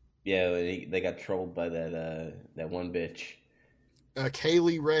tables. Yeah, they got trolled by that one bitch.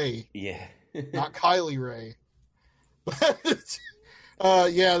 Kaylee Ray. Yeah. Not Kylie Ray. But,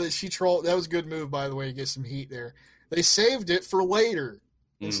 yeah, she trolled. That was a good move, by the way, to get some heat there. They saved it for later.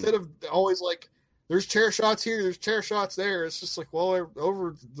 Instead of always like, there's chair shots here, there's chair shots there. It's just like, well,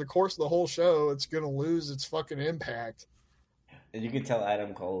 over the course of the whole show, it's going to lose its fucking impact. And you could tell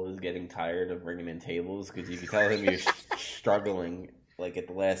Adam Cole was getting tired of bringing in tables because you could tell him he was struggling. Like at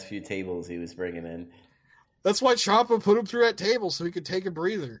the last few tables he was bringing in. That's why Ciampa put him through that table so he could take a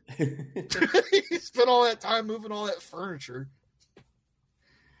breather. He spent all that time moving all that furniture.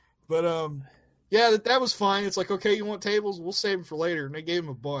 But yeah, that was fine. It's like, okay, you want tables? We'll save them for later. And they gave him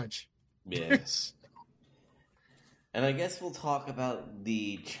a bunch. Yeah. And I guess we'll talk about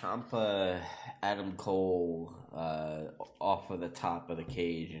the Ciampa Adam Cole off of the top of the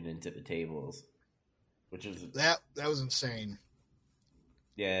cage and into the tables, which is that was insane.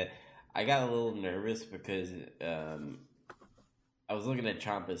 Yeah, I got a little nervous because I was looking at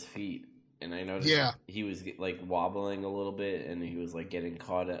Ciampa's feet and I noticed he was like wobbling a little bit and he was like getting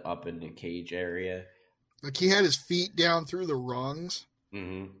caught up in the cage area. Like he had his feet down through the rungs.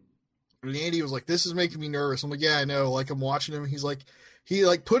 Mm-hmm. And Andy was like, "This is making me nervous." I'm like, "Yeah, I know." Like I'm watching him. He's like,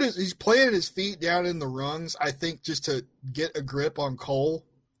 he's planted his feet down in the rungs. I think just to get a grip on Cole.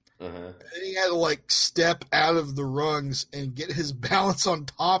 And then he had to like step out of the rungs and get his balance on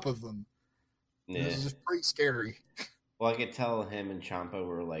top of them. Yeah. This is pretty scary. Well, I could tell him and Ciampa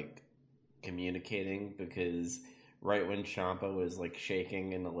were like communicating because right when Ciampa was like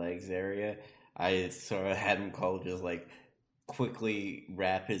shaking in the legs area, I sort of had him Cole just like quickly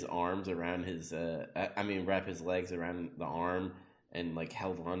wrap his arms around wrap his legs around the arm and like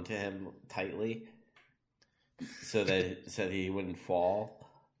held on to him tightly so that he wouldn't fall.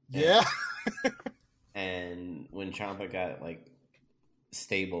 Yeah. And when Ciampa got like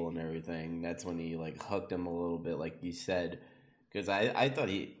stable and everything, that's when he like hooked him a little bit, like you said, because I thought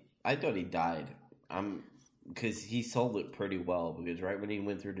he died. Because he sold it pretty well. Because right when he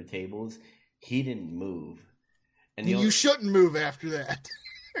went through the tables, he didn't move. And you shouldn't move after that.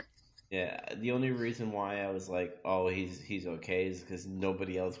 Yeah, the only reason why I was like, "Oh, he's okay," is because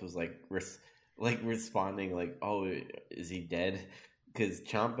nobody else was like responding, like, "Oh, is he dead?" Because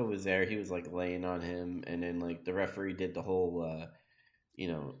Ciampa was there, he was like laying on him, and then like the referee did the whole,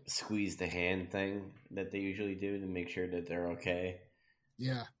 squeeze the hand thing that they usually do to make sure that they're okay.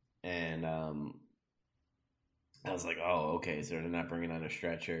 Yeah. And I was like, "Oh, okay, so they're not bringing on a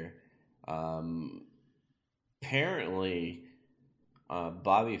stretcher." Apparently,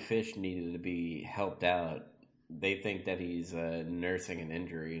 Bobby Fish needed to be helped out. They think that he's nursing an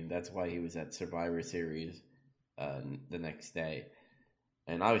injury, and that's why he was at Survivor Series the next day.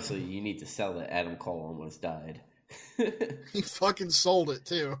 And obviously, you need to sell it. Adam Cole almost died. He fucking sold it,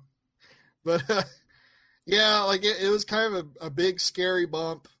 too. But, yeah, like, it was kind of a big, scary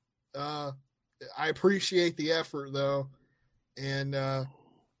bump. I appreciate the effort, though. And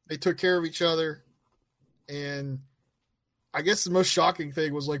they took care of each other. And I guess the most shocking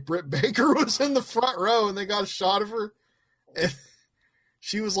thing was, like, Britt Baker was in the front row, and they got a shot of her. And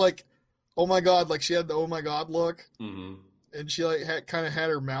she was like, oh, my God. Like, she had the oh, my God look. Mm-hmm. And she like had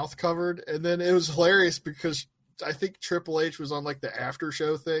her mouth covered, and then it was hilarious because I think Triple H was on like the after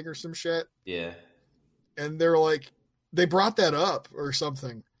show thing or some shit. Yeah. And they're like, they brought that up or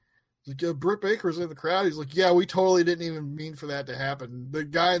something. Like, yeah, Britt Baker's in the crowd. He's like, yeah, we totally didn't even mean for that to happen. The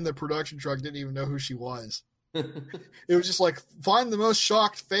guy in the production truck didn't even know who she was. It was just like, find the most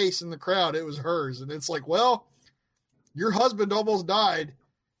shocked face in the crowd. It was hers. And it's like, well, your husband almost died.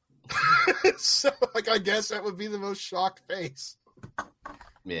 So, like, I guess that would be the most shocked face.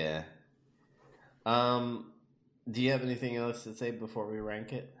 Yeah. Do you have anything else to say before we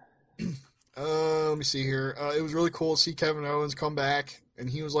rank it? Let me see here. It was really cool to see Kevin Owens come back, and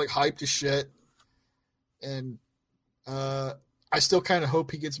he was like hyped as shit. And I still kind of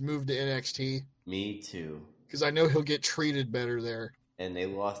hope he gets moved to NXT. Me too. Because I know he'll get treated better there. And they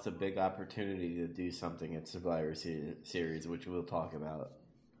lost a big opportunity to do something at Survivor Series, which we'll talk about.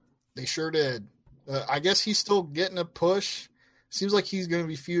 They sure did. I guess he's still getting a push. Seems like he's going to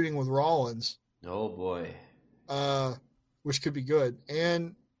be feuding with Rollins. Oh, boy. Which could be good.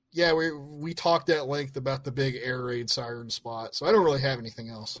 And, yeah, we talked at length about the big air raid siren spot, so I don't really have anything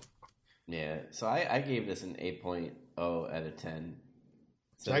else. Yeah, so I gave this an 8.0 out of 10.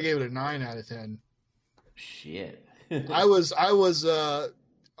 So I gave it a 9 out of 10. Shit. I was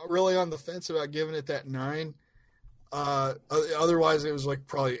really on the fence about giving it that 9. Otherwise, it was like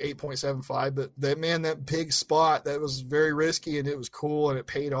probably 8.75. But that big spot, that was very risky, and it was cool, and it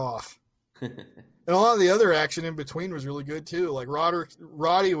paid off. And a lot of the other action in between was really good too. Like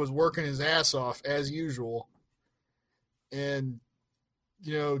Roddy was working his ass off as usual, and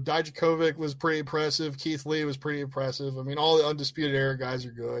Dijakovic was pretty impressive. Keith Lee was pretty impressive. I mean, all the Undisputed Era guys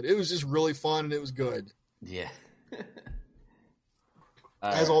are good. It was just really fun, and it was good. Yeah.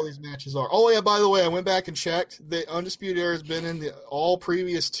 As all these matches are. Oh, yeah, by the way, I went back and checked. The Undisputed Era has been in all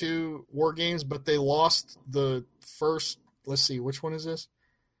previous 2 War Games, but they lost the first. Let's see, which one is this?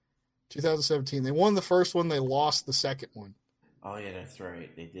 2017. They won the first one. They lost the second one. Oh, yeah, that's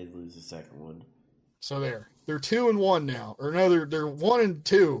right. They did lose the second one. So there. They're 2-1 now. Or no, they're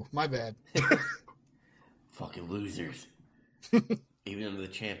 1-2. My bad. Fucking losers. Even though they're the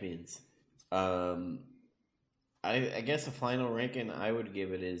champions. I guess the final ranking I would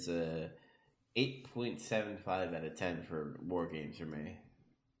give it is a 8.75 out of 10 for War Games for me.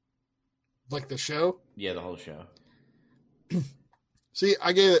 Like the show? Yeah, the whole show. See,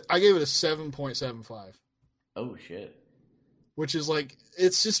 I gave it a 7.75. Oh shit. Which is like,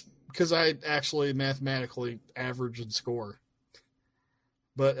 it's just because I actually mathematically average and score.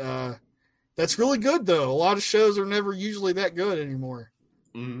 But that's really good though. A lot of shows are never usually that good anymore.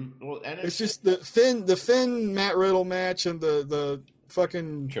 Mm-hmm. Well, and it's just the Finn Matt Riddle match and the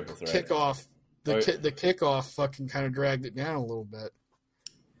fucking triple threat kickoff. The kickoff fucking kind of dragged it down a little bit.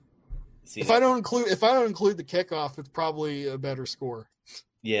 If I don't include the kickoff, it's probably a better score.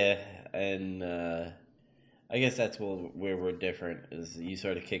 Yeah, and I guess that's where we're different. Is you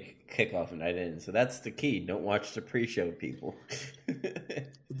sort of kickoff and I didn't. So that's the key. Don't watch the pre-show, people.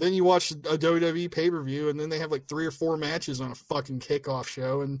 Then you watch a WWE pay-per-view, and then they have like 3 or 4 matches on a fucking kickoff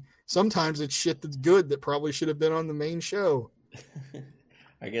show, and sometimes it's shit that's good that probably should have been on the main show.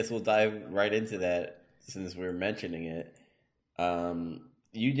 I guess we'll dive right into that since we're mentioning it.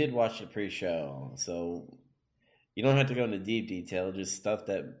 You did watch the pre-show, so you don't have to go into deep detail, just stuff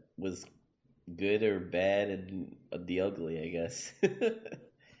that was good or bad and the ugly, I guess.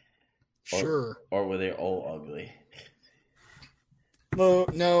 Sure. Or were they all ugly?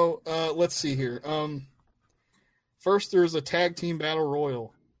 No. Let's see here. First, there's a tag team battle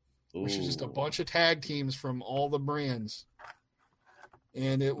royal, which is just a bunch of tag teams from all the brands.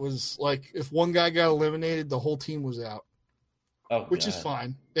 And it was like, if one guy got eliminated, the whole team was out. Oh, which is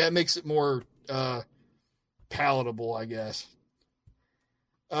fine. That makes it more palatable, I guess.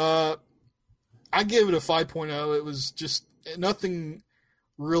 I give it a 5.0. It was just nothing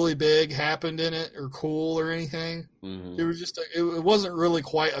really big happened in it or cool or anything. Mm-hmm. It was just it wasn't really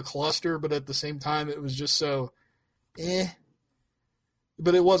quite a cluster, but at the same time, it was just so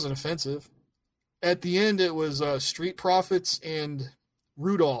But it wasn't offensive. At the end, it was Street Profits and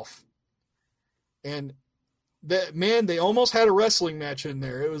Rudolph, and that man, they almost had a wrestling match in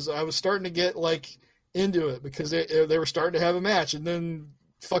there. I was starting to get like into it because they were starting to have a match, and then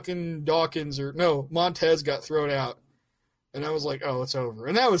fucking Montez got thrown out, and I was like, oh, it's over.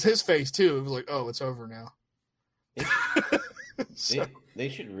 And that was his face too. It was like, oh, it's over now. They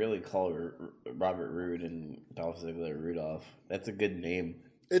should really call Robert Roode and Dolph Ziggler Rudolph. That's a good name.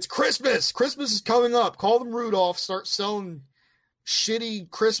 It's Christmas. Christmas is coming up. Call them Rudolph. Start selling shitty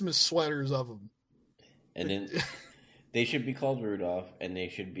Christmas sweaters of them. And then they should be called Rudolph, and they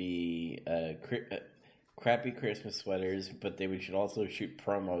should be crappy Christmas sweaters, but they should also shoot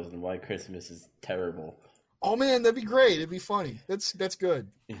promos on why Christmas is terrible. Oh man, that'd be great. It'd be funny. That's good.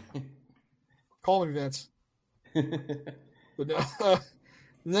 Call me, Vince. But the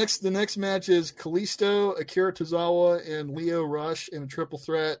next match is Kalisto, Akira Tozawa, and Lio Rush in a triple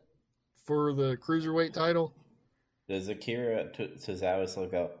threat for the cruiserweight title. Does Akira Tozawa still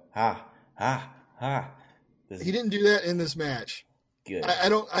go, ha, ha, ha? He didn't do that in this match. Good. I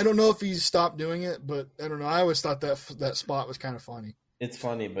don't know if he's stopped doing it, but I don't know. I always thought that spot was kind of funny. It's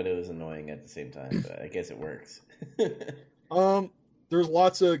funny, but it was annoying at the same time. But I guess it works. There's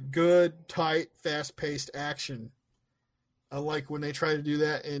lots of good, tight, fast-paced action. I like when they try to do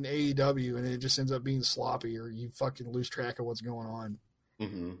that in AEW, and it just ends up being sloppy, or you fucking lose track of what's going on.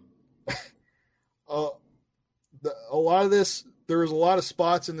 Mm-hmm. A lot of this, there was a lot of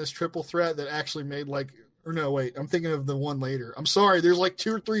spots in this triple threat that actually made I'm thinking of the one later. I'm sorry, there's like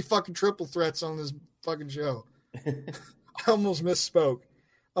 2 or 3 fucking triple threats on this fucking show. I almost misspoke.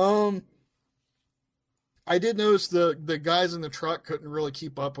 I did notice the guys in the truck couldn't really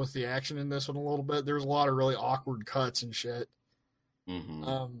keep up with the action in this one a little bit. There was a lot of really awkward cuts and shit.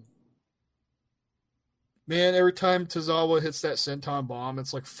 Mm-hmm. Man, every time Tozawa hits that senton bomb,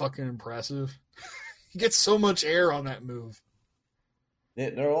 it's like fucking impressive. He gets so much air on that move.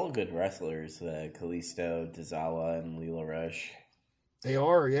 They're all good wrestlers, Kalisto, Tozawa, and Lio Rush. They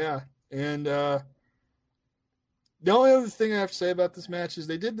are, yeah. And the only other thing I have to say about this match is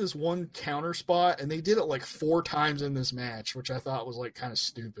they did this one counter spot, and they did it like 4 times in this match, which I thought was like kind of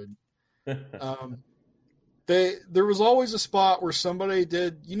stupid. There was always a spot where somebody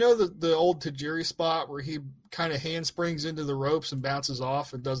did, the old Tajiri spot where he kind of handsprings into the ropes and bounces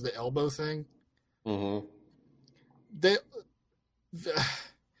off and does the elbow thing. Mm-hmm.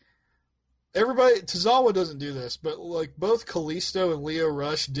 Tozawa doesn't do this, but like both Kalisto and Lio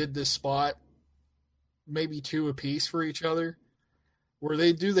Rush did this spot, maybe 2 apiece for each other, where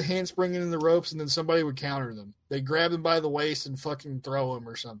they do the handspring into the ropes and then somebody would counter them. They grab him by the waist and fucking throw him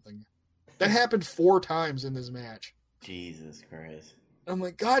or something. That happened 4 times in this match. Jesus Christ. I'm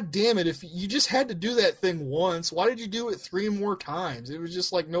like, God damn it, if you just had to do that thing once, why did you do it 3 more times? It was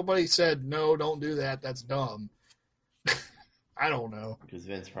just like nobody said, no, don't do that, that's dumb. I don't know. Because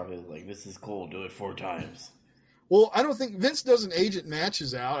Vince probably was like, this is cool, do it 4 times. Well, I don't think Vince doesn't agent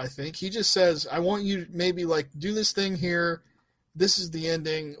matches out, I think. He just says, I want you to maybe like do this thing here, this is the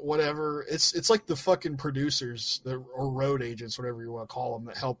ending, whatever. It's like the fucking producers or road agents, whatever you want to call them,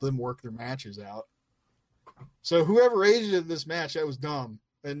 that help them work their matches out. So whoever agented this match, that was dumb.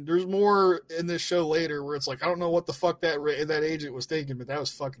 And there's more in this show later where it's like, I don't know what the fuck that agent was thinking, but that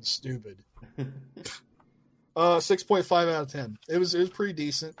was fucking stupid. 6.5 out of 10. It was pretty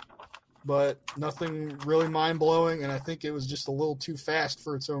decent, but nothing really mind-blowing, and I think it was just a little too fast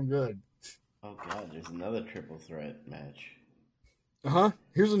for its own good. Oh god, there's another triple threat match.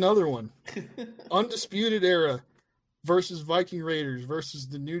 Here's another one. Undisputed Era versus Viking Raiders versus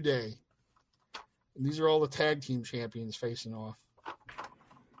the New Day. And these are all the tag team champions facing off.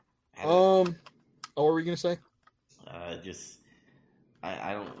 What were we going to say?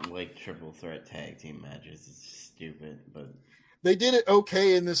 I don't like triple threat tag team matches. It's just stupid, but they did it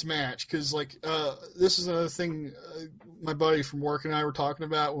okay in this match because, this is another thing my buddy from work and I were talking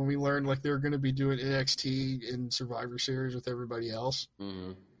about when we learned they were going to be doing NXT in Survivor Series with everybody else.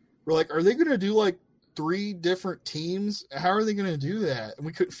 Mm-hmm. We're like, are they going to do 3 different teams? How are they going to do that? And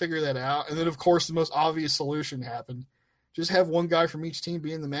we couldn't figure that out. And then, of course, the most obvious solution happened: just have one guy from each team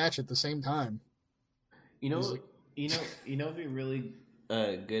be in the match at the same time. It'd be really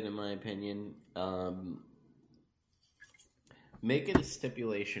good in my opinion. Make it a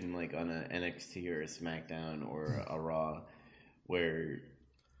stipulation on a NXT or a SmackDown or a Raw where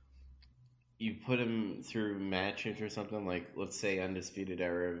you put them through matches or something. Let's say Undisputed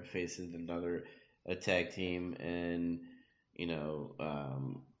Era faces a tag team, and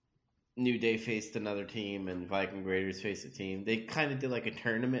New Day faced another team, and Viking Raiders faced a team. They kind of did a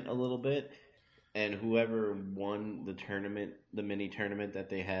tournament a little bit, and whoever won the tournament, the mini tournament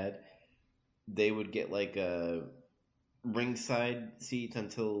that they had, they would get a ringside seats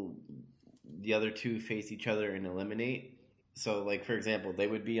until the other 2 face each other and eliminate. So, for example, they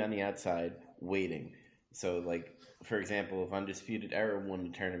would be on the outside waiting. So, for example, if Undisputed Era won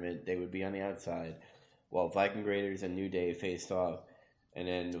the tournament, they would be on the outside while Viking Raiders and New Day faced off. And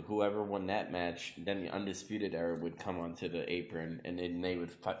then whoever won that match, then the Undisputed Era would come onto the apron, and then they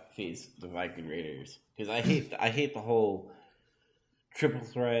would face the Viking Raiders. Because I hate the whole triple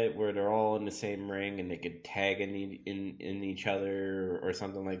threat where they're all in the same ring and they could tag in each other or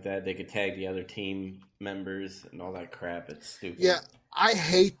something like that. They could tag the other team members and all that crap. It's stupid. Yeah, I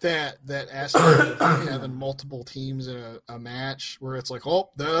hate that aspect of having multiple teams in a match where it's the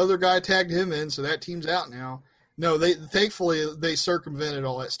other guy tagged him in, so that team's out now. No, thankfully they circumvented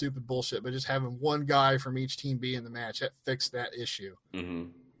all that stupid bullshit by just having one guy from each team be in the match. That fixed that issue.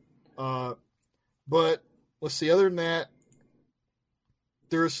 Mm-hmm. But let's see. Other than that,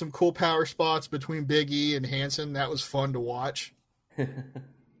 there was some cool power spots between Big E and Hanson. That was fun to watch.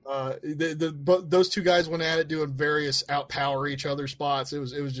 Those two guys went at it doing various outpower each other spots. It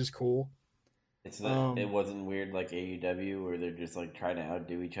was just cool. It's not. It wasn't weird like AEW where they're just like trying to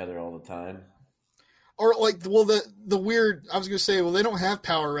outdo each other all the time. Or like, well, the weird. I was gonna say, well, they don't have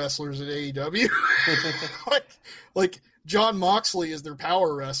power wrestlers at AEW. like John Moxley is their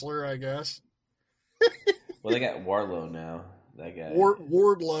power wrestler, I guess. Well, they got Warlow now. That guy.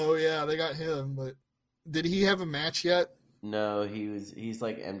 Wardlow, yeah, they got him. But did he have a match yet? No, he's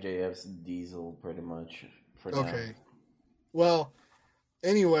like MJF's Diesel pretty much for now. Okay. Well,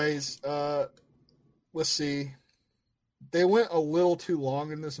 anyways, let's see. They went a little too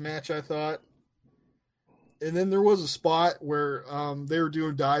long in this match, I thought. And then there was a spot where they were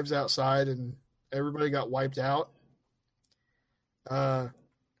doing dives outside and everybody got wiped out.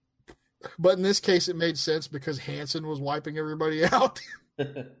 But in this case, it made sense because Hanson was wiping everybody out.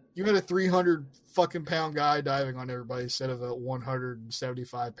 You had a 300 fucking pound guy diving on everybody instead of a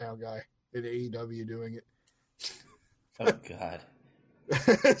 175 pound guy in AEW doing it. Oh God.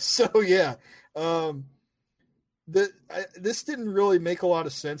 So yeah, this didn't really make a lot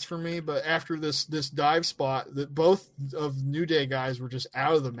of sense for me. But after this dive spot, that both of New Day guys were just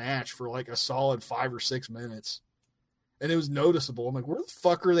out of the match for like a solid 5 or 6 minutes. And it was noticeable. I'm like, where the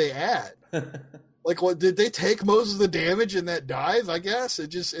fuck are they at? Like, what did they take most of the damage in that dive? I guess I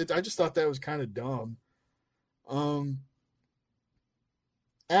just thought that was kind of dumb.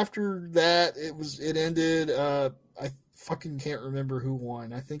 After that, it ended. I fucking can't remember who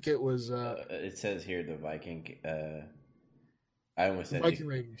won. I think it was. It says here the Viking. I almost said Viking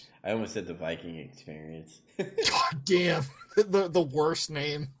Raiders. I almost said the Viking Experience. God damn, the worst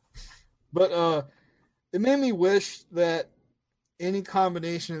name. But it made me wish that any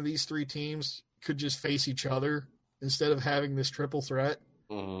combination of these three teams could just face each other instead of having this triple threat.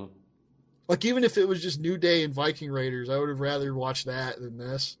 Mm-hmm. Like, even if it was just New Day and Viking Raiders, I would have rather watched that than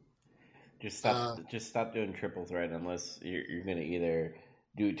this. Just stop doing triple threat unless you're going to either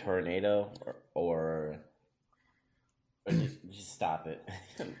do Tornado or just stop it.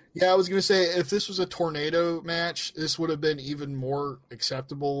 Yeah, I was going to say, if this was a Tornado match, this would have been even more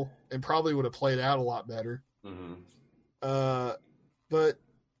acceptable and probably would have played out a lot better. Mm-hmm. But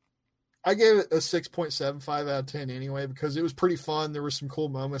I gave it a 6.75 out of 10 anyway because it was pretty fun. There were some cool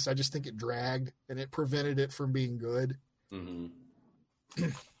moments. I just think it dragged and it prevented it from being good. Mm-hmm.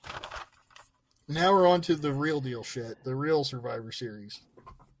 Now we're on to the real deal shit, the real Survivor Series.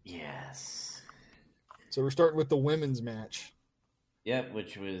 Yes. So we're starting with the women's match. Yep,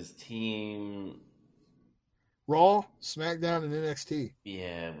 which was Team Raw, SmackDown, and NXT.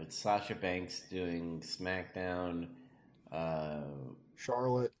 Yeah, with Sasha Banks doing SmackDown.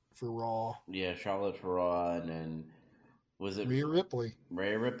 Charlotte for Raw. Yeah, Charlotte for Raw, and then was it Rhea Ripley?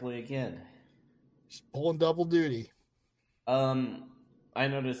 Rhea Ripley again. She's pulling double duty. I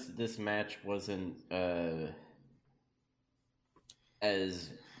noticed this match wasn't as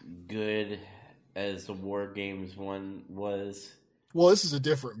good as the War Games one was. Well, this is a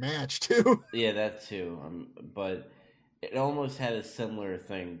different match too. Yeah, that too. But it almost had a similar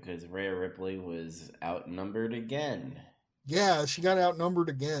thing because Rhea Ripley was outnumbered again. Yeah, she got outnumbered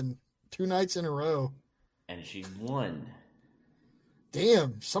again 2 nights in a row, and she won.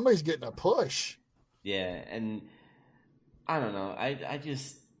 Damn, somebody's getting a push. Yeah, and I don't know. I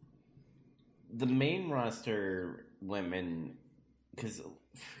just the main roster women, because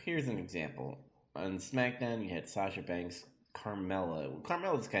here's an example. On SmackDown, you had Sasha Banks, Carmella.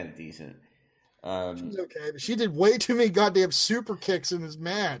 Carmella's kind of decent. She's okay, but she did way too many goddamn super kicks in this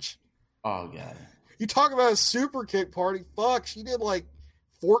match. Oh, God. You talk about a super kick party. Fuck, she did like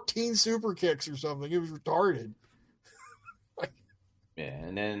 14 super kicks or something. It was retarded. Yeah,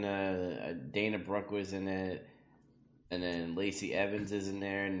 and then Dana Brooke was in it. And then Lacey Evans is in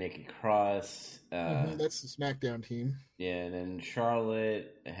there, Nikki Cross. That's the SmackDown team. Yeah, and then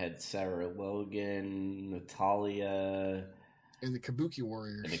Charlotte had Sarah Logan, Natalia. And the Kabuki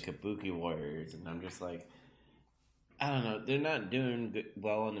Warriors. And I'm just like, I don't know. They're not doing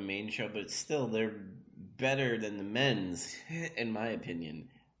well on the main show, but still, they're better than the men's, in my opinion,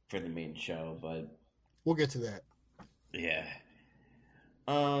 for the main show. But we'll get to that. Yeah.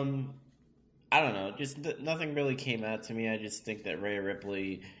 I don't know. Just nothing really came out to me. I just think that Rhea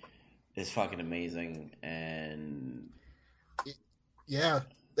Ripley is fucking amazing, and yeah,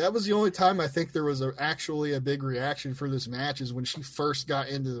 that was the only time I think there was actually a big reaction for this match is when she first got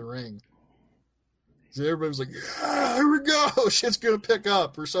into the ring. So everybody was like, yeah, here we go. Shit's going to pick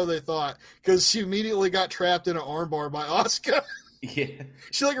up, or so they thought. Because she immediately got trapped in an armbar by Asuka. Yeah.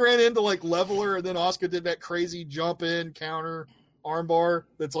 She like ran into like leveler, and then Asuka did that crazy jump in counter armbar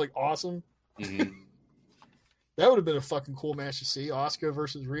that's like awesome. Mm-hmm. That would have been a fucking cool match to see. Asuka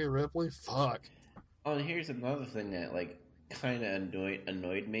versus Rhea Ripley. Fuck. Oh, and here's another thing that like kind of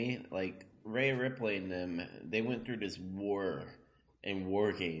annoyed me. Like Rhea Ripley and them, they went through this war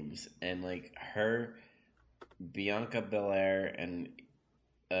games, and like her, Bianca Belair, and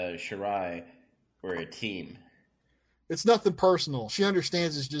Shirai were a team. It's nothing personal. She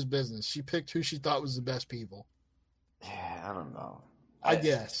understands it's just business. She picked who she thought was the best people. I don't know. I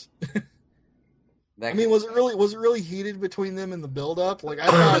guess. I mean, was it really heated between them in the build up? Like I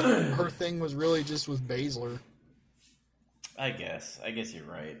thought her thing was really just with Baszler. I guess you're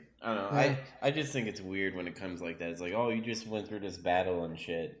right. I don't know. Yeah. I just think it's weird when it comes like that. It's like, oh, you just went through this battle and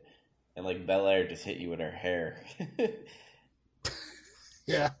shit, and like Belair just hit you with her hair.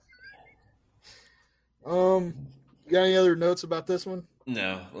 Yeah. You got any other notes about this one?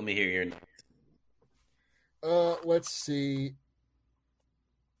 No. Let me hear your. Let's see.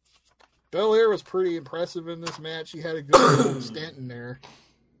 Belair was pretty impressive in this match. She had a good little stint in there.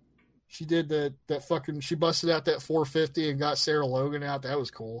 She did that fucking. She busted out that 450 and got Sarah Logan out. That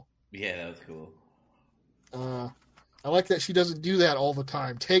was cool. Yeah, that was cool. I like that she doesn't do that all the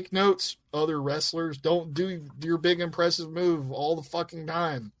time. Take notes, other wrestlers. Don't do your big impressive move all the fucking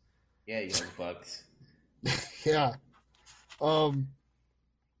time. Yeah, young bucks. Yeah. Carmella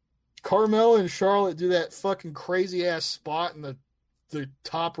and Charlotte do that fucking crazy ass spot in the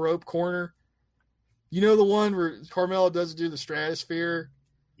top rope corner. You know the one where Carmella doesn't do the stratosphere?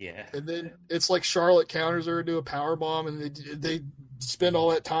 Yeah. And then it's like Charlotte counters her to do a power bomb, and they spend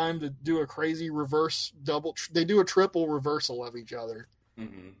all that time to do a crazy reverse double. They do a triple reversal of each other.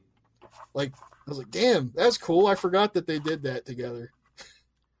 Mm-hmm. Like I was like, damn, that's cool. I forgot that they did that together.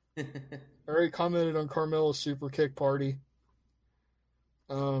 I already commented on Carmella's super kick party.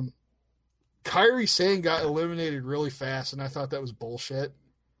 Kairi Sane got eliminated really fast, and I thought that was bullshit.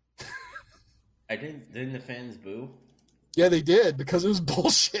 Didn't the fans boo? Yeah, they did, because it was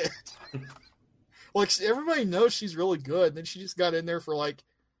bullshit. Like, everybody knows she's really good, and then she just got in there for like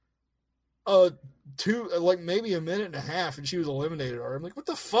maybe a minute and a half, and she was eliminated already. I'm like, what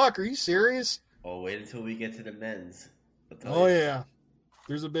the fuck? Are you serious? Oh, wait until we get to the men's. Oh yeah,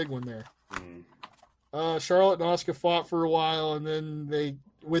 there's a big one there. Mm-hmm. Charlotte and Asuka fought for a while, and then they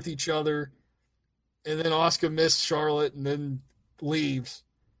with each other, and then Asuka missed Charlotte, and then leaves,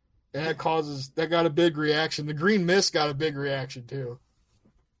 and that got a big reaction. The Green Mist got a big reaction too,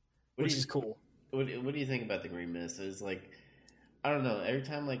 which is cool. What do you think about the Green Mist? It's like, I don't know. Every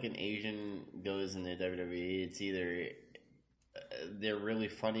time like an Asian goes in the WWE, it's either they're really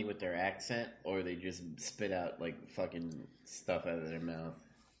funny with their accent, or they just spit out like fucking stuff out of their mouth.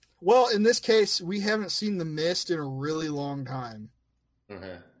 Well, in this case, we haven't seen the Mist in a really long time.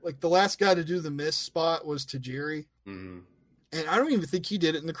 Uh-huh. Like the last guy to do the Mist spot was Tajiri, mm-hmm. and I don't even think he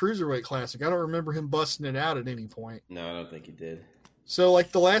did it in the Cruiserweight Classic. I don't remember him busting it out at any point. No, I don't think he did. So,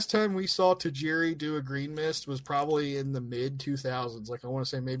 like, the last time we saw Tajiri do a Green Mist was probably in the mid-2000s. Like, I want to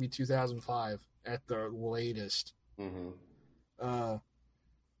say maybe 2005 at the latest. Mm-hmm.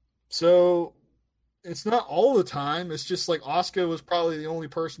 So, it's not all the time. It's just, like, Asuka was probably the only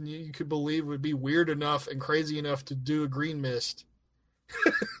person you could believe would be weird enough and crazy enough to do a Green Mist.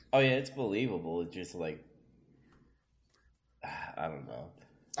 Oh, yeah, it's believable. It's just, like, I don't know.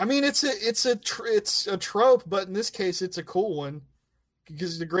 I mean, it's a trope, but in this case, it's a cool one.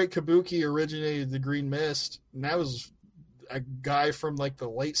 Because the Great Kabuki originated the Green Mist, and that was a guy from like the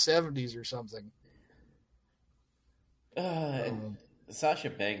late 70s or something. Sasha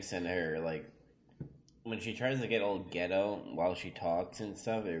Banks and her, like, when she tries to get all ghetto while she talks and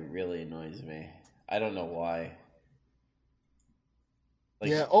stuff, it really annoys me. I don't know why.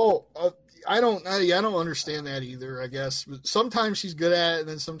 Like, yeah. I don't understand that either. I guess but sometimes she's good at it, and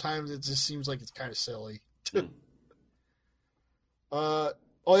then sometimes it just seems like it's kind of silly.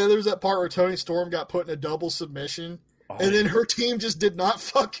 There's that part where Toni Storm got put in a double submission, and then her team just did not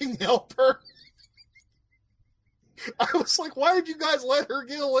fucking help her. I was like, why did you guys let her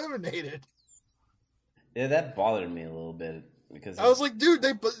get eliminated? Yeah, that bothered me a little bit because I was like, dude,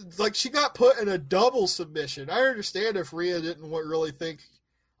 she got put in a double submission. I understand if Rhea didn't really think,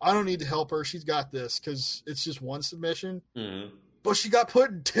 I don't need to help her, she's got this, because it's just one submission. Mm-hmm. But she got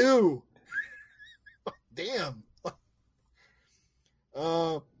put in two. Damn.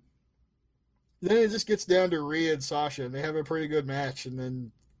 Then it just gets down to Rhea and Sasha, and they have a pretty good match, and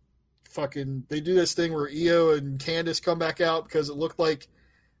then they do this thing where Io and Candice come back out because it looked like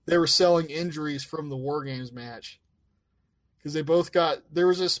they were selling injuries from the War Games match. Because they both there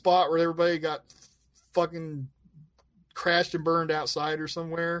was a spot where everybody got fucking crashed and burned outside or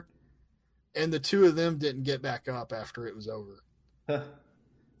somewhere, and the two of them didn't get back up after it was over.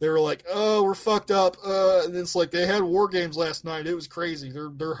 They were like, "Oh, we're fucked up." And it's like they had War Games last night. It was crazy.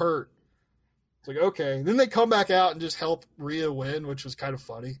 They're hurt. It's like, okay. And then they come back out and just help Rhea win, which was kind of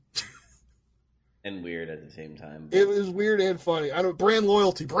funny. And weird at the same time. It was weird and funny. Brand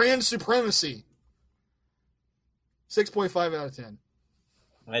loyalty, brand supremacy. 6.5 out of 10.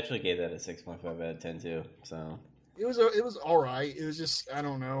 I actually gave that a 6.5 out of 10 too. So it was all right. It was just, I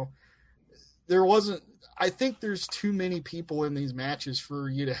don't know. I think there's too many people in these matches for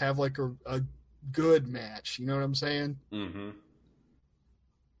you to have like a good match. You know what I'm saying? Mm-hmm.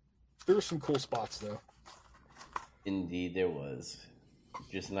 There were some cool spots though. Indeed, there was.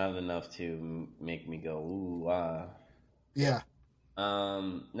 Just not enough to make me go, ooh, ah. Yeah.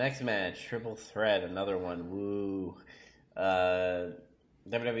 Next match, Triple Threat, another one, woo.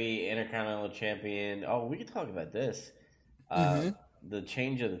 WWE Intercontinental Champion. Oh, we can talk about this. The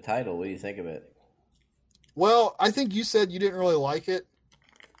change of the title. What do you think of it? Well, I think you said you didn't really like it,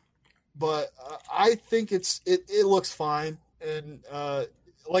 but I think it looks fine, and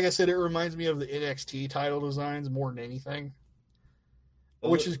like I said, it reminds me of the NXT title designs more than anything.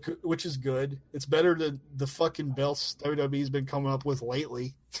 Which is good. It's better than the fucking belts WWE's been coming up with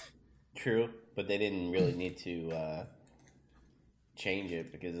lately. True, but they didn't really need to change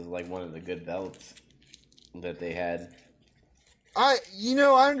it because it's like one of the good belts that they had. I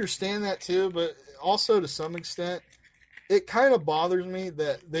understand that too, but also to some extent, it kind of bothers me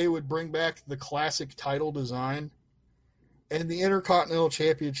that they would bring back the classic title design, and the Intercontinental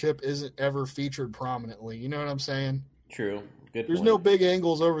Championship isn't ever featured prominently. You know what I'm saying? True. Good There's point. no big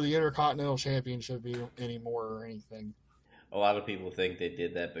angles over the Intercontinental Championship anymore or anything. A lot of people think they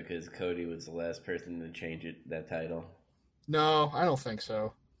did that because Cody was the last person to change that title. No, I don't think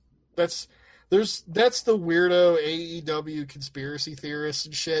so. That's the weirdo AEW conspiracy theorists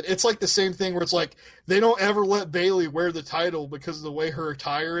and shit. It's like the same thing where it's like they don't ever let Bayley wear the title because of the way her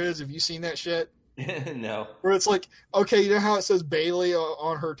attire is. Have you seen that shit? No. Where it's like, okay, you know how it says Bayley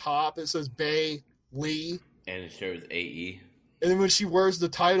on her top? It says Bay Lee. And it shows AE. And then when she wears the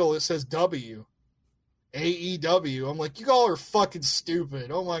title, it says W. AEW. I'm like, you all are fucking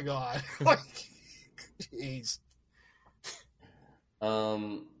stupid. Oh my god. Like, jeez.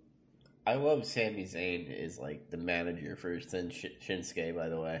 I love Sami Zayn is like the manager for Shinsuke, by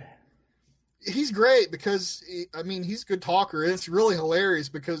the way. He's great because, he's a good talker. And it's really hilarious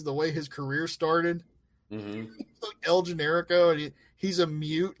because the way his career started. Mm-hmm. He's like El Generico, and he's a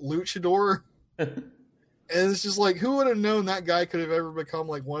mute luchador. And it's just like, who would have known that guy could have ever become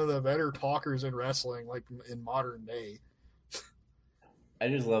like one of the better talkers in wrestling, like in modern day? I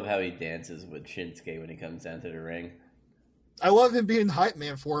just love how he dances with Shinsuke when he comes down to the ring. I love him being hype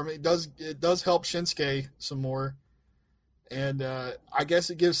man for him. It does help Shinsuke some more, and I guess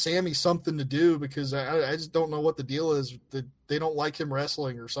it gives Sammy something to do because I just don't know what the deal is. That they don't like him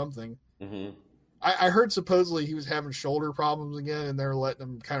wrestling or something. Mm-hmm. I heard supposedly he was having shoulder problems again, and they're letting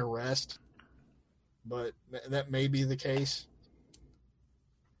him kind of rest. But that may be the case.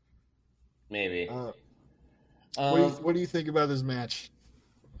 Maybe. What do you think about this match?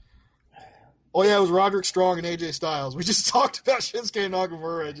 Oh yeah, it was Roderick Strong and AJ Styles. We just talked about Shinsuke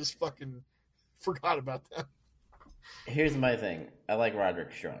Nakamura. I just fucking forgot about that. Here's my thing. I like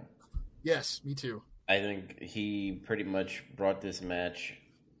Roderick Strong. Yes, me too. I think he pretty much brought this match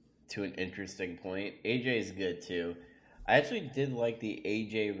to an interesting point. AJ is good too. I actually did like the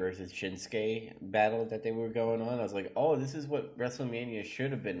AJ versus Shinsuke battle that they were going on. I was like, oh, this is what WrestleMania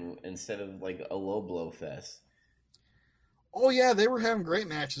should have been instead of like a low blow fest. Oh yeah, they were having great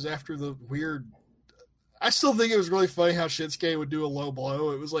matches after the weird. I still think it was really funny how Shinsuke would do a low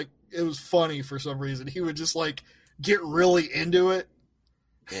blow. It was funny for some reason. He would just like get really into it.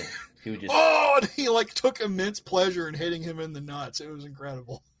 Yeah, he would just. And he like took immense pleasure in hitting him in the nuts. It was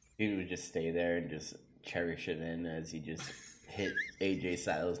incredible. He would just stay there and just cherish it in as he just hit AJ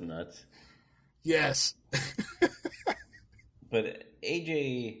Styles nuts. Yes. But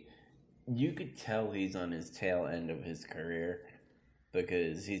AJ, you could tell he's on his tail end of his career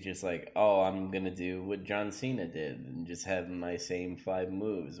because he's just like, oh, I'm going to do what John Cena did and just have my same 5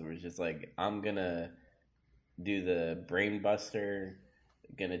 moves where it's just like, I'm going to do the brain buster,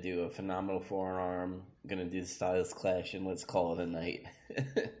 going to do a phenomenal forearm, going to do the Styles Clash, and let's call it a night.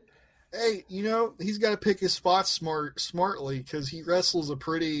 Hey, he's got to pick his spots smartly because he wrestles a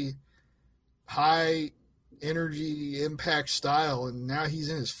pretty high energy impact style, and now he's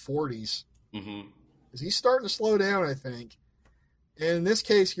in his 40s. Mm-hmm. He's starting to slow down, I think. And in this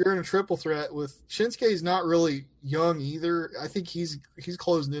case, you're in a triple threat with Shinsuke's not really young either. I think he's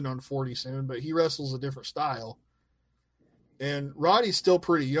closing in on 40 soon, but he wrestles a different style. And Roddy's still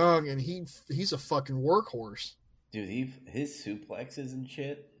pretty young, and he's a fucking workhorse. Dude, his suplexes and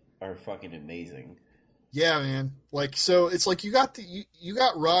shit are fucking amazing. Yeah, man. Like, so it's like you got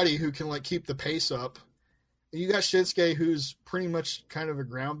Roddy who can like keep the pace up, and you got Shinsuke who's pretty much kind of a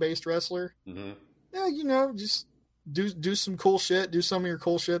ground based wrestler. Mm-hmm. Yeah, just do some cool shit, do some of your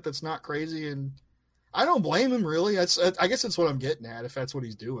cool shit that's not crazy, and I don't blame him really. I guess that's what I'm getting at if that's what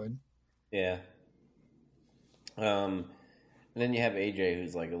he's doing. Yeah. And then you have AJ,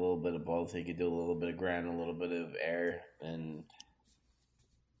 who's like a little bit of both. He could do a little bit of ground, a little bit of air, and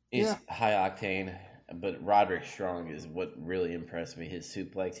he's high octane. But Roderick Strong is what really impressed me. His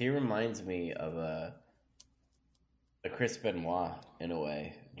suplex. He reminds me of a Chris Benoit in a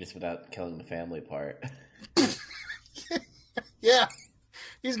way, just without killing the family part. Yeah,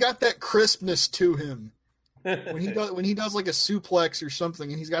 he's got that crispness to him when he does like a suplex or something,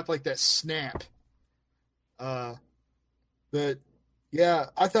 and he's got like that snap. But yeah,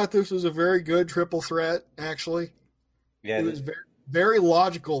 I thought this was a very good triple threat. Actually, Yeah, it was very very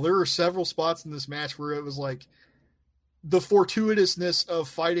logical. There were several spots in this match where it was like the fortuitousness of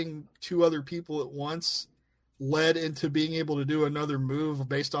fighting two other people at once led into being able to do another move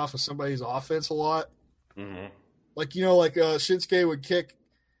based off of somebody's offense a lot. Mm-hmm. Like, Shinsuke would kick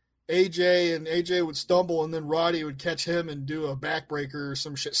AJ and AJ would stumble and then Roddy would catch him and do a backbreaker or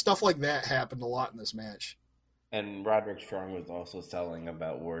some shit. Stuff like that happened a lot in this match. And Roderick Strong was also selling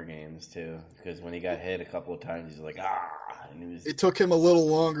about War Games too, because when he got hit a couple of times, he's like, and It took him a little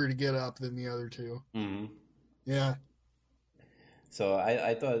longer to get up than the other two. Mm-hmm. Yeah. So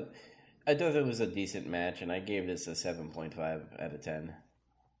I thought it was a decent match, and I gave this a 7.5 out of 10.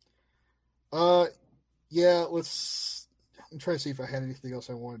 Yeah. I'm trying to see if I had anything else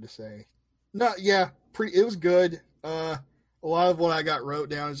I wanted to say. No, yeah, it was good. A lot of what I got wrote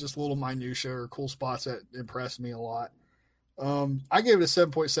down is just little minutia or cool spots that impressed me a lot. I gave it a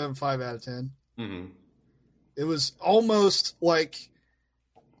 7.75 out of 10. Mm-hmm. It was almost like,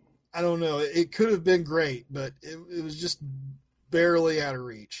 I don't know, it could have been great, but it was just barely out of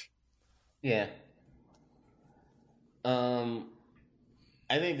reach. Yeah. I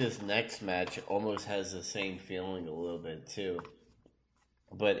think this next match almost has the same feeling a little bit too.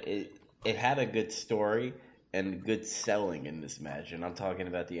 But it had a good story and good selling in this match. And I'm talking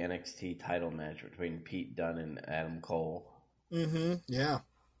about the NXT title match between Pete Dunne and Adam Cole. Mm-hmm. Yeah.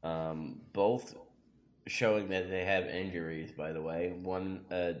 Both showing that they have injuries, by the way. One,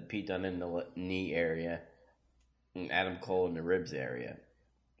 Pete Dunne in the knee area, and Adam Cole in the ribs area.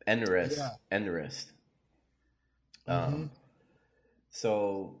 And the wrist. Yeah. And the wrist. Mm-hmm.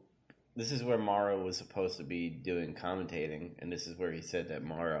 So this is where Morrow was supposed to be doing commentating, and this is where he said that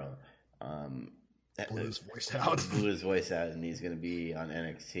Morrow blew his voice out. And he's going to be on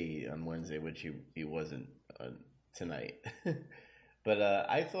NXT on Wednesday, which he wasn't tonight. But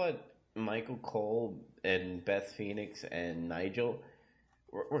I thought Michael Cole and Beth Phoenix and Nigel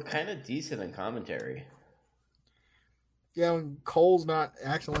were kind of decent in commentary. Yeah, when Cole's not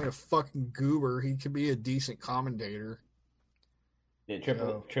acting like a fucking goober, he could be a decent commentator. Yeah,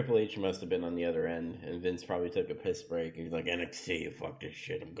 Triple H must have been on the other end, and Vince probably took a piss break. He's like, NXT, fuck this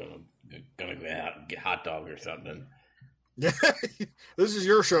shit. I'm gonna go out and get hot dog or something. Yeah, this is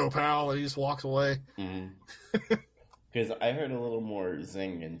your show, pal. And he just walks away. Because I heard a little more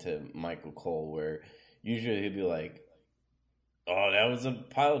zing into Michael Cole, where usually he'd be like, "Oh, that was a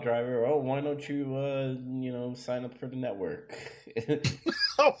pile driver. Oh, why don't you, sign up for the network?"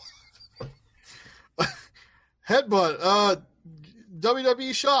 Oh. Headbutt.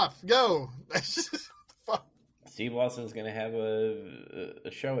 WWE shop. Go. Steve Austin's gonna have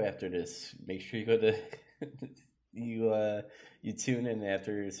a show after this. Make sure you go to you tune in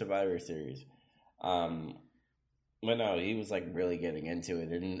after Survivor Series. But no, he was like really getting into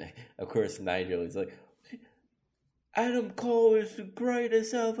it, and of course Nigel is like, Adam Cole is the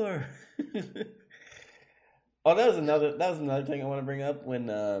greatest ever. Oh, that was another thing I want to bring up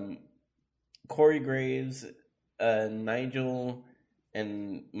when Corey Graves, Nigel,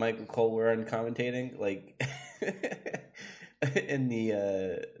 and Michael Cole were on commentating, like in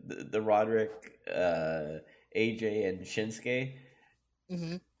the Roderick, AJ, and Shinsuke.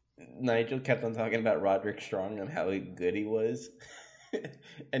 Mm-hmm. Nigel kept on talking about Roderick Strong and how good he was,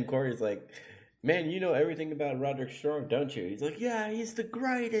 and Corey's like, "Man, you know everything about Roderick Strong, don't you?" He's like, "Yeah, he's the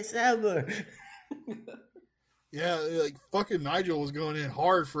greatest ever." Yeah, like fucking Nigel was going in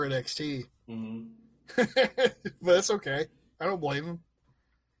hard for NXT. Mm-hmm. But that's okay. I don't blame him.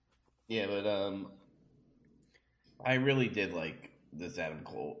 Yeah, but I really did like this Adam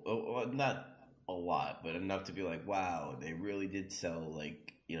Cole. Well, not a lot, but enough to be like, wow, they really did sell,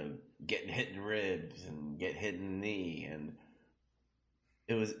 like, getting hit in the ribs and get hit in the knee, and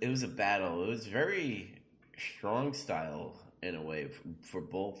it was a battle. It was very strong style in a way for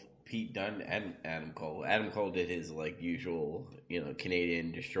both Pete Dunne and Adam Cole. Adam Cole did his like usual,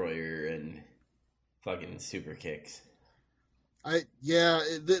 Canadian destroyer and fucking super kicks.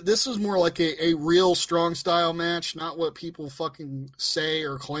 This was more like a real strong style match, not what people fucking say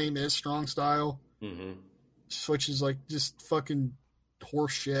or claim is strong style. Mm-hmm. Which is like just fucking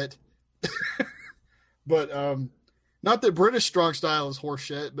horse shit. But not that British strong style is horse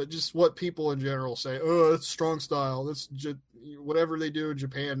shit, but just what people in general say. Oh, it's strong style. That's whatever they do in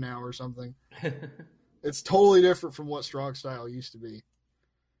Japan now or something. It's totally different from what strong style used to be.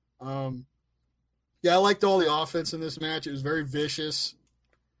 Yeah, I liked all the offense in this match. It was very vicious.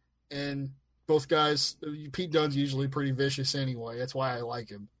 And both guys, Pete Dunne's usually pretty vicious anyway. That's why I like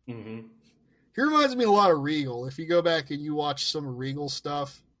him. Mm-hmm. He reminds me a lot of Regal. If you go back and you watch some of Regal's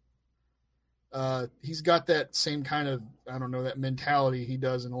stuff, he's got that same kind of, I don't know, that mentality he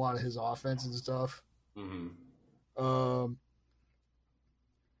does in a lot of his offense and stuff. Mm-hmm.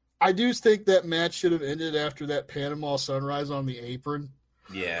 I do think that match should have ended after that Panama Sunrise on the apron.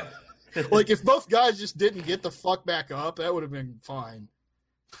 Yeah. Like, if both guys just didn't get the fuck back up, that would have been fine.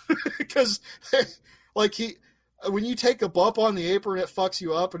 Because, like, when you take a bump on the apron, it fucks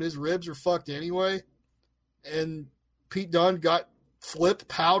you up, and his ribs are fucked anyway. And Pete Dunne got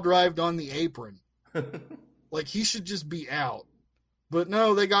pow-drived on the apron. Like, he should just be out. But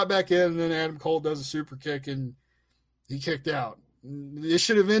no, they got back in, and then Adam Cole does a super kick, and he kicked out. It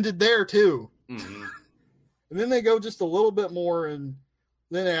should have ended there, too. Mm-hmm. And then they go just a little bit more, and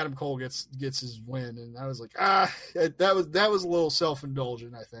then Adam Cole gets his win, and I was like, that was a little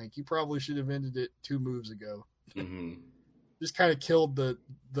self-indulgent, I think. You probably should have ended it 2 moves ago. Mm-hmm. Just kind of killed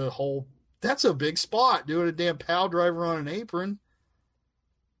the whole, that's a big spot, doing a damn pow driver on an apron.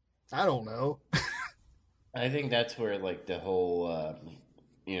 I don't know. I think that's where, like, the whole,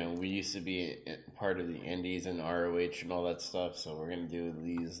 we used to be part of the Indies and ROH and all that stuff, so we're going to do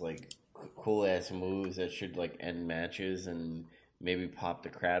these, like, cool-ass moves that should, like, end matches and maybe pop the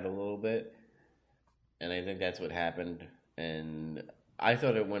crowd a little bit. And I think that's what happened. And I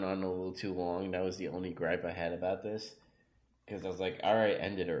thought it went on a little too long. That was the only gripe I had about this. Because I was like, all right,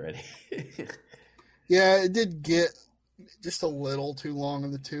 end it already. Yeah, it did get just a little too long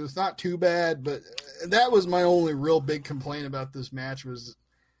in the tooth. Not too bad, but that was my only real big complaint about this match was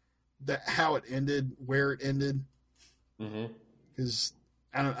that how it ended, where it ended. Because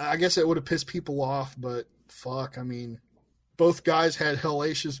I guess it would have pissed people off, but fuck, I mean, both guys had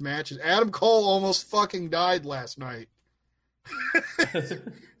hellacious matches. Adam Cole almost fucking died last night.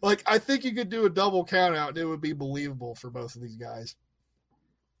 Like, I think you could do a double count out and it would be believable for both of these guys.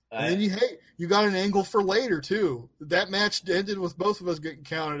 And then you got an angle for later too. That match ended with both of us getting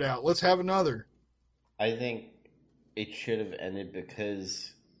counted out. Let's have another. I think it should have ended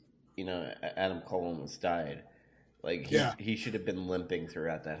because, Adam Cole almost died. Like, he should have been limping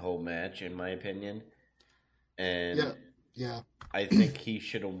throughout that whole match, in my opinion. And yeah. I think he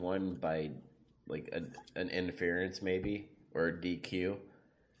should have won by, like, an interference maybe, or a DQ.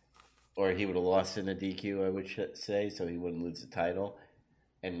 Or he would have lost in a DQ, I would say, so he wouldn't lose the title.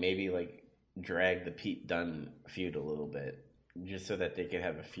 And maybe, like, drag the Pete Dunne feud a little bit, just so that they could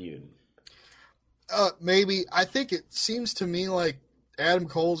have a feud. Maybe. I think it seems to me like Adam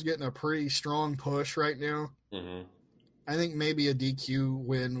Cole's getting a pretty strong push right now. Mm-hmm. I think maybe a DQ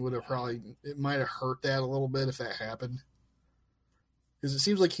win would have it might have hurt that a little bit if that happened. Because it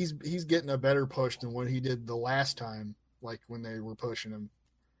seems like he's getting a better push than what he did the last time, like when they were pushing him.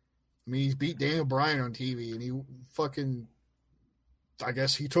 I mean, he's beat Daniel Bryan on TV, and he fucking, I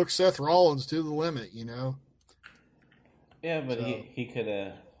guess he took Seth Rollins to the limit, Yeah, but so, he could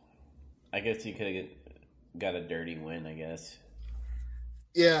have, I guess he could have got a dirty win, I guess.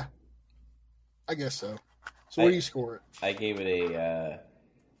 Yeah, I guess so. So what do you score it? I gave it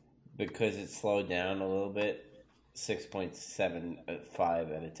because it slowed down a little bit, 6.75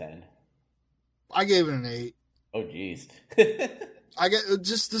 out of 10. I gave it an 8. Oh, jeez. I get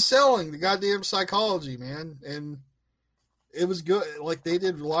just the selling, the goddamn psychology, man. And it was good. Like, they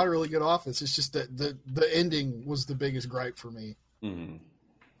did a lot of really good offense. It's just that the ending was the biggest gripe for me. Mm-hmm.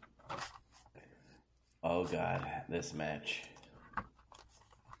 Oh, God, this match.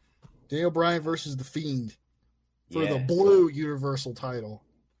 Daniel Bryan versus The Fiend for the blue Universal title.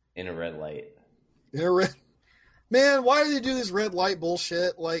 In a red light. Man, why do they do this red light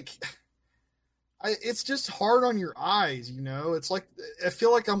bullshit? Like, it's just hard on your eyes, It's like, I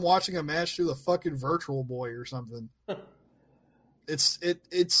feel like I'm watching a match through the fucking Virtual Boy or something.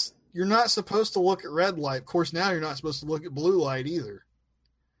 It's you're not supposed to look at red light. Of course, now you're not supposed to look at blue light either.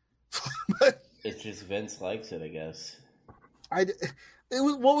 But It's just Vince likes it, I guess.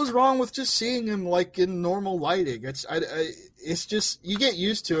 What was wrong with just seeing him like in normal lighting? It's just you get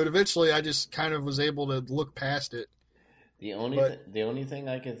used to it. Eventually, I just kind of was able to look past it. The only thing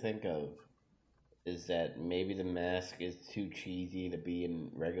I can think of is that maybe the mask is too cheesy to be in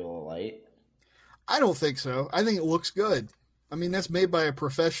regular light. I don't think so. I think it looks good. I mean, that's made by a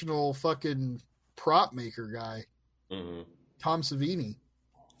professional fucking prop maker guy, Tom Savini.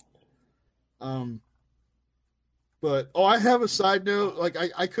 But I have a side note. Like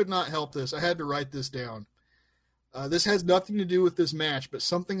I could not help this. I had to write this down. This has nothing to do with this match, but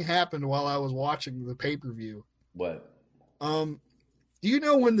something happened while I was watching the pay-per-view. What? Do you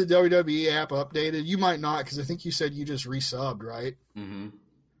know when the WWE app updated? You might not, because I think you said you just resubbed, right? Mm-hmm.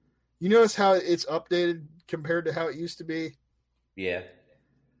 You notice how it's updated compared to how it used to be? Yeah.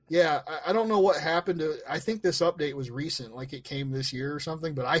 Yeah, I don't know what happened to. I think this update was recent, like it came this year or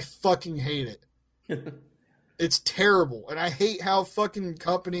something. But I fucking hate it. It's terrible, and I hate how fucking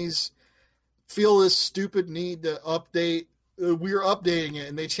companies feel this stupid need to update. We're updating it,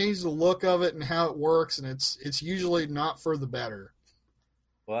 and they change the look of it and how it works, and it's usually not for the better.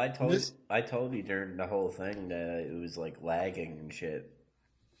 Well, I told you during the whole thing that it was like lagging and shit.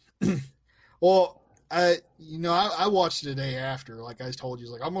 Well, I watched it a day after, like I told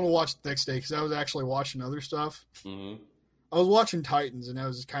you. Like I'm gonna watch the next day because I was actually watching other stuff. Mm-hmm. I was watching Titans, and I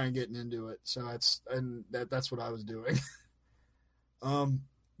was kind of getting into it. So that's what I was doing.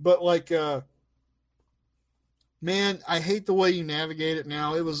 But like, man, I hate the way you navigate it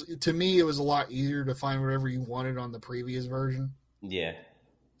now. To me, it was a lot easier to find whatever you wanted on the previous version. Yeah.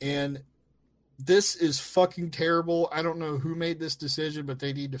 And this is fucking terrible. I don't know who made this decision, but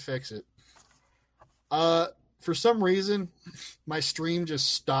they need to fix it. For some reason, my stream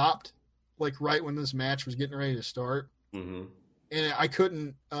just stopped, like right when this match was getting ready to start. Mm-hmm. And I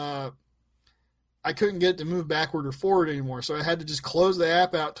couldn't get it to move backward or forward anymore. So I had to just close the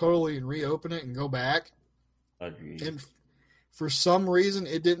app out totally and reopen it and go back. Agreed. And for some reason,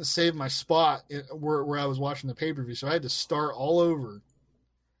 it didn't save my spot where I was watching the pay-per-view. So I had to start all over.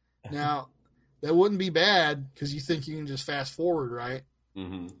 Now, that wouldn't be bad because you think you can just fast forward, right?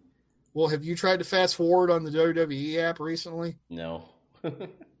 Mm-hmm. Well, have you tried to fast forward on the WWE app recently? No.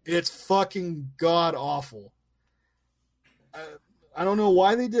 It's fucking god awful. I don't know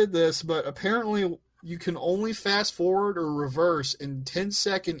why they did this, but apparently you can only fast forward or reverse in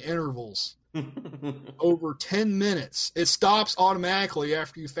 10-second intervals over 10 minutes. It stops automatically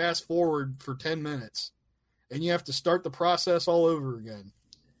after you fast forward for 10 minutes, and you have to start the process all over again.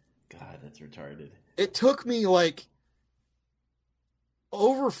 God, that's retarded. It took me like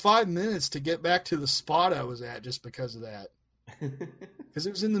over 5 minutes to get back to the spot I was at just because of that. Because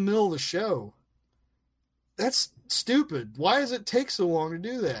it was in the middle of the show. That's stupid. Why does it take so long to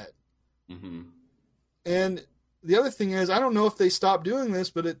do that? Mm-hmm. And the other thing is, I don't know if they stopped doing this,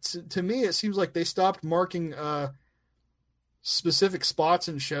 but to me, it seems like they stopped marking specific spots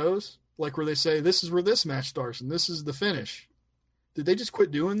in shows, like where they say, this is where this match starts and this is the finish. Did they just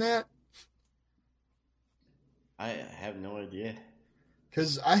quit doing that? I have no idea.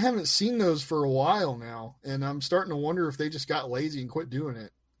 Because I haven't seen those for a while now, and I'm starting to wonder if they just got lazy and quit doing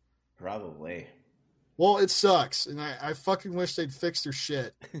it. Probably. Well, it sucks, and I fucking wish they'd fix their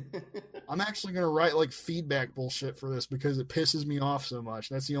shit. I'm actually going to write like feedback bullshit for this because it pisses me off so much.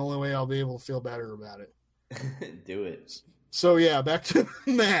 That's the only way I'll be able to feel better about it. Do it. So yeah, back to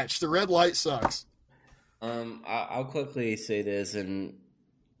the match. The red light sucks. I'll quickly say this, and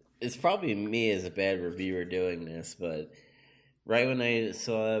it's probably me as a bad reviewer doing this, but right when I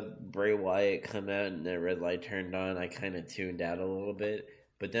saw Bray Wyatt come out and that red light turned on, I kind of tuned out a little bit.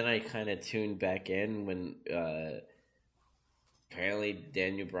 But then I kind of tuned back in when apparently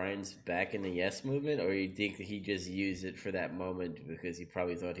Daniel Bryan's back in the Yes Movement, or you think he just used it for that moment because he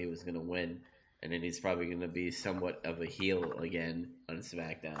probably thought he was going to win, and then he's probably going to be somewhat of a heel again on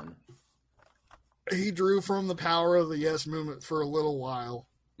SmackDown. He drew from the power of the Yes Movement for a little while.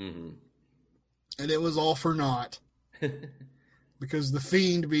 Mm-hmm. And it was all for naught. Because the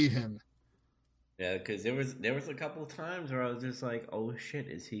Fiend beat him. Yeah, because there was a couple times where I was just like, "Oh shit,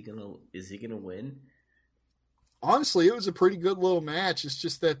 is he gonna win?" Honestly, it was a pretty good little match. It's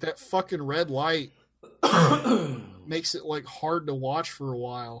just that fucking red light makes it like hard to watch for a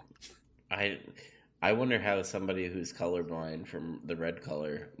while. I wonder how somebody who's colorblind from the red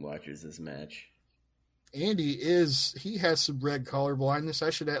color watches this match. Andy he has some red color blindness. I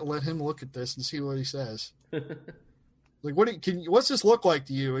should let him look at this and see what he says. Like, what's this look like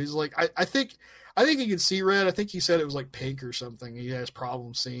to you? He's like, I think he can see red. I think he said it was like pink or something. He has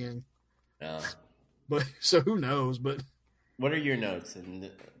problems seeing. But so who knows? But what are your notes? And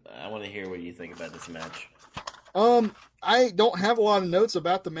I want to hear what you think about this match. I don't have a lot of notes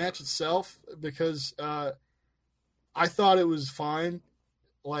about the match itself because I thought it was fine.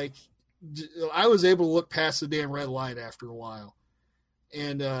 Like, I was able to look past the damn red light after a while,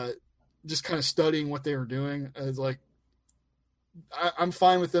 and just kind of studying what they were doing. I was like, I'm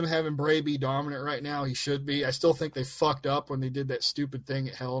fine with them having Bray be dominant right now. He should be. I still think they fucked up when they did that stupid thing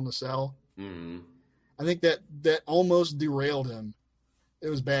at Hell in a Cell. Mm-hmm. I think that almost derailed him. It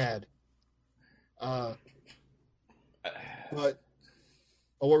was bad. But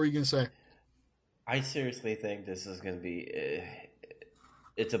what were you going to say? I seriously think this is going to be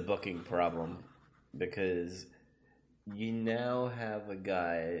it's a booking problem because you now have a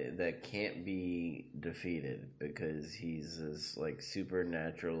guy that can't be defeated because he's this like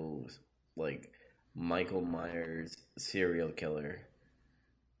supernatural like Michael Myers serial killer,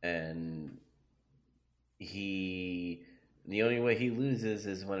 and the only way he loses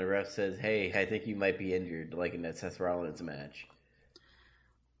is when a ref says, "Hey, I think you might be injured," like in that Seth Rollins match.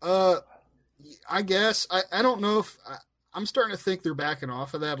 I guess I don't know if I'm starting to think they're backing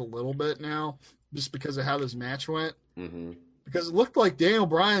off of that a little bit now, just because of how this match went. Mm-hmm. Because it looked like Daniel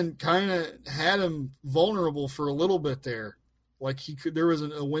Bryan kind of had him vulnerable for a little bit there, like there was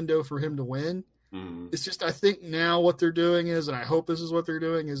a window for him to win. Mm-hmm. It's just I think now what they're doing is, and I hope this is what they're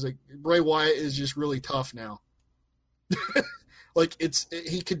doing, is like Bray Wyatt is just really tough now. Like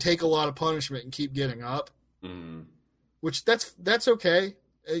he could take a lot of punishment and keep getting up, which that's okay.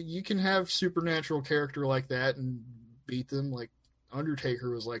 You can have supernatural character like that and beat them. Like Undertaker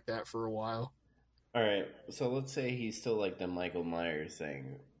was like that for a while. All right, so let's say he's still like the Michael Myers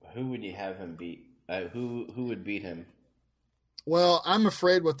thing. Who would you have him beat? Who would beat him? Well, I'm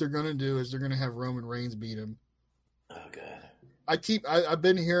afraid what they're going to do is they're going to have Roman Reigns beat him. Oh, God. I've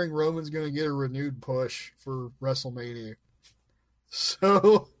been hearing Roman's going to get a renewed push for WrestleMania.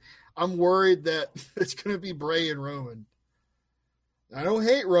 So I'm worried that it's going to be Bray and Roman. I don't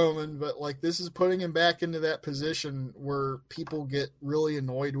hate Roman, but like this is putting him back into that position where people get really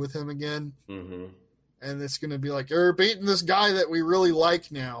annoyed with him again. Mm-hmm. And it's going to be like, you're beating this guy that we really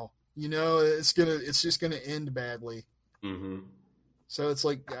like now. You know, it's just going to end badly. Mm-hmm. So it's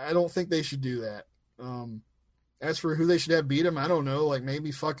like, I don't think they should do that. As for who they should have beat him, I don't know. Like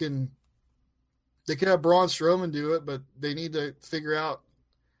maybe they could have Braun Strowman do it, but they need to figure out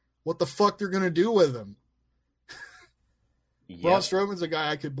what the fuck they're going to do with him. Yep. Braun Strowman's a guy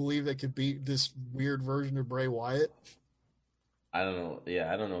I could believe that could beat this weird version of Bray Wyatt. I don't know.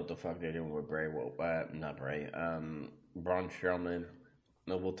 Yeah, I don't know what the fuck they're doing with Bray. Not Bray. Braun Strowman.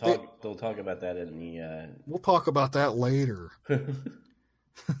 No, we'll talk about that in the. We'll talk about that later.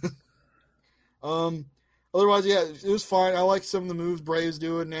 Otherwise, yeah, it was fine. I like some of the moves Bray's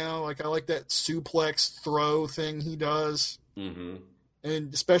doing now. Like I like that suplex throw thing he does. Mm-hmm.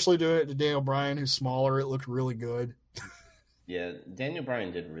 And especially doing it to Daniel Bryan, who's smaller. It looked really good. Yeah, Daniel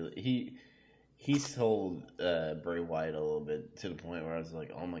Bryan did really. He sold Bray Wyatt a little bit to the point where I was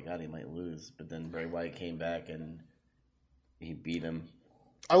like, oh my God, he might lose. But then Bray Wyatt came back and he beat him.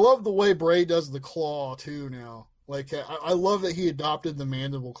 I love the way Bray does the claw too now. Like I love that he adopted the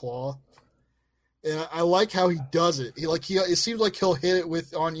mandible claw, and I like how he does it. It seems like he'll hit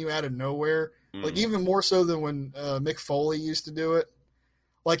it on you out of nowhere. Like even more so than when Mick Foley used to do it.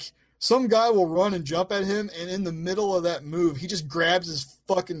 Like some guy will run and jump at him, and in the middle of that move, he just grabs his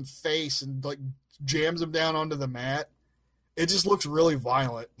fucking face and like jams him down onto the mat. It just looks really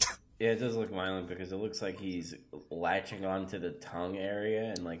violent. Yeah, it does look violent because it looks like he's latching onto the tongue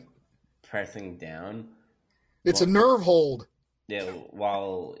area and like pressing down. It's a nerve hold. Yeah,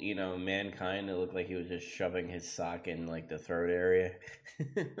 while Mankind, it looked like he was just shoving his sock in like the throat area.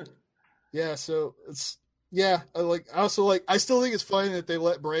 Yeah, so it's I still think it's funny that they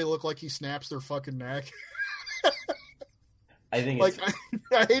let Bray look like he snaps their fucking neck. I think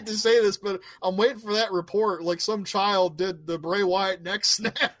I hate to say this, but I'm waiting for that report. Like some child did the Bray Wyatt neck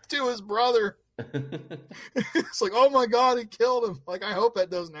snap to his brother. It's like, oh my God, he killed him. Like I hope that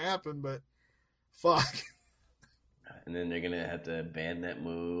doesn't happen, but fuck. And then they're gonna have to ban that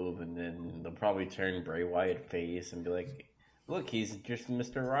move, and then they'll probably turn Bray Wyatt face and be like, "Look, he's just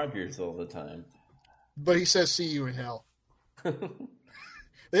Mr. Rogers all the time." But he says, "See you in hell."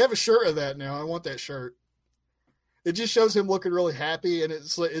 They have a shirt of that now. I want that shirt. It just shows him looking really happy, and it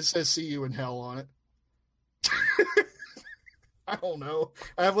says "See you in hell" on it. I don't know.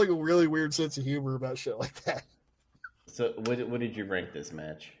 I have like a really weird sense of humor about shit like that. So, what did you rank this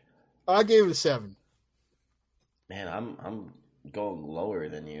match? I gave it a 7. Man, I'm going lower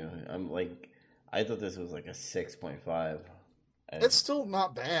than you. I'm like, I thought this was like a 6.5. It's still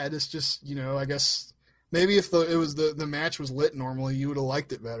not bad. It's just, I guess maybe if the match was lit normally, you would have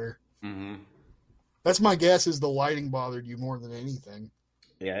liked it better. Mm-hmm. That's my guess. Is the lighting bothered you more than anything?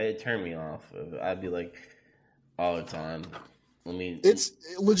 Yeah, it turned me off. I'd be like, oh, it's on. It's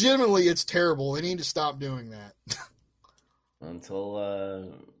legitimately, it's terrible. They need to stop doing that.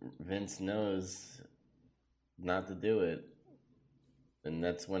 Until Vince knows not to do it. And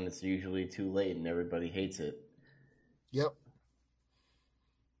that's when it's usually too late and everybody hates it. Yep.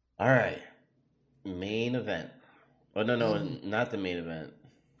 All right. Main event. Oh, no, not the main event.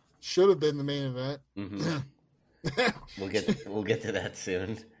 Should have been the main event. Mm-hmm. We'll get to that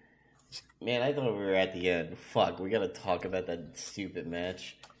soon. Man, I thought we were at the end. Fuck, we gotta talk about that stupid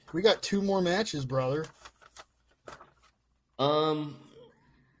match. We got 2 more matches, brother.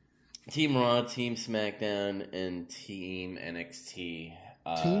 Team Raw, Team SmackDown, and Team NXT.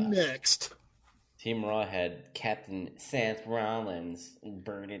 Team Next. Team Raw had Captain Seth Rollins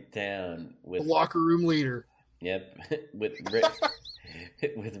burn it down with the locker room leader. Yep, with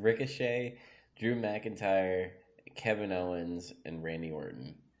Ricochet, Drew McIntyre, Kevin Owens, and Randy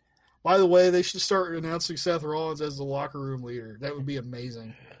Orton. By the way, they should start announcing Seth Rollins as the locker room leader. That would be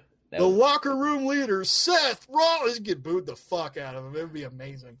amazing. Locker room leader, Seth Rollins. Get booed the fuck out of him. It would be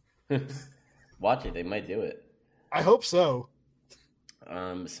amazing. Watch it. They might do it. I hope so.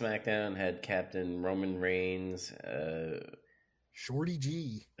 SmackDown had Captain Roman Reigns. Shorty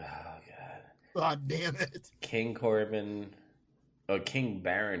G. Oh, God. God damn it. King Corbin. Oh, King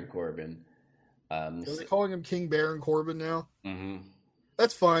Baron Corbin. Are they calling him King Baron Corbin now? Mm-hmm.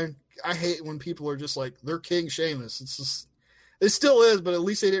 That's fine. I hate when people are just like, they're King Sheamus. It still is, but at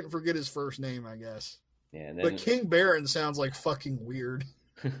least they didn't forget his first name, I guess. Yeah, but King Baron sounds like fucking weird.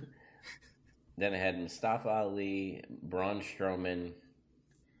 Then I had Mustafa Ali, Braun Strowman,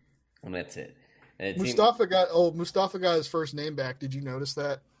 and that's it. And Mustafa got his first name back. Did you notice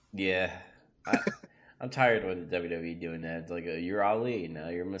that? Yeah. I'm tired of the WWE doing that. It's like, you're Ali, now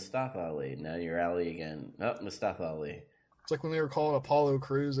you're Mustafa Ali, now you're Ali again. Oh, Mustafa Ali. It's like when they were calling Apollo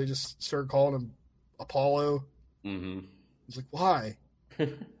Crews, they just started calling him Apollo. Mm-hmm. It's like, why?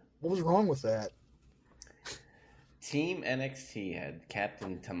 What was wrong with that? Team NXT had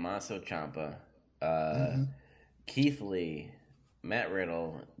Captain Tommaso Ciampa, Mm-hmm. Keith Lee, Matt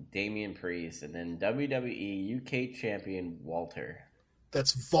Riddle, Damian Priest, and then WWE UK Champion Walter.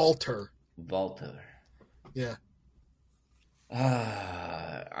 That's Walter. Yeah.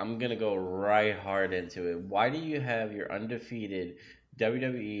 I'm going to go right hard into it. Why do you have your undefeated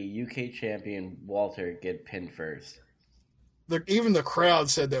WWE UK Champion Walter get pinned first? Even the crowd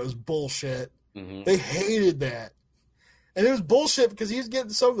said that was bullshit. Mm-hmm. They hated that. And it was bullshit because he was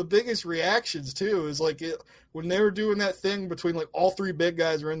getting some of the biggest reactions, too. It was like when they were doing that thing between, like, all 3 big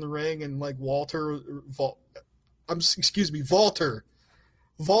guys were in the ring and, like, Walter was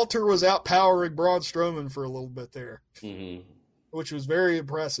outpowering Braun Strowman for a little bit there, mm-hmm. which was very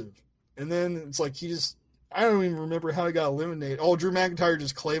impressive. And then it's like I don't even remember how he got eliminated. Oh, Drew McIntyre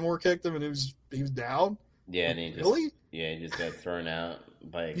just Claymore kicked him and he was down? Yeah, and he just got thrown out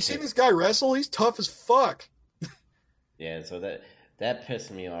by You seen this guy wrestle? He's tough as fuck. Yeah, so that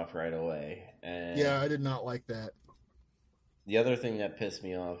pissed me off right away. And yeah, I did not like that. The other thing that pissed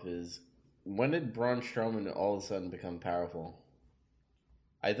me off is, when did Braun Strowman all of a sudden become powerful?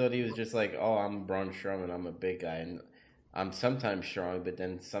 I thought he was just like, oh, I'm Braun Strowman, I'm a big guy, and I'm sometimes strong, but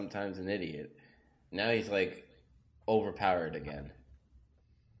then sometimes an idiot. Now he's like overpowered again.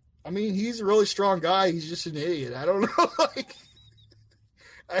 I mean, he's a really strong guy. He's just an idiot. I don't know.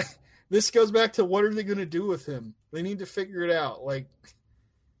 This goes back to, what are they going to do with him? They need to figure it out. Like,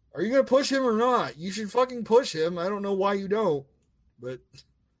 are you going to push him or not? You should fucking push him. I don't know why you don't, but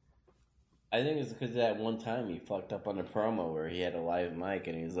I think it's because that one time he fucked up on a promo where he had a live mic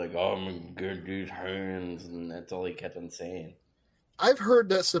and he was like, oh, I'm going to do hands, and that's all he kept on saying. I've heard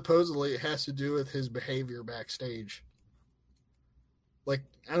that supposedly it has to do with his behavior backstage. Like,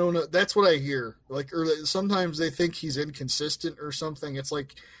 I don't know. That's what I hear. Like, or sometimes they think he's inconsistent or something. It's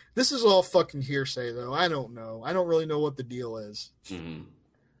like, this is all fucking hearsay, though. I don't know. I don't really know what the deal is. Mm-hmm.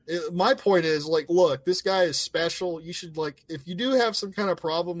 My point is, like, look, this guy is special. You should, like, if you do have some kind of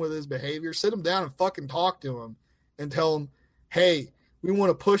problem with his behavior, sit him down and fucking talk to him and tell him, hey, we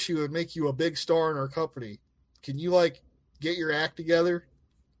want to push you and make you a big star in our company. Can you, like, get your act together?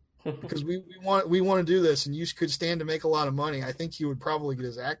 Because we want to do this, and you could stand to make a lot of money. I think he would probably get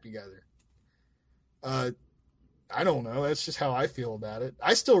his act together. I don't know. That's just how I feel about it.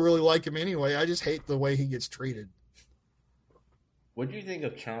 I still really like him anyway. I just hate the way he gets treated. What do you think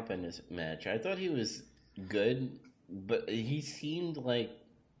of Ciampa in this match? I thought he was good, but he seemed like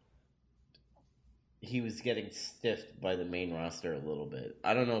he was getting stiffed by the main roster a little bit.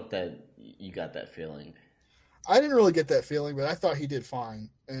 I don't know if that you got that feeling. I didn't really get that feeling, but I thought he did fine.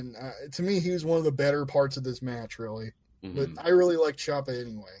 And to me, he was one of the better parts of this match, really. Mm-hmm. But I really like Ciampa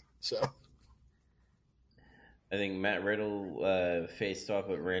anyway. So I think Matt Riddle faced off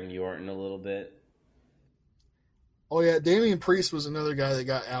with Randy Orton a little bit. oh yeah, Damian Priest was another guy that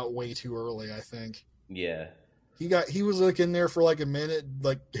got out way too early, I think. Yeah. He was like in there for like a minute,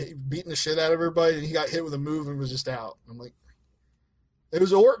 like beating the shit out of everybody, and he got hit with a move and was just out. I'm like, it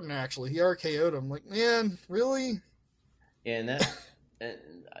was Orton actually. He RKO'd him. I'm like, man, really? Yeah, and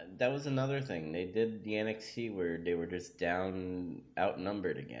that was another thing. They did the NXT where they were just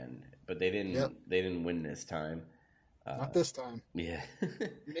outnumbered again, but they didn't. Yep. They didn't win this time. Not this time. Yeah.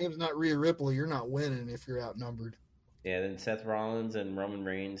 Your name's not Rhea Ripley. You're not winning if you're outnumbered. Yeah, then Seth Rollins and Roman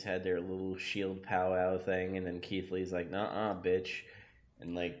Reigns had their little shield powwow thing, and then Keith Lee's like, "Nah, bitch,"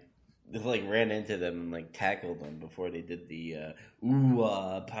 and like ran into them and like tackled them before they did the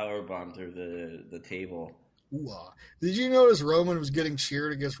power bomb through the table. Ooh-ah. Did you notice Roman was getting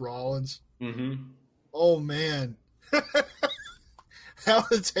cheered against Rollins? Mm-hmm. Oh man, how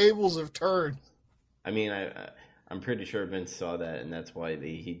the tables have turned. I mean, I'm pretty sure Vince saw that, and that's why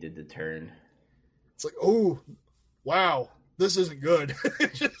he did the turn. It's like, oh. Wow, this isn't good.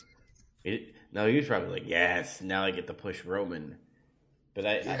 No, he was probably like, yes, now I get to push Roman.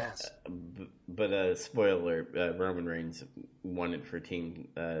 But spoiler, Roman Reigns won it for Team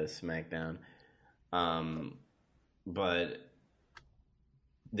SmackDown. But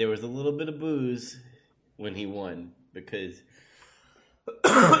there was a little bit of booze when he won because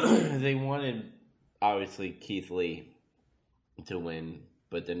they wanted, obviously, Keith Lee to win.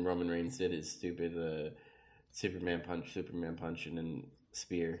 But then Roman Reigns did his stupid Superman punch, and then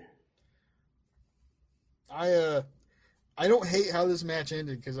spear. I don't hate how this match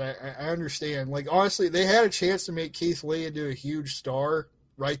ended because I understand. Like, honestly, they had a chance to make Keith Lee into a huge star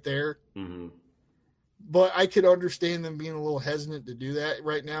right there. Mm-hmm. But I could understand them being a little hesitant to do that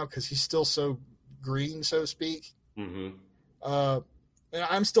right now because he's still so green, so to speak. Mm-hmm. And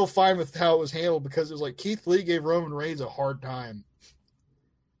I'm still fine with how it was handled because it was like Keith Lee gave Roman Reigns a hard time.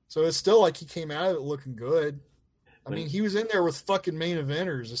 So it's still like he came out of it looking good. I mean, he was in there with fucking main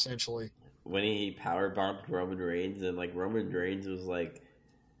eventers, essentially. When he powerbombed Roman Reigns, and like Roman Reigns was like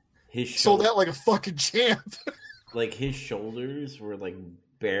sold out like a fucking champ. Like his shoulders were like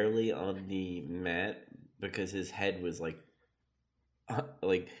barely on the mat because his head was like I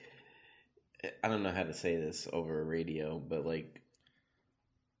don't know how to say this over a radio, but like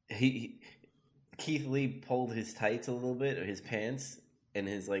Keith Lee pulled his tights a little bit, or his pants, and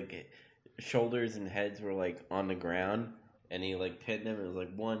his like shoulders and heads were like on the ground, and he like pinned them. It was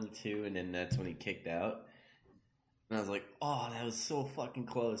like 1, 2, and then that's when he kicked out. And I was like, oh, that was so fucking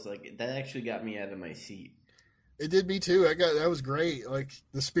close. Like that actually got me out of my seat. It did me too. That was great. Like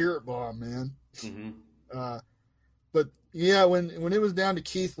the spirit bomb, man. Mm-hmm. But yeah, when it was down to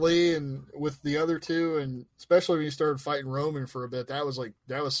Keith Lee and with the other two, and especially when you started fighting Roman for a bit, that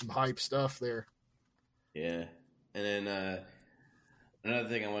was some hype stuff there. Yeah, and then another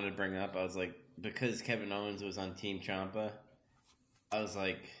thing I wanted to bring up, I was like, because Kevin Owens was on Team Ciampa, I was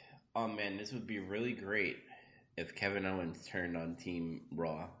like, oh man, this would be really great if Kevin Owens turned on Team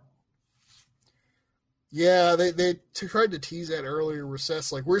Raw. Yeah, they tried to tease that earlier where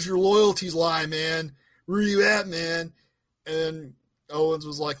Seth's like, where's your loyalties lie, man? Where you at, man? And Owens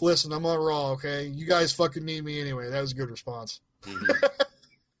was like, listen, I'm on Raw, okay? You guys fucking need me anyway. That was a good response.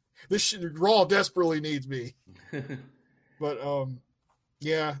 Mm-hmm. Raw desperately needs me. But,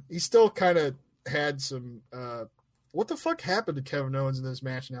 yeah, he still kind of had some, what the fuck happened to Kevin Owens in this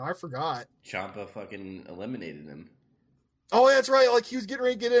match now? I forgot. Ciampa fucking eliminated him. Oh, that's right. Like, he was getting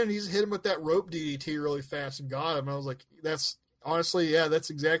ready to get in, and he just hit him with that rope DDT really fast and got him. And I was like, that's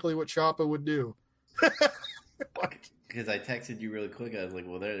exactly what Ciampa would do. Because I texted you really quick. I was like,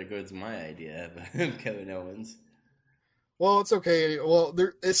 well, there goes my idea of Kevin Owens. Well, it's okay. Well,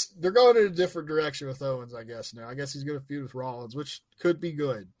 they're going in a different direction with Owens, I guess, now. I guess he's going to feud with Rollins, which could be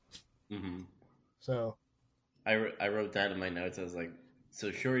good. Mm-hmm. So. I wrote down in my notes, I was like,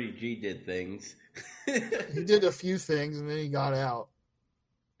 so Shorty G did things. He did a few things, and then he got out.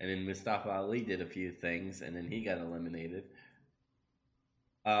 And then Mustafa Ali did a few things, and then he got eliminated.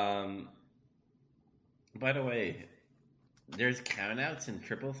 By the way, there's countouts and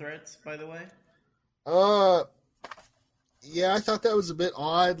triple threats, by the way? Yeah, I thought that was a bit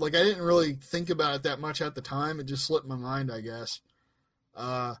odd. Like, I didn't really think about it that much at the time. It just slipped my mind, I guess.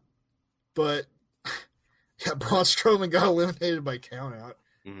 But, yeah, Braun Strowman got eliminated by countout.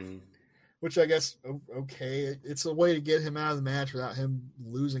 Mm-hmm. which I guess okay, it's a way to get him out of the match without him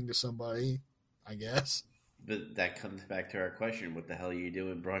losing to somebody, I guess. But that comes back to our question: what the hell are you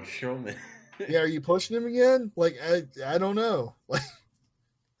doing, Braun Strowman? Yeah, are you pushing him again? Like I don't know. Like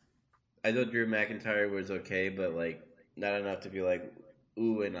I thought Drew McIntyre was okay, but like not enough to be like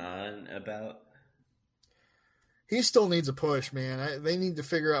ooh and on about. he still needs a push, man. They need to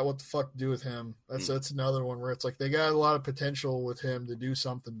figure out what the fuck to do with him. That's another one where it's like they got a lot of potential with him to do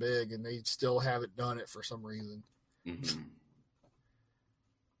something big, and they still haven't done it for some reason. Mm-hmm.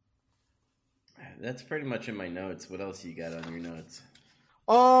 That's pretty much in my notes. What else you got on your notes?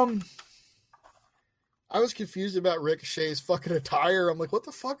 I was confused about Ricochet's fucking attire. I'm like, what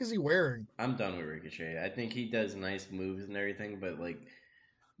the fuck is he wearing? I'm done with Ricochet. I think he does nice moves and everything, but like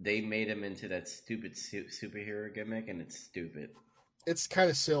they made him into that stupid superhero gimmick, and it's stupid. It's kind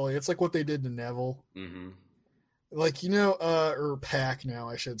of silly. It's like what they did to Neville. Mm-hmm. Like, or Pac now,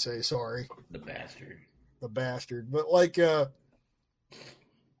 I should say. Sorry. The bastard. But like,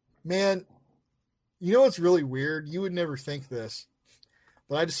 man, you know what's really weird? You would never think this,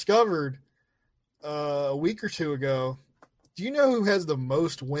 but I discovered a week or two ago. Do you know who has the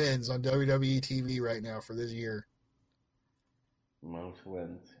most wins on WWE TV right now for this year? Most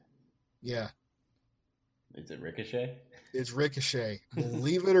wins. Yeah. Is it Ricochet? It's Ricochet.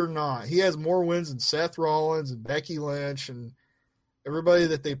 Believe it or not. He has more wins than Seth Rollins and Becky Lynch and everybody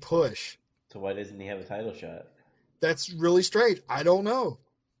that they push. So why doesn't he have a title shot? That's really strange. I don't know.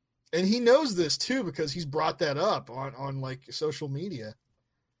 And he knows this too because he's brought that up on like social media.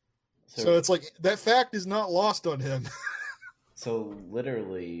 So it's like that fact is not lost on him. So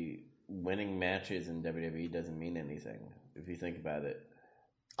literally winning matches in WWE doesn't mean anything if you think about it.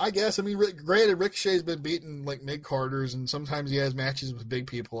 I guess. I mean, granted, Ricochet's been beating like mid-carders, and sometimes he has matches with big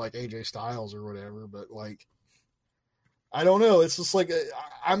people like AJ Styles or whatever. But like, I don't know. It's just like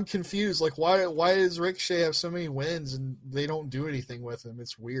I'm confused. Like, why does Ricochet have so many wins and they don't do anything with him?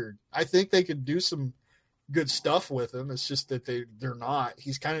 It's weird. I think they could do some good stuff with him. It's just that they're not.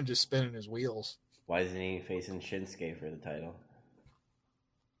 He's kind of just spinning his wheels. Why isn't he facing Shinsuke for the title?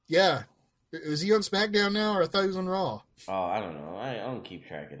 Yeah. Is he on SmackDown now, or I thought he was on Raw? Oh, I don't know. I don't keep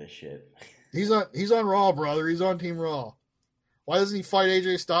track of this shit. He's on Raw, brother. He's on Team Raw. Why doesn't he fight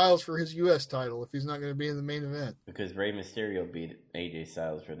AJ Styles for his U.S. title if he's not going to be in the main event? Because Rey Mysterio beat AJ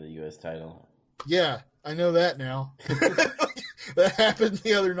Styles for the U.S. title. Yeah, I know that now. That happened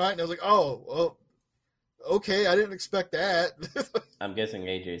the other night, and I was like, oh, well, okay, I didn't expect that. I'm guessing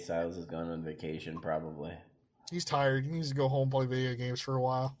AJ Styles is going on vacation, probably. He's tired. He needs to go home and play video games for a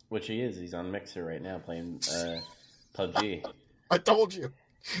while. Which he is. He's on Mixer right now playing PUBG. I told you.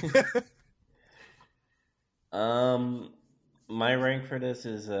 My rank for this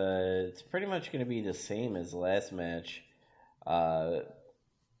is it's pretty much going to be the same as the last match. I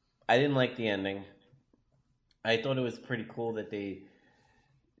didn't like the ending. I thought it was pretty cool that they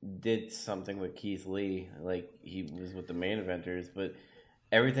did something with Keith Lee, like he was with the main eventers, but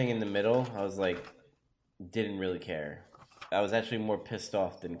everything in the middle, I was like, didn't really care. I was actually more pissed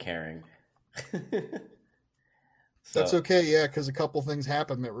off than caring. That's okay, yeah, because a couple things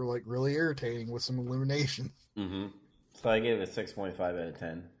happened that were like really irritating with some elimination. Mm-hmm. So I gave it a 6.5 out of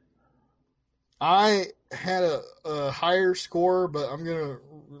 10. I had a higher score, but I'm going to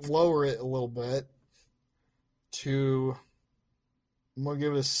lower it a little bit to, I'm going to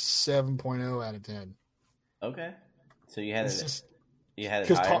give it a 7.0 out of 10. Okay. So you had it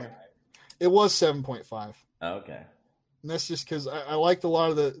higher? It was 7.5. Oh, okay. And that's just because I liked a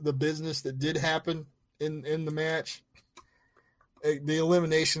lot of the business that did happen in the match. The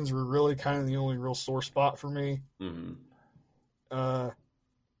eliminations were really kind of the only real sore spot for me. Mm-hmm.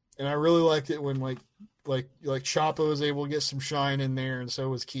 And I really liked it when like Ciampa was able to get some shine in there, and so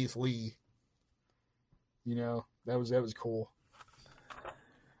was Keith Lee. You know, that was cool.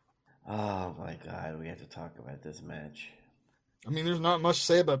 Oh my God, we have to talk about this match. I mean, there's not much to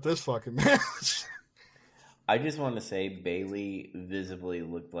say about this fucking match. I just want to say Bayley visibly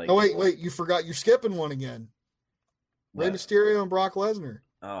looked like... Oh, wait, you forgot. You're skipping one again. What? Rey Mysterio and Brock Lesnar.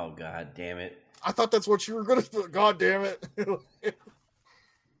 Oh, God damn it. I thought that's what you were going to... God damn it.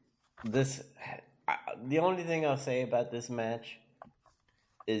 The only thing I'll say about this match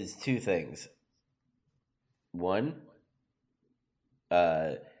is two things. One,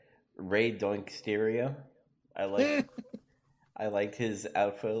 Rey Doink Stereo. I liked his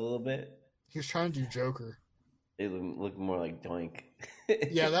outfit a little bit. He was trying to do Joker. It looked more like Doink.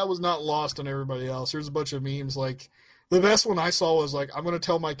 Yeah, that was not lost on everybody else. There's a bunch of memes. Like, the best one I saw was like, I'm going to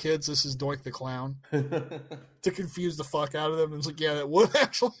tell my kids this is Doink the Clown. To confuse the fuck out of them. And it's like, yeah, that would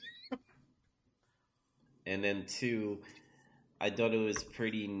actually. And then two, I thought it was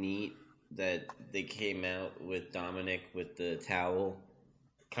pretty neat that they came out with Dominic with the towel,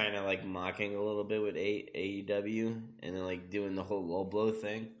 kind of like mocking a little bit with AEW, and then like doing the whole low blow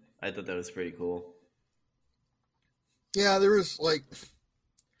thing. I thought that was pretty cool. Yeah, there was like,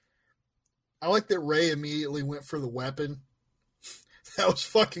 I like that Ray immediately went for the weapon. That was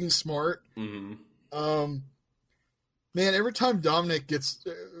fucking smart. Mm-hmm. Man, every time Brock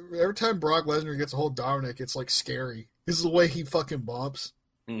Lesnar gets a hold of Dominic, it's like scary. This is the way he fucking bumps.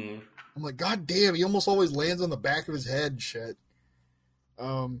 Mm-hmm. I'm like, God damn, he almost always lands on the back of his head and shit.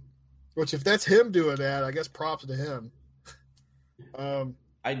 Which, if that's him doing that, I guess props to him.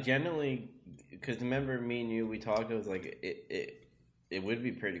 I generally, because remember me and you, we talked, it was like, it would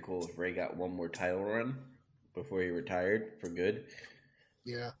be pretty cool if Ray got one more title run before he retired for good.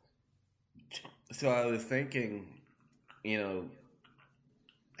 Yeah. So I was thinking,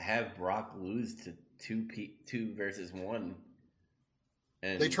 have Brock lose to two versus one.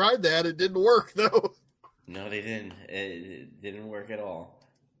 And they tried that. It didn't work, though. No, they didn't. It didn't work at all.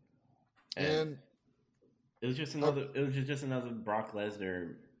 And it was just another. It was just another Brock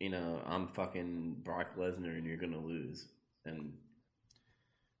Lesnar. I'm fucking Brock Lesnar, and you're gonna lose. And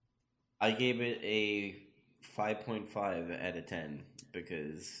I gave it a 5.5 out of 10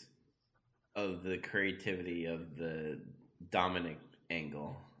 because of the creativity of the Dominic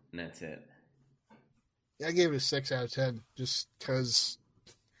angle, and that's it. I gave it a 6 out of 10 just because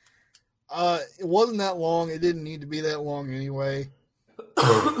it wasn't that long. It didn't need to be that long anyway.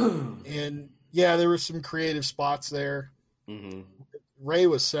 And yeah, there were some creative spots there. Mm-hmm. Ray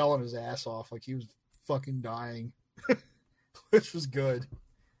was selling his ass off like he was fucking dying, which was good.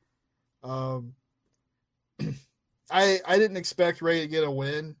 I didn't expect Ray to get a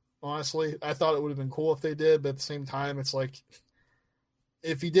win. Honestly, I thought it would have been cool if they did, but at the same time, it's like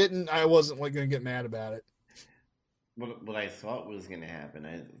if he didn't, I wasn't like going to get mad about it. What I thought was going to happen,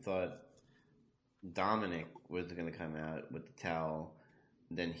 I thought Dominic was going to come out with the towel.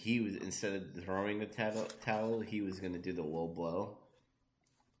 Then he was, instead of throwing the towel, he was going to do the low blow.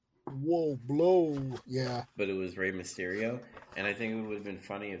 Whoa, blow, yeah. But it was Rey Mysterio, and I think it would have been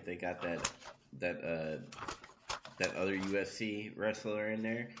funny if they got that other UFC wrestler in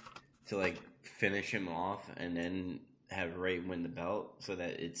there to like finish him off, and then have Ray win the belt, so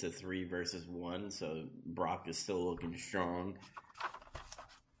that it's a 3 versus 1. So Brock is still looking strong,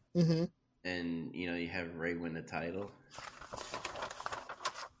 mm-hmm. And you have Ray win the title.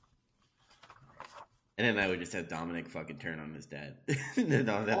 And then I would just have Dominic fucking turn on his dad.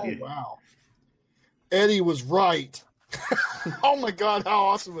 Wow. Eddie was right. Oh my God, how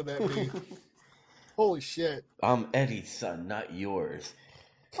awesome would that be? Holy shit. I'm Eddie's son, not yours.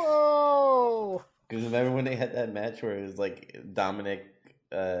 Oh. Because remember when they had that match where it was like Dominic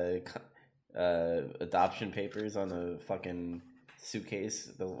adoption papers on the fucking suitcase,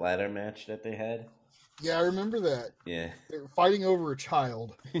 the ladder match that they had? Yeah, I remember that. Yeah. They were fighting over a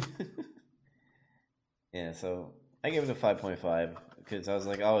child. Yeah, so I gave it a 5.5 because I was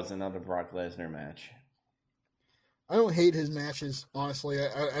like, oh, it's another Brock Lesnar match. I don't hate his matches, honestly.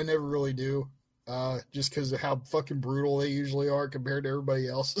 I never really do. Just because of how fucking brutal they usually are compared to everybody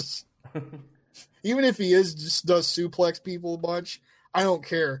else's. Even if he just does suplex people a bunch, I don't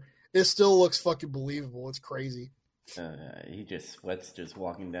care. It still looks fucking believable. It's crazy. He just sweats just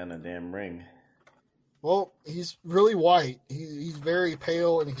walking down a damn ring. Well, he's really white. He's very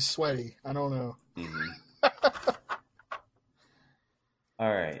pale and he's sweaty. I don't know. Mm-hmm.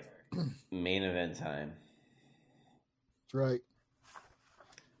 All right. Main event time. That's right.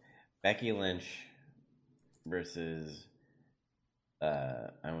 Becky Lynch versus I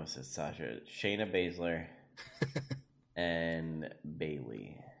almost said Sasha. Shayna Baszler and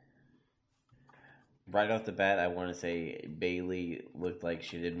Bayley. Right off the bat, I want to say Bayley looked like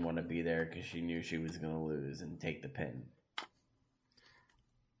she didn't want to be there because she knew she was going to lose and take the pin.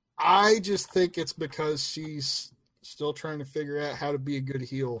 I just think it's because she's still trying to figure out how to be a good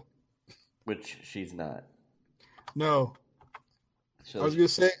heel. Which she's not. No. I was going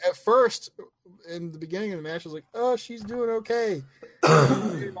to say, at first, in the beginning of the match, I was like, oh, she's doing okay.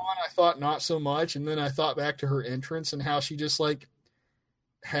 I thought not so much, and then I thought back to her entrance and how she just, like,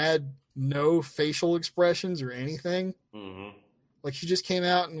 had no facial expressions or anything. Mm-hmm. Like, she just came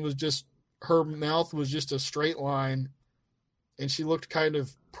out and was just, her mouth was just a straight line, and she looked kind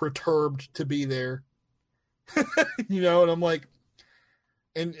of perturbed to be there. And I'm like,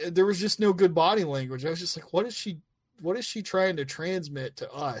 and there was just no good body language. I was just like, what is she trying to transmit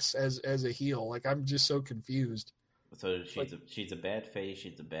to us as a heel? Like, I'm just so confused. So she's a bad face.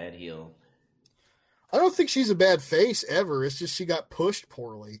 She's a bad heel. I don't think she's a bad face ever. It's just she got pushed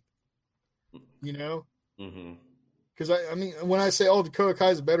poorly. Mm-hmm. Because Because I mean, when I say, oh, Dakota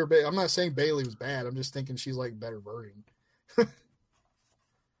Kai's a better Bayley, I'm not saying Bayley was bad. I'm just thinking she's like a better version.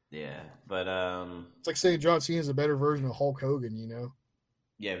 Yeah, but It's like saying John Cena's a better version of Hulk Hogan, you know?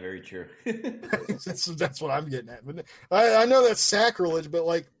 yeah, very true. That's what I'm getting at. But I know that's sacrilege, but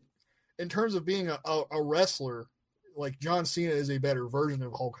like in terms of being a wrestler, like John Cena is a better version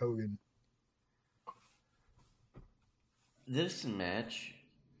of Hulk Hogan. This match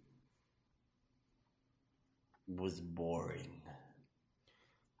was boring.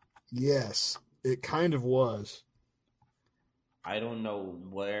 Yes, it kind of was. I don't know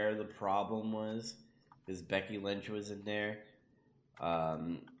where the problem was, because Becky Lynch was in there.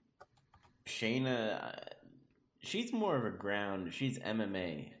 Shayna, she's more of a ground. She's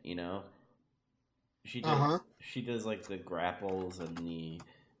MMA, you know. She does like the grapples and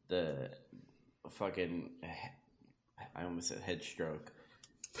the fucking. I almost said head stroke.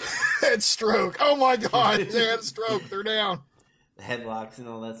 Head stroke. Oh my god, they had a stroke. They're down. Headlocks and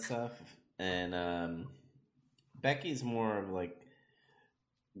all that stuff, and Becky's more of like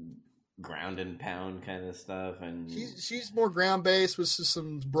ground and pound kind of stuff, and she's more ground based with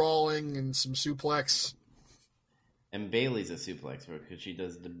some brawling and some suplex. And Bailey's a suplex because she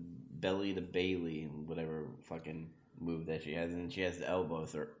does the belly to Bailey and whatever fucking move that she has, and she has the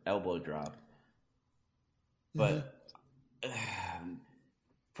elbow drop. But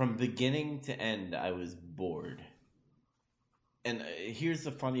from beginning to end, I was bored. And here's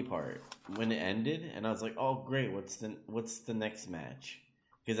the funny part: when it ended, and I was like, "Oh, great! What's the next match?"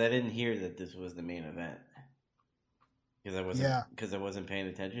 Because I didn't hear that this was the main event. Because I wasn't paying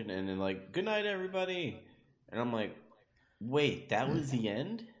attention. And then like, "Good night, everybody," and I'm like, "Wait, that was the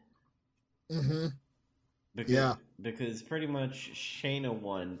end?" Mm-hmm. Because pretty much Shayna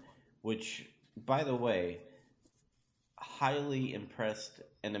won, which, by the way, highly impressed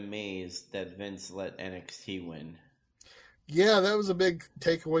and amazed that Vince let NXT win. Yeah, that was a big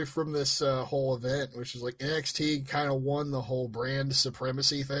takeaway from this whole event, which is like NXT kind of won the whole brand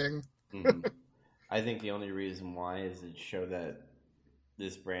supremacy thing. Mm-hmm. I think the only reason why is it showed that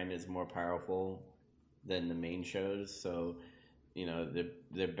this brand is more powerful than the main shows, so you know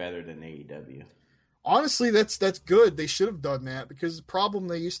they're better than AEW. Honestly, that's good. They should have done that, because the problem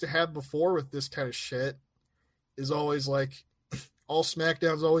they used to have before with this kind of shit is always like all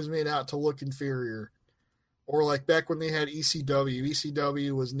SmackDown's always made out to look inferior. Or like back when they had ECW.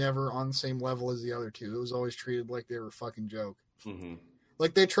 ECW was never on the same level as the other two. It was always treated like they were a fucking joke. Mm-hmm.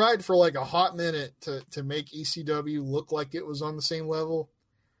 Like they tried for like a hot minute to make ECW look like it was on the same level.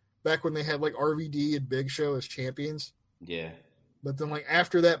 Back when they had like RVD and Big Show as champions. Yeah. But then like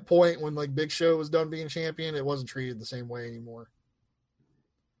after that point when like Big Show was done being champion, it wasn't treated the same way anymore.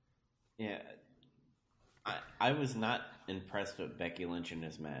 Yeah. I was not impressed with Becky Lynch in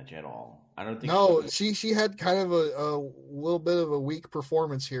this match at all. I don't think. No, she had kind of a little bit of a weak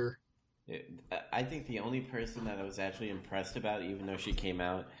performance here. I think the only person that I was actually impressed about, even though she came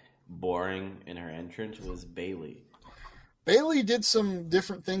out boring in her entrance, was Bayley. Bayley did some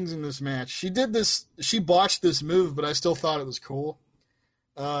different things in this match. She botched this move, but I still thought it was cool.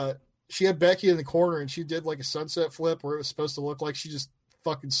 She had Becky in the corner, and she did like a sunset flip where it was supposed to look like she just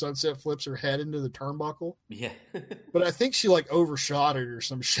fucking sunset flips her head into the turnbuckle. Yeah. But I think she like overshot it or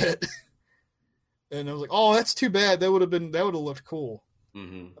some shit. And I was like, oh, that's too bad. That would have looked cool.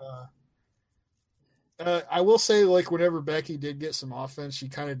 Mm-hmm. I will say, like, whenever Becky did get some offense, she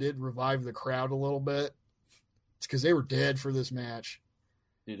kind of did revive the crowd a little bit. It's because they were dead for this match.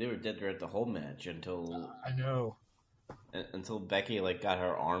 Dude, they were dead throughout the whole match until I know. Until Becky like got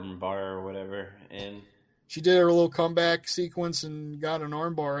her arm bar or whatever in. She did her little comeback sequence and got an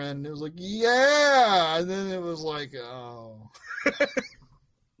armbar in. And it was like, yeah! And then it was like, oh.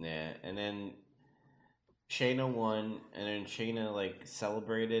 Yeah, and then Shayna won, and then Shayna, like,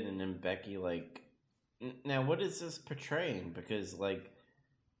 celebrated, and then Becky, like... Now, what is this portraying? Because, like,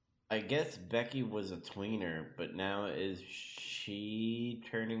 I guess Becky was a tweener, but now is she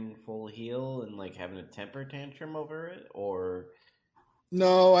turning full heel and, like, having a temper tantrum over it? Or...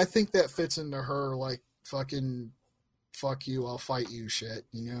 No, I think that fits into her, like, fucking fuck you, I'll fight you shit,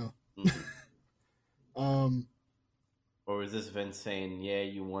 you know? Mm-hmm. Or is this Vince saying, yeah,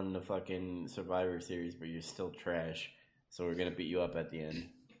 you won the fucking Survivor Series, but you're still trash, so we're going to beat you up at the end?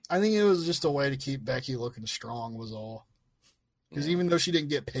 I think it was just a way to keep Becky looking strong was all. Because even though she didn't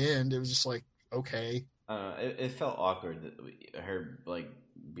get pinned, it was just like, okay. It felt awkward, her, like,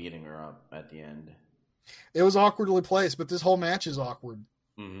 beating her up at the end. It was awkwardly placed, but this whole match is awkward.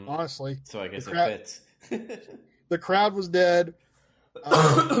 Mm-hmm. Honestly. So I guess it fits. The crowd was dead.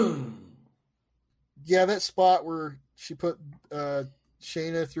 Yeah, that spot where she put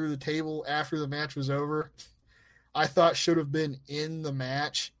Shayna through the table after the match was over. I thought should have been in the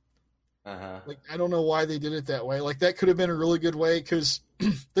match. Uh-huh. Like, I don't know why they did it that way. Like, that could have been a really good way, because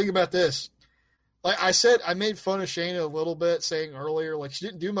think about this. Like I said, I made fun of Shayna a little bit, saying earlier, like, she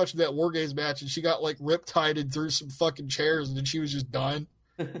didn't do much of that War Games match, and she got, like, rip-tided through some fucking chairs, and then she was just done.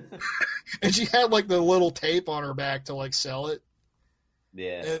 And she had, like, the little tape on her back to, like, sell it.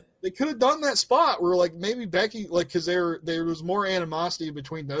 Yeah. And they could have done that spot where, like, maybe Becky, like, because there was more animosity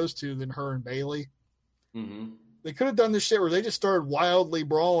between those two than her and Bayley. Mm-hmm. They could have done this shit where they just started wildly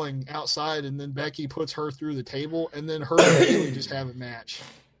brawling outside, and then Becky puts her through the table, and then her and Bayley just have a match.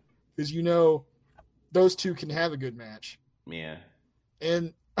 Because, you know, those two can have a good match. Yeah.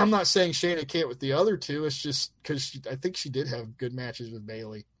 And I'm not saying Shayna can't with the other two. It's just because I think she did have good matches with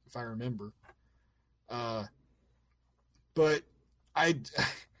Bayley, if I remember. But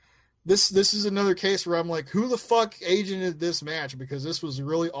this is another case where I'm like, who the fuck agented this match? Because this was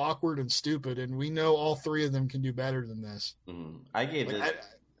really awkward and stupid, and we know all three of them can do better than this. Mm-hmm. I gave it.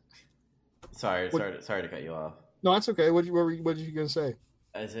 Sorry to cut you off. No, that's okay. What were you gonna say?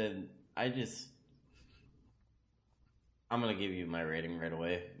 I said I'm gonna give you my rating right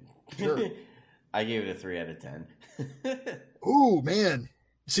away. Sure. I gave it a 3 out of 10. Ooh, man.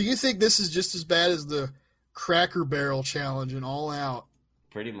 So you think this is just as bad as the Cracker Barrel challenge and All Out?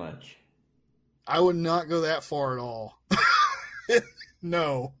 Pretty much. I would not go that far at all.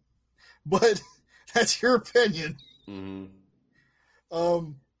 No. But that's your opinion. Mm-hmm.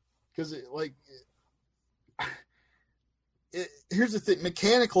 Because here's the thing.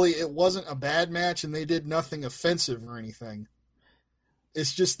 Mechanically, it wasn't a bad match, and they did nothing offensive or anything.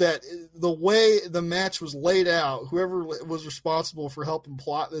 It's just that the way the match was laid out, whoever was responsible for helping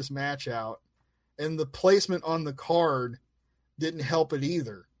plot this match out, and the placement on the card didn't help it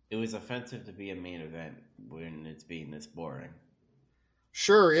either. It was offensive to be a main event when it's being this boring.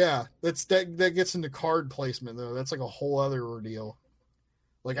 Sure, yeah. That gets into card placement, though. That's like a whole other ordeal.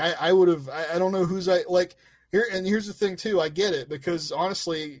 Like, I would have... I don't know who's... Here's the thing, too. I get it, because,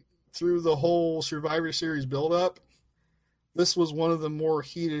 honestly, through the whole Survivor Series build-up, this was one of the more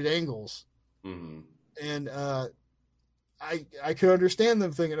heated angles. Mm-hmm. And I could understand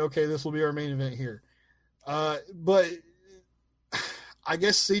them thinking, okay, this will be our main event here. But I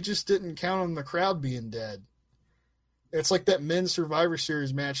guess they just didn't count on the crowd being dead. It's like that men's Survivor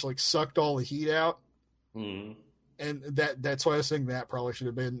Series match, like, sucked all the heat out. Mm-hmm. And that's why I was thinking that probably should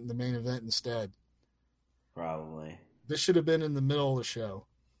have been the main event instead. Probably. This should have been in the middle of the show.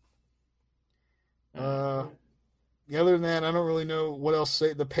 Other than that, I don't really know what else to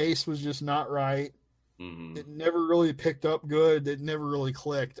say. The pace was just not right. Mm-hmm. It never really picked up good. It never really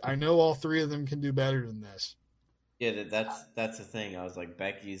clicked. I know all three of them can do better than this. Yeah, that's the thing. I was like,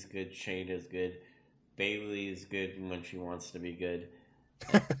 Becky's good, Shayna's good, Bayley is good when she wants to be good,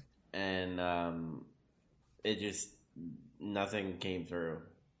 and it just nothing came through.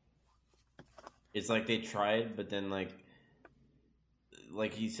 It's like they tried, but then like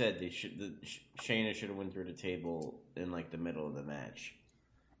you said, Shayna should have went through the table in like the middle of the match.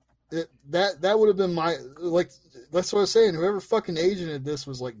 That would have been my, like, that's what I was saying. Whoever fucking agented this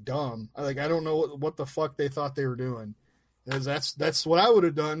was like dumb. I don't know what the fuck they thought they were doing. Because that's what I would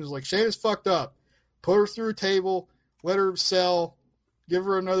have done. Is like, Shayna's fucked up. Put her through a table, let her sell, give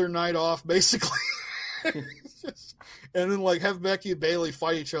her another night off, basically. And then like have Becky and Bayley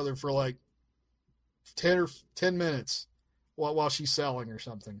fight each other for like 10 minutes while she's selling or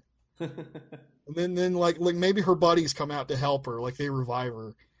something. And then like maybe her buddies come out to help her, like they revive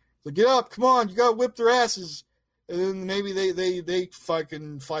her. Like, get up, come on, you gotta whip their asses. And then maybe they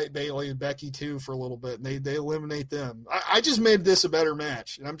fucking fight Bayley and Becky too for a little bit, and they eliminate them. I just made this a better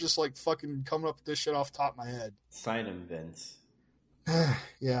match, and I'm just like fucking coming up with this shit off the top of my head. Sign him, Vince.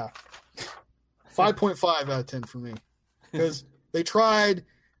 Yeah. 5.5 out of 10 for me. Because they tried.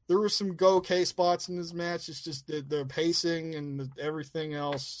 There were some go-okay spots in this match. It's just the pacing and everything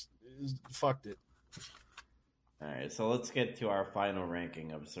else fucked it. All right, so let's get to our final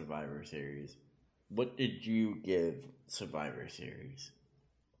ranking of Survivor Series. What did you give Survivor Series?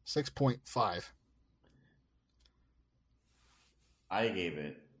 6.5. I gave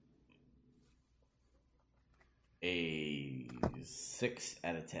it a 6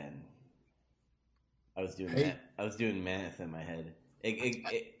 out of 10. I was doing math in my head.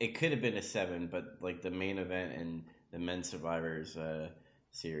 It could have been a 7, but like the main event and the men's Survivors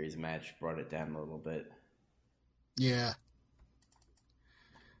Series match brought it down a little bit. Yeah.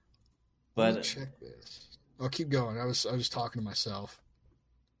 But check this. I'll keep going. I was talking to myself.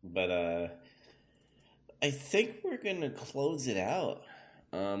 But I think we're gonna close it out.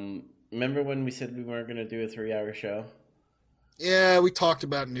 Remember when we said we weren't gonna do a 3-hour show? Yeah, we talked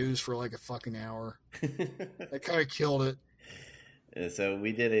about news for like a fucking hour. That kind of killed it. So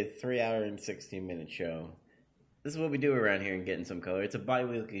we did a 3 hour and 16-minute show. This is what we do around here in Getting Some Color. It's a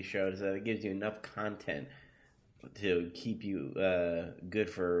bi-weekly show, so it gives you enough content to keep you good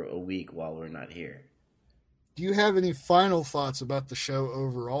for a week while we're not here. Do you have any final thoughts about the show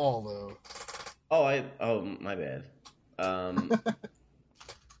overall, though? Oh, my bad.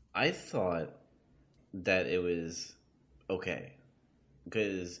 I thought that it was okay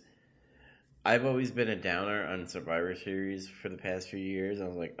because I've always been a downer on Survivor Series for the past few years. I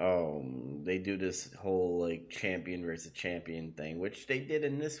was like, oh, they do this whole like champion versus champion thing, which they did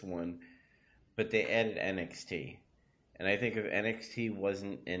in this one, but they added NXT. And I think if NXT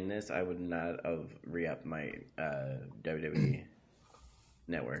wasn't in this, I would not have re-upped my WWE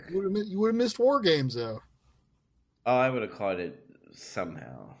network. You would have missed War Games, though. Oh, I would have caught it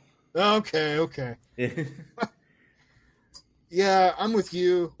somehow. Okay. Yeah, I'm with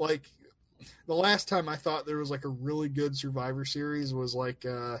you. Like, the last time I thought there was like a really good Survivor Series was like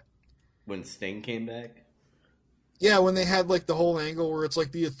when Sting came back. Yeah, when they had like the whole angle where it's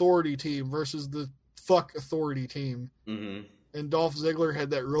like the Authority team versus the fuck Authority team, and Dolph Ziggler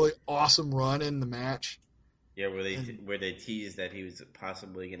had that really awesome run in the match. Yeah, where they teased that he was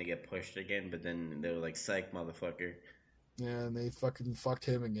possibly going to get pushed again, but then they were like, "Psych, motherfucker." Yeah, and they fucking fucked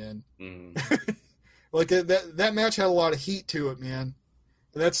him again. Mm-hmm. Like that match had a lot of heat to it, man.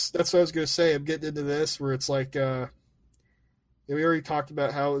 And that's what I was gonna say. I'm getting into this where it's like we already talked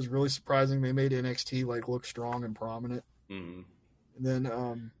about how it was really surprising they made NXT like look strong and prominent. Mm-hmm. And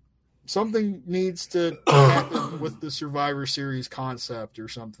then something needs to happen with the Survivor Series concept or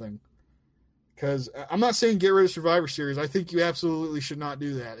something. Because I'm not saying get rid of Survivor Series. I think you absolutely should not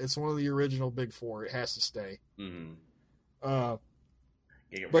do that. It's one of the original Big Four. It has to stay. Mm-hmm.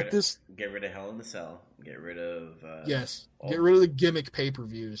 Get rid of Hell in the Cell. Get rid of get rid of the gimmick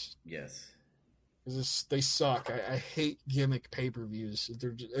pay-per-views. Yes, they suck. I hate gimmick pay-per-views.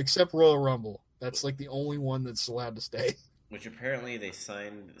 Except Royal Rumble. That's like the only one that's allowed to stay. Which apparently they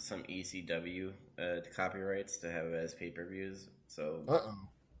signed some ECW copyrights to have as pay-per-views. So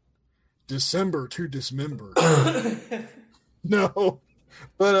December to dismember. No,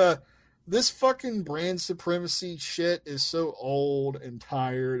 but this fucking brand supremacy shit is so old and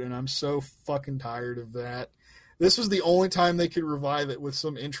tired, and I'm so fucking tired of that. This was the only time they could revive it with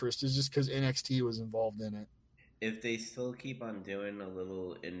some interest, is just because NXT was involved in it. If they still keep on doing a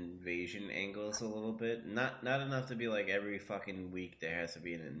little invasion angles a little bit, not enough to be like every fucking week there has to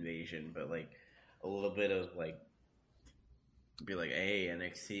be an invasion, but like a little bit of like, be like, hey,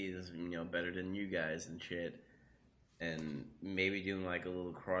 NXT is better than you guys and shit. And maybe doing like a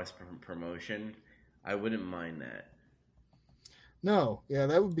little cross promotion, I wouldn't mind that. No, yeah,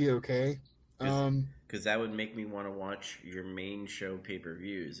 that would be okay. Because that would make me want to watch your main show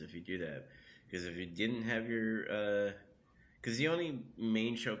pay-per-views if you do that. Because if you didn't have your, because the only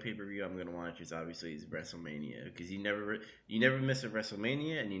main show pay-per-view I'm gonna watch is WrestleMania. Because you never miss a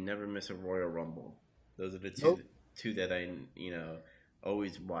WrestleMania and you never miss a Royal Rumble. Those are the two that I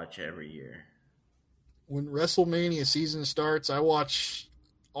always watch every year. When WrestleMania season starts, I watch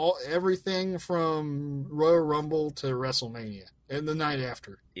everything from Royal Rumble to WrestleMania and the night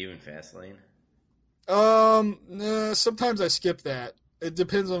after. Even Fastlane? Sometimes I skip that. It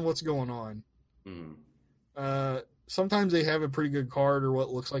depends on what's going on. Mm-hmm. Sometimes they have a pretty good card or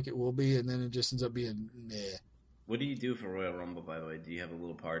what looks like it will be, and then it just ends up being meh. What do you do for Royal Rumble, by the way? Do you have a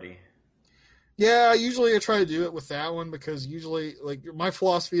little party? Yeah, usually I try to do it with that one because usually, like, my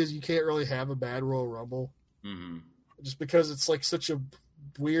philosophy is you can't really have a bad Royal Rumble. Mm-hmm. Just because it's, like, such a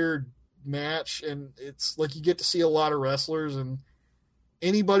weird match, and it's, like, you get to see a lot of wrestlers, and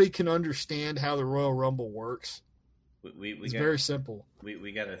anybody can understand how the Royal Rumble works. It's very simple.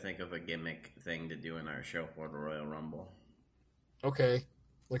 We got to think of a gimmick thing to do in our show for the Royal Rumble. Okay.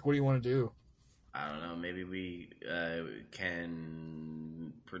 Like, what do you want to do? I don't know. Maybe we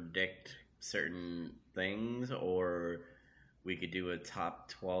can predict certain things, or we could do a top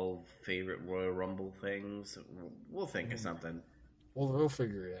 12 favorite Royal Rumble things. We'll think of something. We'll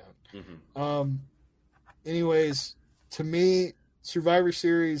figure it out. Mm-hmm. Anyways, to me, Survivor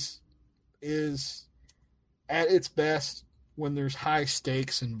Series is at its best when there's high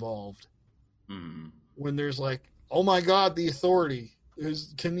stakes involved. Mm-hmm. When there's like, oh my God, the Authority.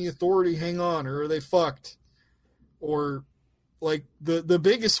 Can the Authority hang on, or are they fucked? Or like the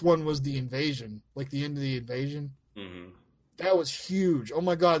biggest one was the Invasion, like the end of the Invasion. Mm-hmm. That was huge. Oh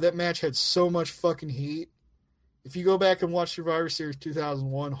my God, that match had so much fucking heat. If you go back and watch Survivor Series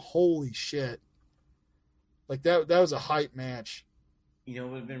 2001, holy shit. Like that was a hype match. You know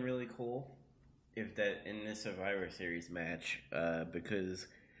what would have been really cool? if that in this Survivor Series match, because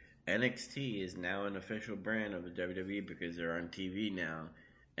NXT is now an official brand of the WWE because they're on TV now,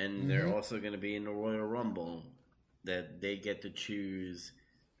 and they're also going to be in the Royal Rumble. That they get to choose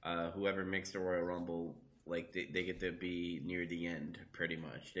whoever makes the Royal Rumble. Like they get to be near the end, pretty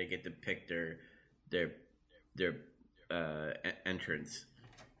much. They get to pick their entrance.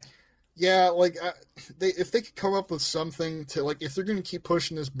 Yeah, like if they could come up with something to like, if they're going to keep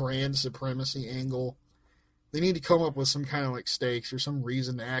pushing this brand supremacy angle, they need to come up with some kind of like stakes or some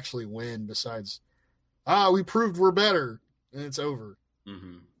reason to actually win besides, we proved we're better and it's over.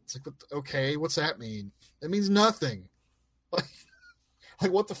 Mm-hmm. It's like, okay, what's that mean? That means nothing.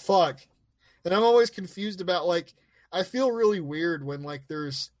 Like what the fuck? And I'm always confused about, like, I feel really weird when, like,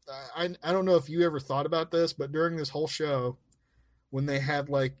 there's, I don't know if you ever thought about this, but during this whole show, when they had,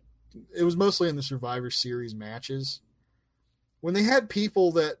 like, it was mostly in the Survivor Series matches, when they had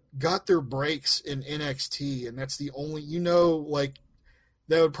people that got their breaks in NXT, and that's the only, like,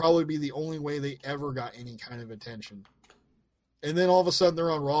 that would probably be the only way they ever got any kind of attention. And then all of a sudden they're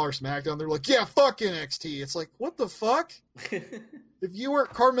on Raw or SmackDown, they're like, yeah, fuck NXT. It's like, what the fuck? If you were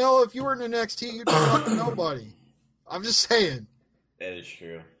Carmella, if you were in NXT, you'd be fucking nobody. I'm just saying. That is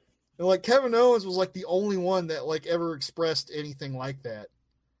true. And like Kevin Owens was like the only one that like ever expressed anything like that.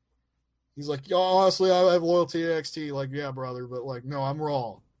 He's like, yo, honestly, I have loyalty to NXT. Like, yeah, brother, but like, no, I'm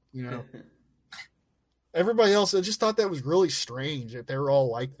Raw. You know. Everybody else, I just thought that was really strange that they were all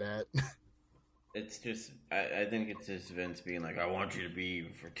like that. It's just, I think it's just Vince being like, I want you to be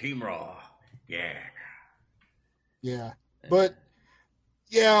for Team Raw. Yeah. Yeah, but.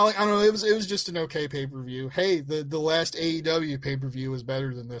 Yeah, like, I don't know. It was just an okay pay-per-view. Hey, the last AEW pay-per-view was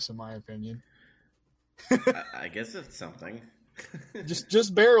better than this, in my opinion. I guess it's something.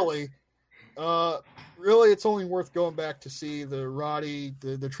 just barely. Really, it's only worth going back to see the Roddy,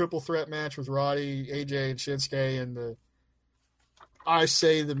 the triple threat match with Roddy, AJ, and Shinsuke, and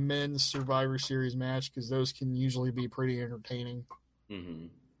the men's Survivor Series match, because those can usually be pretty entertaining. Mm-hmm.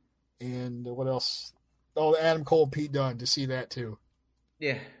 And what else? Oh, Adam Cole, Pete Dunne, to see that too.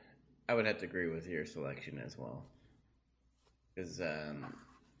 Yeah, I would have to agree with your selection as well. Because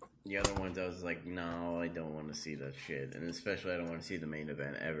the other ones, I was like, no, I don't want to see that shit. And especially, I don't want to see the main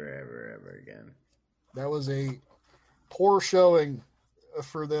event ever again. That was a poor showing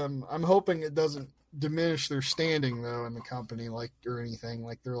for them. I'm hoping it doesn't diminish their standing, though, in the company, like, or anything.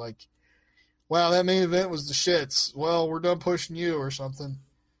 Like, they're like, wow, that main event was the shits. Well, we're done pushing you or something.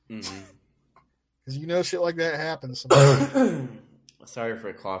 Mm-hmm. Because you know shit like that happens sometimes. Sorry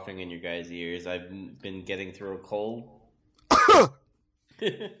for coughing in your guys' ears. I've been getting through a cold.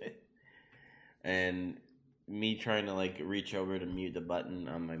 And me trying to, like, reach over to mute the button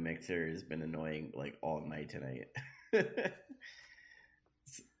on my mixer has been annoying, like, all night tonight.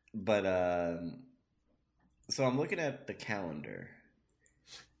 But, so I'm looking at the calendar.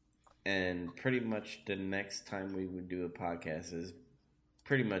 And pretty much the next time we would do a podcast is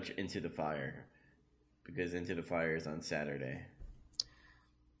pretty much Into the Fire. Because Into the Fire is on Saturday.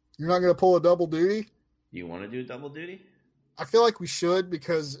 You're not going to pull a double duty? You want to do double duty? I feel like we should,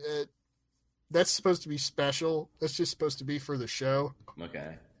 because that's supposed to be special. That's just supposed to be for the show.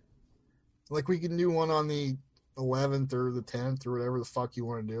 Okay. Like, we can do one on the 11th or the 10th or whatever the fuck you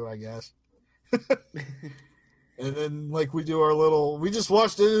want to do, I guess. And then, like, we do our little, we just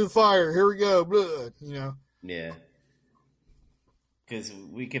watched Into the Fire. Here we go. Blah, you know? Yeah. Because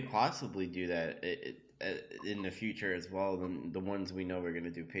we could possibly do that in the future as well, than the ones we know we're going to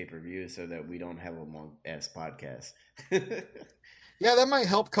do pay-per-view, so that we don't have a long-ass podcast. Yeah, that might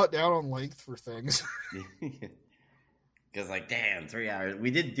help cut down on length for things. Because, like, damn, 3 hours. We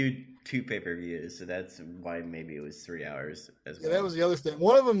did do 2 pay-per-views, so that's why maybe it was 3 hours as well. Yeah, that was the other thing.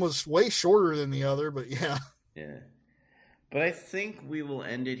 One of them was way shorter than the other, but yeah. Yeah. But I think we will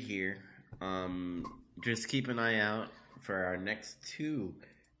end it here. Just keep an eye out for our next 2,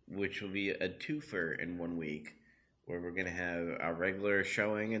 which will be a twofer in 1 week, where we're going to have our regular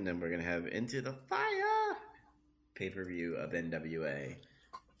showing, and then we're going to have Into the Fire pay-per-view of NWA.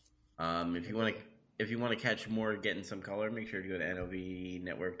 If you want to catch more Getting Some Color, make sure to go to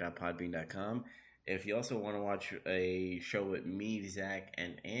novnetwork.podbean.com. If you also want to watch a show with me, Zach,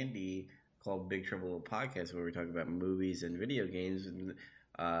 and Andy called Big Trouble Little Podcast, where we talk about movies and video games, and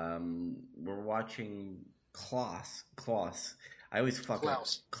we're watching Klaus. I always fuck up.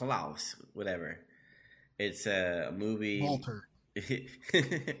 Klaus, whatever. It's a movie. Walter.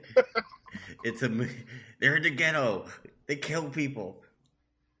 It's a movie. They're in the ghetto. They kill people.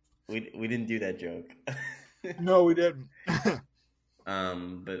 We didn't do that joke. No, we didn't.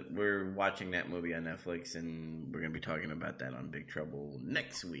 But we're watching that movie on Netflix, and we're gonna be talking about that on Big Trouble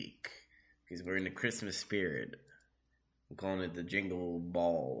next week. because we're in the Christmas spirit. I'm calling it the Jingle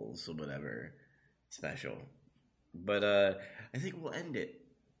Balls or whatever special. But I think we'll end it.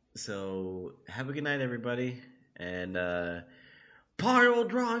 So have a good night, everybody, and pile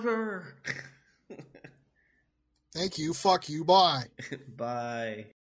driver. Thank you. Fuck you. Bye. Bye.